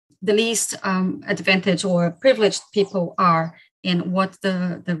the least advantaged or privileged people are and what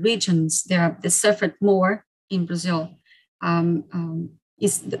the regions that suffered more in Brazil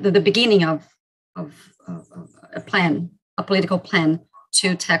is the beginning of a plan, a political plan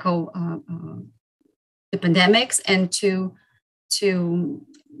to tackle the pandemics and to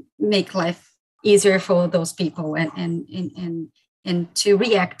make life easier for those people and to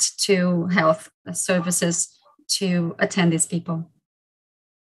react to health services to attend these people.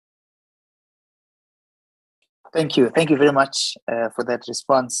 Thank you. Thank you very much for that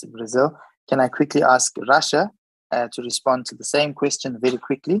response, Brazil. Can I quickly ask Russia to respond to the same question very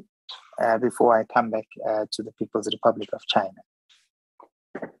quickly before I come back to the People's Republic of China?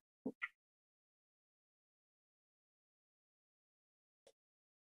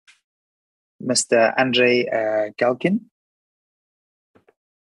 Mr. Andrei Galkin.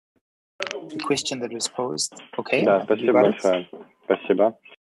 The question that was posed. Okay. Да, спасибо большое. Спасибо.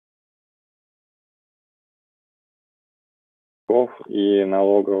 И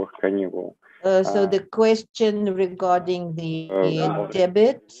налоговых каникул. So the question regarding the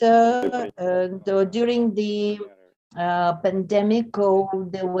debit during the pandemic,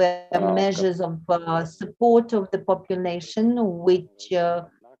 there were measures of support of the population, which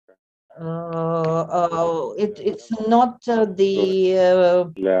it's not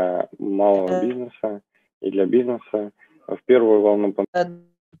the для малого бизнеса и для бизнеса в первую волну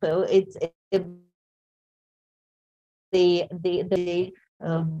it's the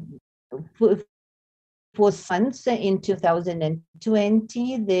for funds in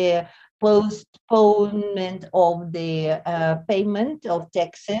 2020, the postponement of the payment of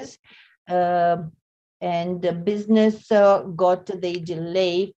taxes, and the business got the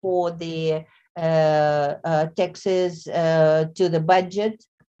delay for the taxes to the budget.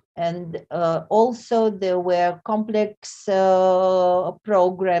 And also there were complex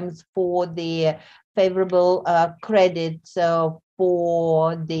programs for the favorable credits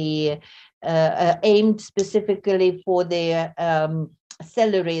for the aimed specifically for the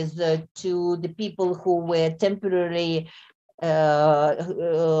salaries to the people who were temporarily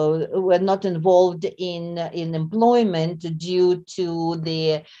were not involved in employment due to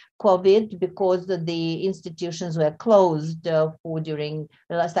the COVID, because the institutions were closed for during,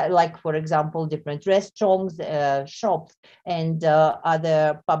 like for example, different restaurants, shops, and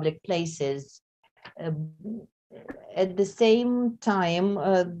other public places. At the same time,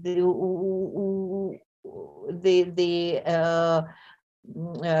 when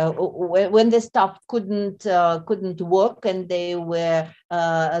the staff couldn't work and they were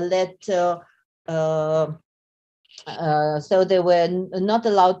so they were not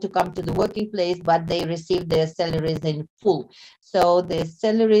allowed to come to the working place, but they received their salaries in full. So the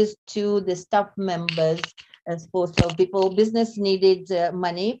salaries to the staff members, as for so people, business needed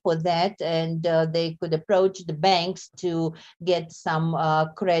money for that, and they could approach the banks to get some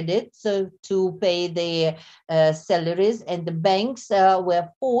credit to pay their salaries, and the banks were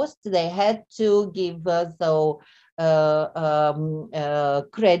forced, they had to give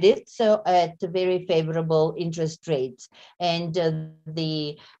credits at very favorable interest rates, and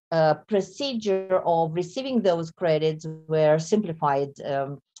the procedure of receiving those credits were simplified.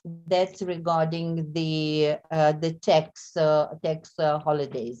 That's regarding the tax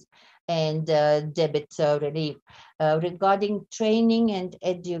holidays and debit relief. Regarding training and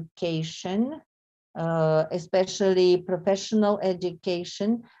education, especially professional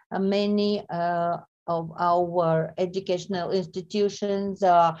education, many of our educational institutions,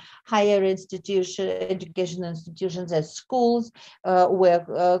 higher education institutions as schools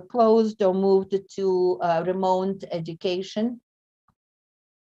were closed or moved to remote education.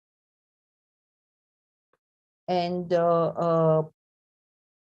 and the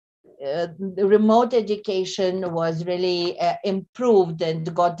remote education was really improved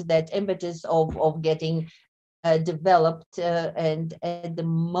and got that impetus of getting developed, and at the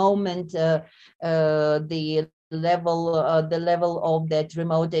moment the level of that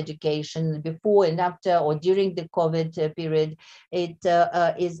remote education before and after or during the COVID period, it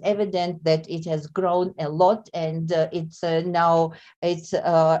is evident that it has grown a lot, and it's now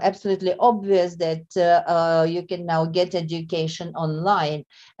absolutely obvious that you can now get education online.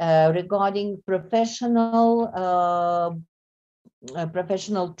 Regarding professional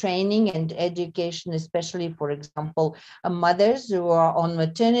training and education, especially, for example, mothers who are on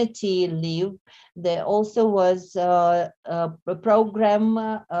maternity leave. There also was a program,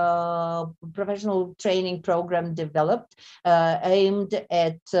 professional training program developed aimed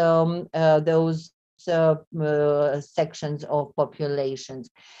at those sections of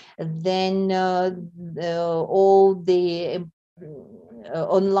populations. Then all the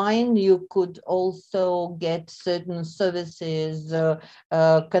online, you could also get certain services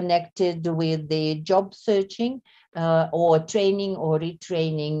connected with the job searching or training or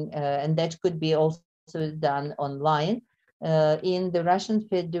retraining, and that could be also done online. In the Russian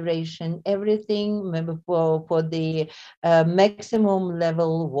Federation, everything for the maximum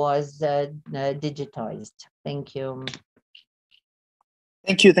level was digitized. Thank you.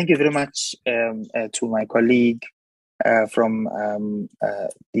 Thank you very much to my colleague from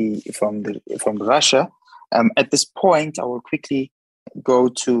Russia. At this point, I will quickly go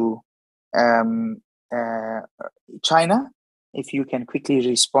to China. If you can quickly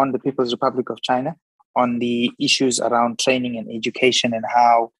respond, the People's Republic of China, on the issues around training and education and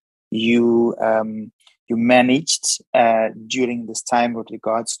how you managed during this time with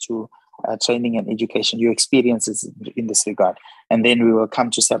regards to training and education, your experiences in this regard. And then we will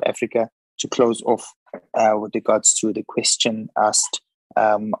come to South Africa to close off with regards to the question asked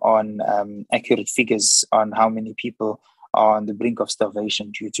on accurate figures on how many people are on the brink of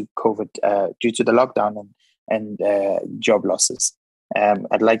starvation due to COVID, due to the lockdown and job losses.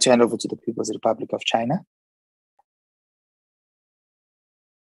 I'd like to hand over to the People's Republic of China.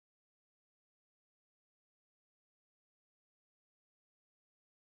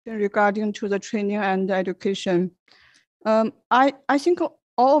 Regarding to the training and education, I think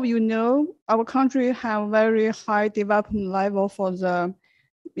all of you know our country have very high development level for the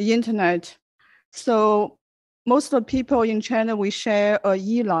internet. So most of the people in China, we share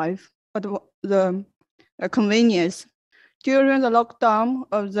e-life, but the convenience. During the lockdown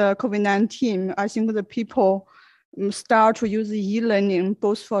of the COVID-19, I think the people start to use e-learning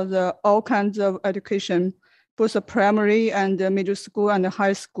both for the all kinds of education, both the primary and the middle school and the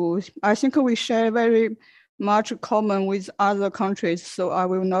high school. I think we share very much common with other countries, so I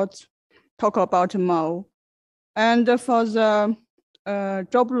will not talk about more. And for the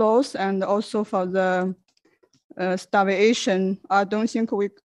job loss and also for the starvation, I don't think we,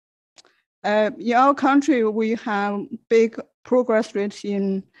 in our country, we have big progress rates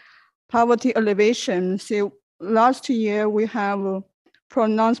in poverty alleviation. So last year we have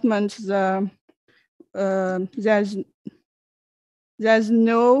pronouncement there's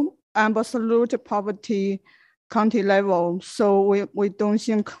no absolute poverty county level. So we don't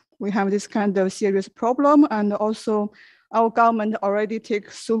think we have this kind of serious problem. And also our government already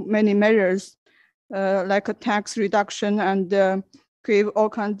takes so many measures like a tax reduction and give all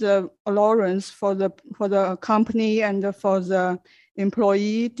kinds of allowance for the company and for the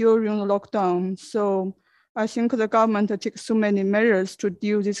employee during the lockdown. So I think the government takes so many measures to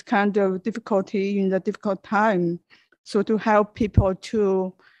deal with this kind of difficulty in the difficult time. So to help people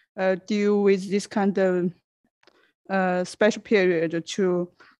to deal with this kind of special period, to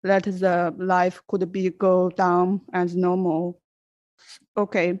let the life could be go down as normal.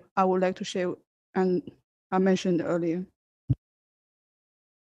 Okay, I would like to share, and I mentioned earlier.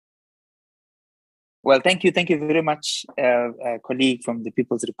 Well, thank you very much, colleague from the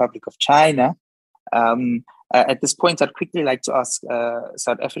People's Republic of China. At this point, I'd quickly like to ask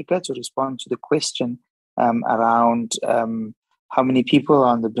South Africa to respond to the question around how many people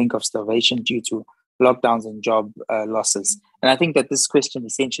are on the brink of starvation due to lockdowns and job losses. And I think that this question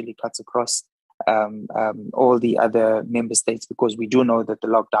essentially cuts across all the other member states, because we do know that the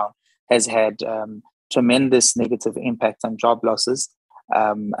lockdown has had tremendous negative impact on job losses.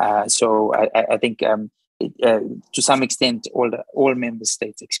 So I think to some extent, all member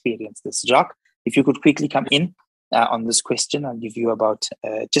states experience this. Jacques, if you could quickly come in on this question, I'll give you about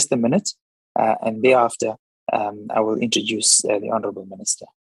just a minute, and thereafter I will introduce the Honourable Minister.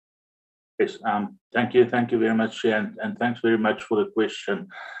 Yes, thank you very much, and thanks very much for the question.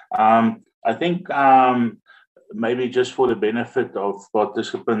 I think maybe just for the benefit of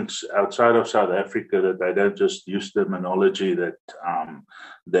participants outside of South Africa, that I don't just use terminology that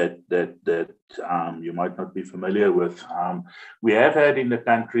you might not be familiar with. We have had in the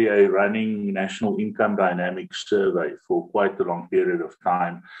country a running national income dynamics survey for quite a long period of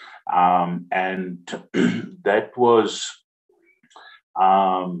time, and that was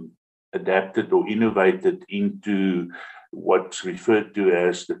adapted or innovated into what's referred to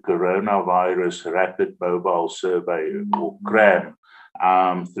as the Coronavirus Rapid Mobile Survey, or CRAM,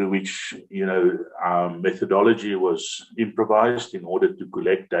 through which, methodology was improvised in order to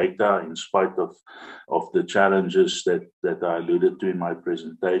collect data in spite of the challenges that I alluded to in my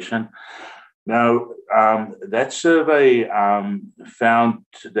presentation. Now, that survey found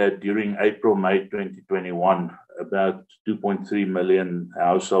that during April-May 2021, about 2.3 million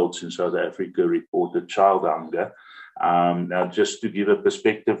households in South Africa reported child hunger. Now, just to give a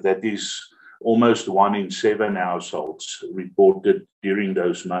perspective, that is almost 1 in 7 households reported during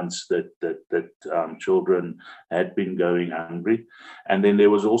those months that children had been going hungry. And then there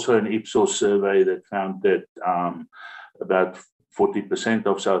was also an Ipsos survey that found that about 40%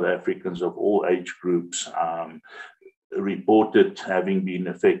 of South Africans of all age groups reported having been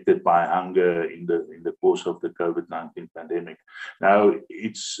affected by hunger in the course of the COVID-19 pandemic. Now,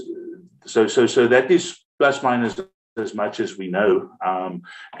 it's so that is plus minus as much as we know,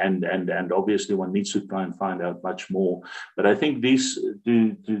 and obviously one needs to try and find out much more. But I think these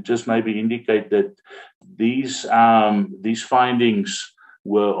to just maybe indicate that these findings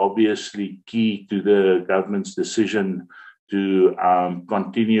were obviously key to the government's decision to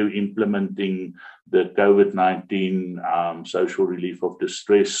continue implementing the COVID-19 social relief of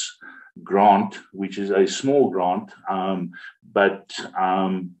distress grant, which is a small grant, but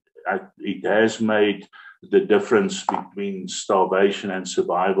it has made the difference between starvation and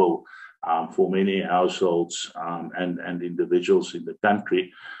survival for many households and individuals in the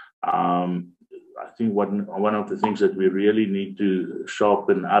country. I think one of the things that we really need to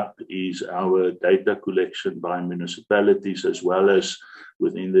sharpen up is our data collection by municipalities, as well as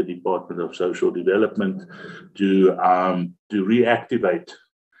within the Department of Social Development, to reactivate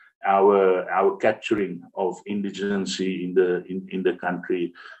our capturing of indigenecy in the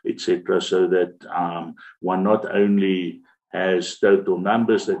country, etc., so that one not only has total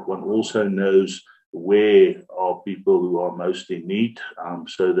numbers, that one also knows where are people who are most in need,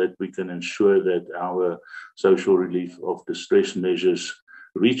 so that we can ensure that our social relief of distress measures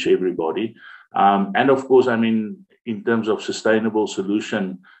reach everybody. And of course, I mean, in terms of sustainable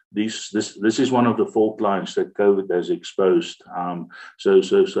solution, this is one of the fault lines that COVID has exposed. So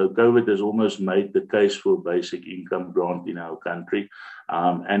COVID has almost made the case for basic income grant in our country,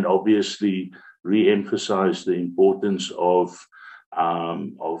 and obviously re-emphasized the importance of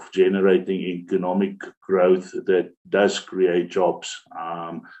generating economic growth that does create jobs.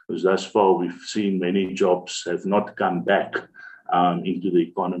 Because thus far we've seen many jobs have not come back into the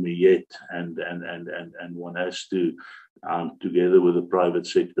economy yet, and one has to, together with the private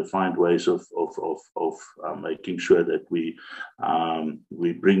sector, find ways of making sure that we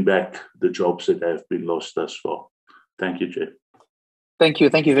bring back the jobs that have been lost thus far. Thank you, Chair. Thank you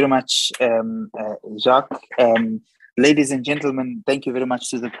very much, Jacques. Ladies and gentlemen, thank you very much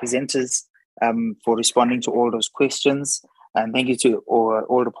to the presenters for responding to all those questions. And thank you to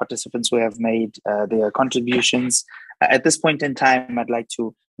all the participants who have made their contributions. At this point in time, I'd like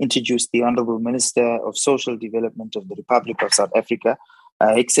to introduce the Honorable Minister of Social Development of the Republic of South Africa,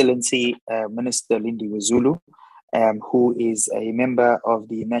 Excellency Minister Lindiwe Zulu, who is a member of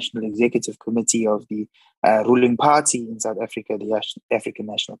the National Executive Committee of the ruling party in South Africa, the African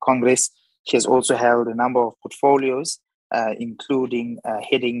National Congress. She has also held a number of portfolios, including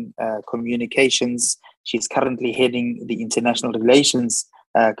heading communications. She's currently heading the International Relations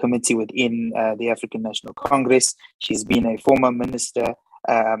Committee within the African National Congress. She's been a former minister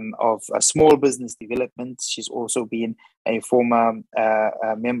of small business development. She's also been a former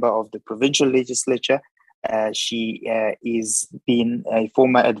member of the provincial legislature. She is been a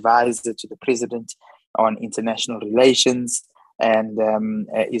former advisor to the president on international relations, and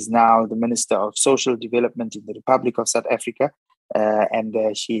is now the Minister of Social Development in the Republic of South Africa.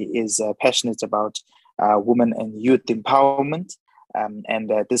 And she is passionate about women and youth empowerment.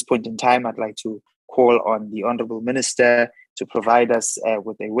 And at this point in time, I'd like to call on the Honorable Minister to provide us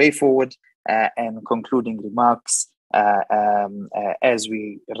with a way forward and concluding remarks as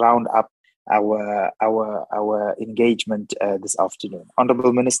we round up our engagement this afternoon.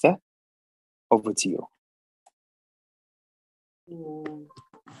 Honorable Minister, over to you.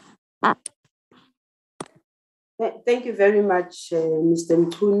 Thank you very much, Mr.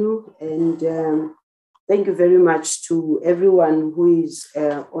 Mchunu, and thank you very much to everyone who is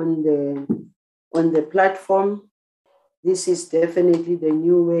on the platform. This is definitely the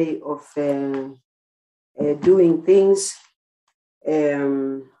new way of doing things.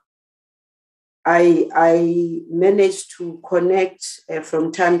 I managed to connect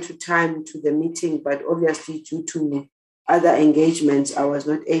from time to time to the meeting, but obviously due to other engagements, I was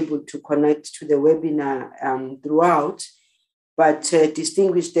not able to connect to the webinar throughout. But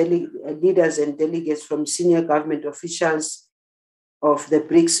distinguished leaders and delegates from senior government officials of the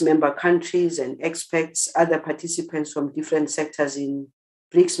BRICS member countries and experts, other participants from different sectors in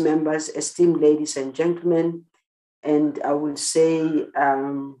BRICS members, esteemed ladies and gentlemen, and I will say,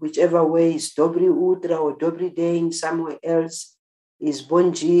 whichever way is Dobri Udra or Dobri Dane somewhere else, is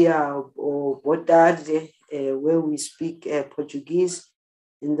Bom Dia or Boa Tarde, where we speak Portuguese.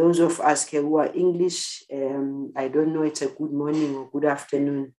 And those of us who are English, I don't know, it's a good morning or good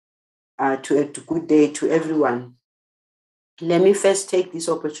afternoon, to a good day to everyone. Let me first take this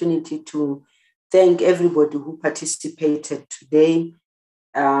opportunity to thank everybody who participated today.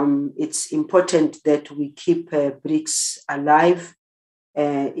 It's important that we keep BRICS alive.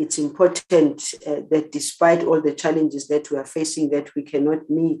 It's important that despite all the challenges that we are facing, that we cannot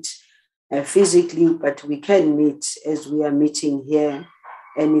meet physically, but we can meet as we are meeting here.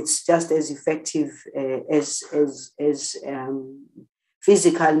 And it's just as effective as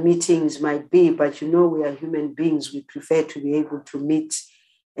physical meetings might be, but you know, we are human beings. We prefer to be able to meet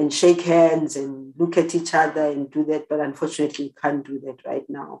and shake hands and look at each other and do that, but unfortunately we can't do that right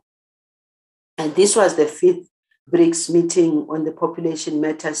now. And this was the 5th BRICS meeting on the population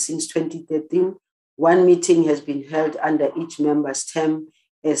matters since 2013. One meeting has been held under each member's term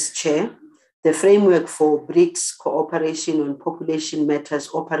as chair. The framework for BRICS cooperation on population matters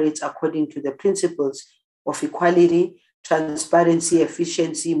operates according to the principles of equality, transparency,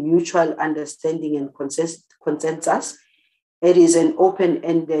 efficiency, mutual understanding, and consensus. It is an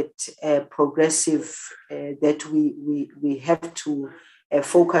open-ended, progressive that we have to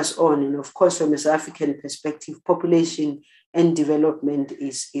focus on. And of course, from a South African perspective, population and development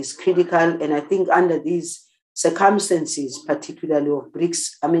is critical. And I think under these circumstances, particularly of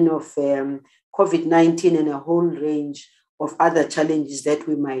BRICS, of COVID-19 and a whole range of other challenges that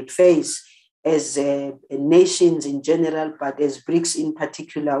we might face as nations in general, but as BRICS in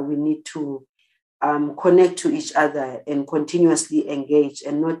particular, we need to connect to each other and continuously engage,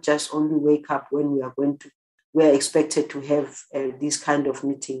 and not just only wake up when we are expected to have these kind of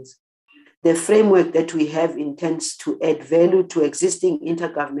meetings. The framework that we have intends to add value to existing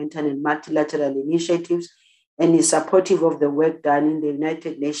intergovernmental and multilateral initiatives, and is supportive of the work done in the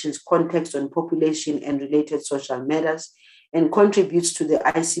United Nations context on population and related social matters, and contributes to the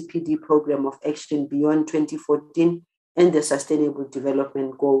ICPD Programme of Action beyond 2014 and the Sustainable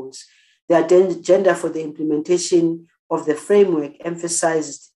Development Goals. The agenda for the implementation of the framework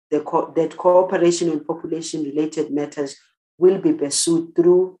emphasized that cooperation on population-related matters will be pursued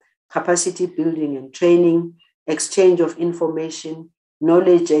through capacity building and training, exchange of information,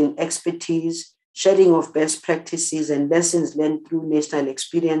 knowledge and expertise, sharing of best practices and lessons learned through national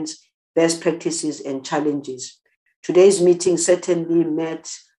experience, best practices and challenges. Today's meeting certainly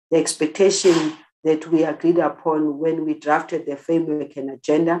met the expectation that we agreed upon when we drafted the framework and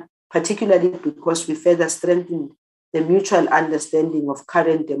agenda, particularly because we further strengthened the mutual understanding of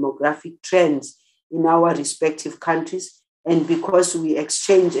current demographic trends in our respective countries, and because we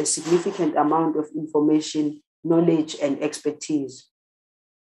exchange a significant amount of information, knowledge, and expertise.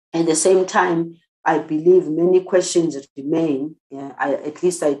 At the same time, I believe many questions remain. At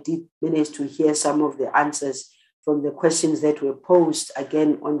least I did manage to hear some of the answers from the questions that were posed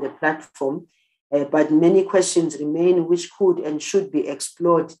again on the platform. But many questions remain which could and should be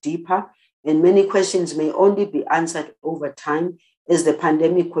explored deeper, and many questions may only be answered over time as the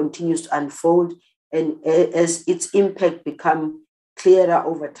pandemic continues to unfold and as its impact becomes clearer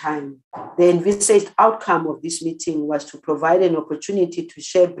over time. The envisaged outcome of this meeting was to provide an opportunity to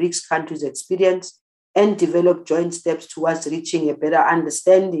share BRICS countries' experience and develop joint steps towards reaching a better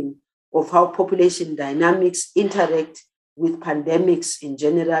understanding of how population dynamics interact with pandemics in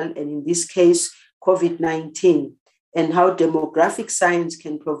general, and in this case, COVID-19, and how demographic science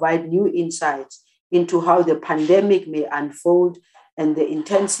can provide new insights into how the pandemic may unfold and the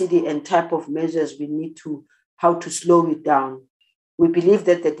intensity and type of measures we need to, how to slow it down. We believe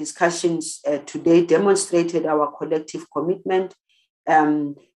that the discussions today demonstrated our collective commitment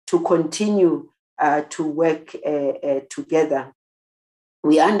to continue to work together.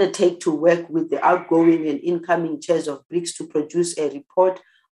 We undertake to work with the outgoing and incoming chairs of BRICS to produce a report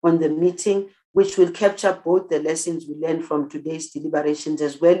on the meeting, which will capture both the lessons we learned from today's deliberations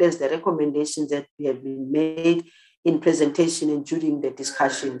as well as the recommendations that we have been made in presentation and during the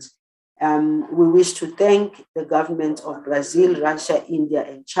discussions. We wish to thank the governments of Brazil, Russia, India,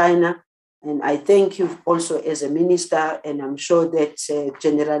 and China. And I thank you also as a minister, and I'm sure that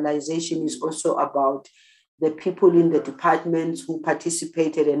generalization is also about the people in the departments who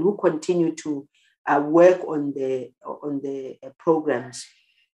participated and who continue to work on the programs.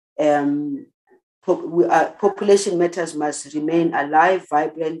 Population matters must remain alive,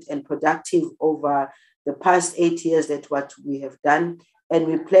 vibrant, and productive over the past 8 years. That's what we have done. And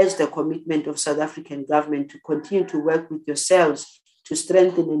we pledge the commitment of South African government to continue to work with yourselves to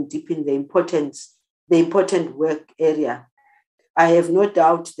strengthen and deepen the important work area. I have no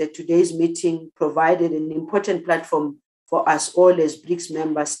doubt that today's meeting provided an important platform for us all as BRICS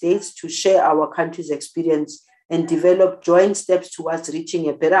member states to share our country's experience and develop joint steps towards reaching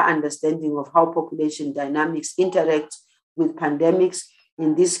a better understanding of how population dynamics interact with pandemics,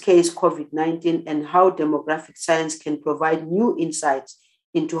 in this case, COVID-19, and how demographic science can provide new insights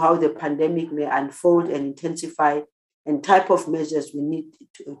into how the pandemic may unfold and intensify and type of measures we need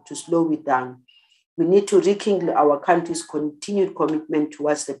to slow it down. We need to rekindle our country's continued commitment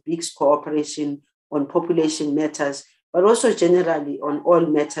towards the BRICS cooperation on population matters, but also generally on all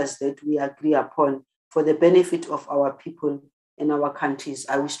matters that we agree upon for the benefit of our people and our countries.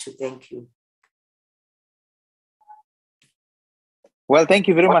 I wish to thank you. Well, thank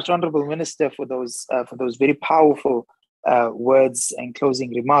you very much, Honorable Minister, for those very powerful words and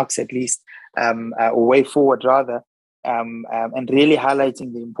closing remarks, at least, or way forward rather, and really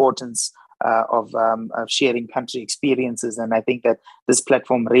highlighting the importance of sharing country experiences. And I think that this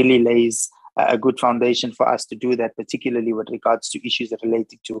platform really lays a good foundation for us to do that, particularly with regards to issues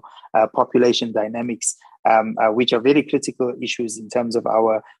related to population dynamics, which are very critical issues in terms of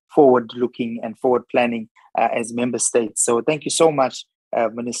our forward-looking and forward planning as member states. So thank you so much,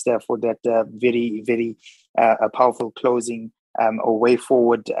 Minister, for that very, very powerful closing or way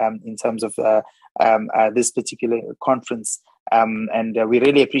forward in terms of this particular conference. And we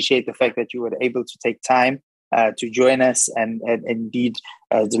really appreciate the fact that you were able to take time to join us and indeed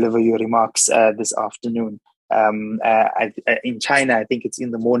deliver your remarks this afternoon. In China, I think it's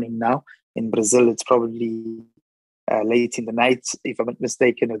in the morning now. In Brazil, it's probably late in the night, if I'm not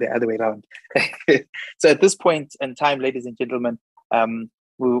mistaken, or the other way around. So at this point in time, ladies and gentlemen,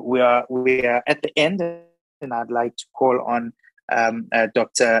 we are at the end, and I'd like to call on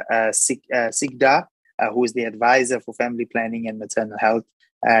Dr. Sigda, who is the advisor for family planning and maternal health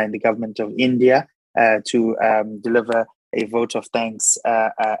in the government of India, to deliver a vote of thanks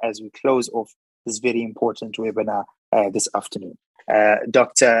as we close off this very important webinar this afternoon.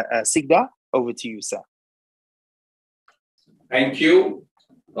 Dr. Sigda, over to you, sir. Thank you.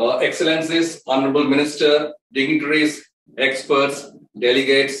 Excellencies, Honorable Minister, dignitaries, experts,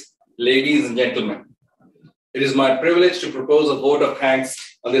 delegates, ladies and gentlemen. It is my privilege to propose a vote of thanks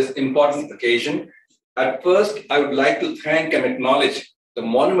on this important occasion. At first, I would like to thank and acknowledge the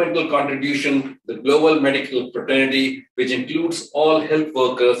monumental contribution the global medical fraternity, which includes all health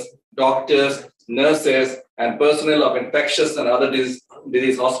workers, doctors, nurses, and personnel of infectious and other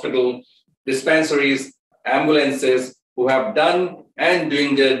disease hospital, dispensaries, ambulances, who have done and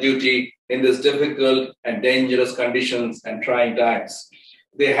doing their duty in these difficult and dangerous conditions and trying times.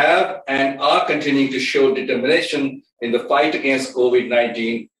 They have and are continuing to show determination in the fight against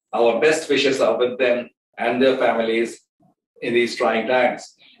COVID-19. Our best wishes are with them and their families in these trying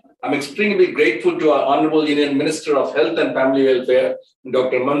times. I'm extremely grateful to our Honorable Union Minister of Health and Family Welfare,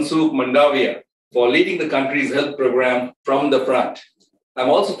 Dr. Mansukh Mandavia, for leading the country's health program from the front. I'm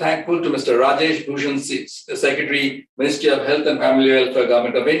also thankful to Mr. Rajesh Bhushan, Secretary, Ministry of Health and Family Welfare,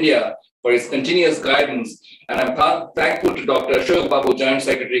 Government of India, for his continuous guidance. And I'm thankful to Dr. Ashok Babu, Joint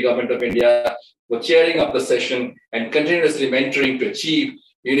Secretary, Government of India, for chairing up the session and continuously mentoring to achieve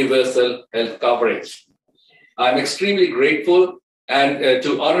universal health coverage. I'm extremely grateful and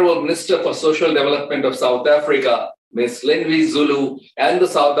to Honorable Minister for Social Development of South Africa, Ms. Linvi Zulu, and the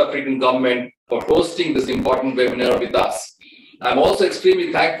South African government for hosting this important webinar with us. I'm also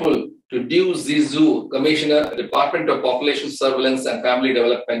extremely thankful to Du Zizhu, Commissioner, Department of Population Surveillance and Family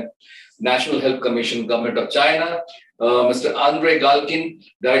Development, National Health Commission, Government of China, Mr. Andre Galkin,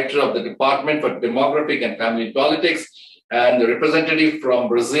 Director of the Department for Demographic and Family Politics, and the representative from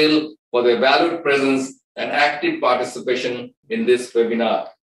Brazil for their valued presence and active participation in this webinar.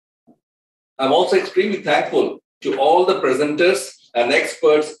 I'm also extremely thankful to all the presenters and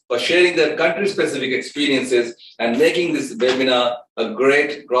experts for sharing their country-specific experiences and making this webinar a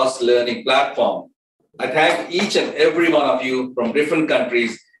great cross-learning platform. I thank each and every one of you from different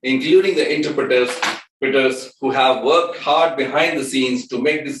countries including the interpreters who have worked hard behind the scenes to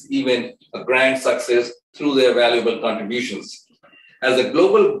make this event a grand success through their valuable contributions. As the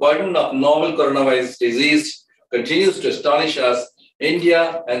global burden of novel coronavirus disease continues to astonish us,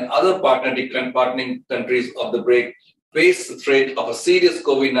 India and other partnering countries of the BRICS face the threat of a serious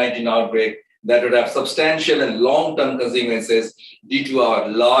COVID-19 outbreak that would have substantial and long-term consequences due to our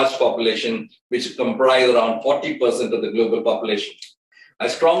large population, which comprise around 40% of the global population. I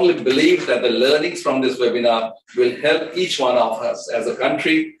strongly believe that the learnings from this webinar will help each one of us as a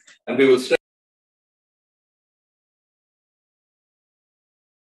country, and we will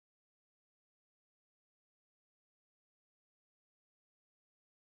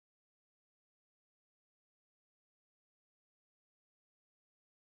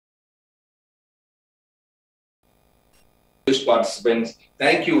participants.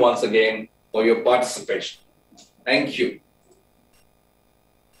 Thank you once again for your participation. Thank you.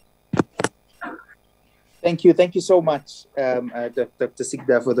 Thank you so much, Dr.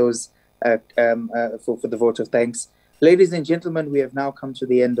 Sigda, for those for the vote of thanks. Ladies and gentlemen, we have now come to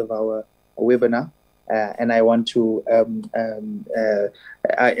the end of our webinar, and I want to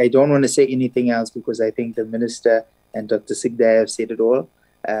I don't want to say anything else because I think the Minister and Dr. Sigda have said it all.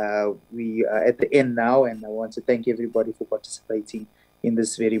 We are at the end now, and I want to thank everybody for participating in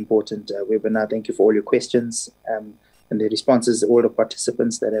this very important webinar. Thank you for all your questions and the responses, all the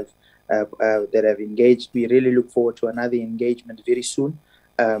participants that have engaged. We really look forward to another engagement very soon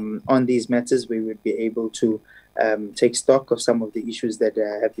on these matters. We will be able to take stock of some of the issues that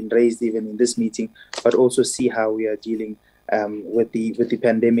have been raised even in this meeting, but also see how we are dealing with the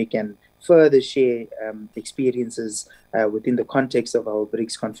pandemic and further share experiences within the context of our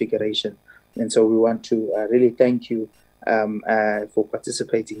BRICS configuration. And so we want to really thank you for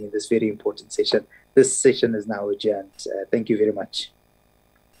participating in this very important session. This session is now adjourned. Thank you very much.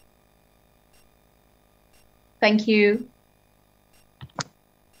 Thank you.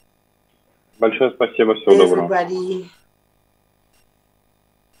 Большое спасибо, всего доброго.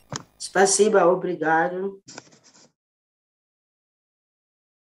 Спасибо, obrigado.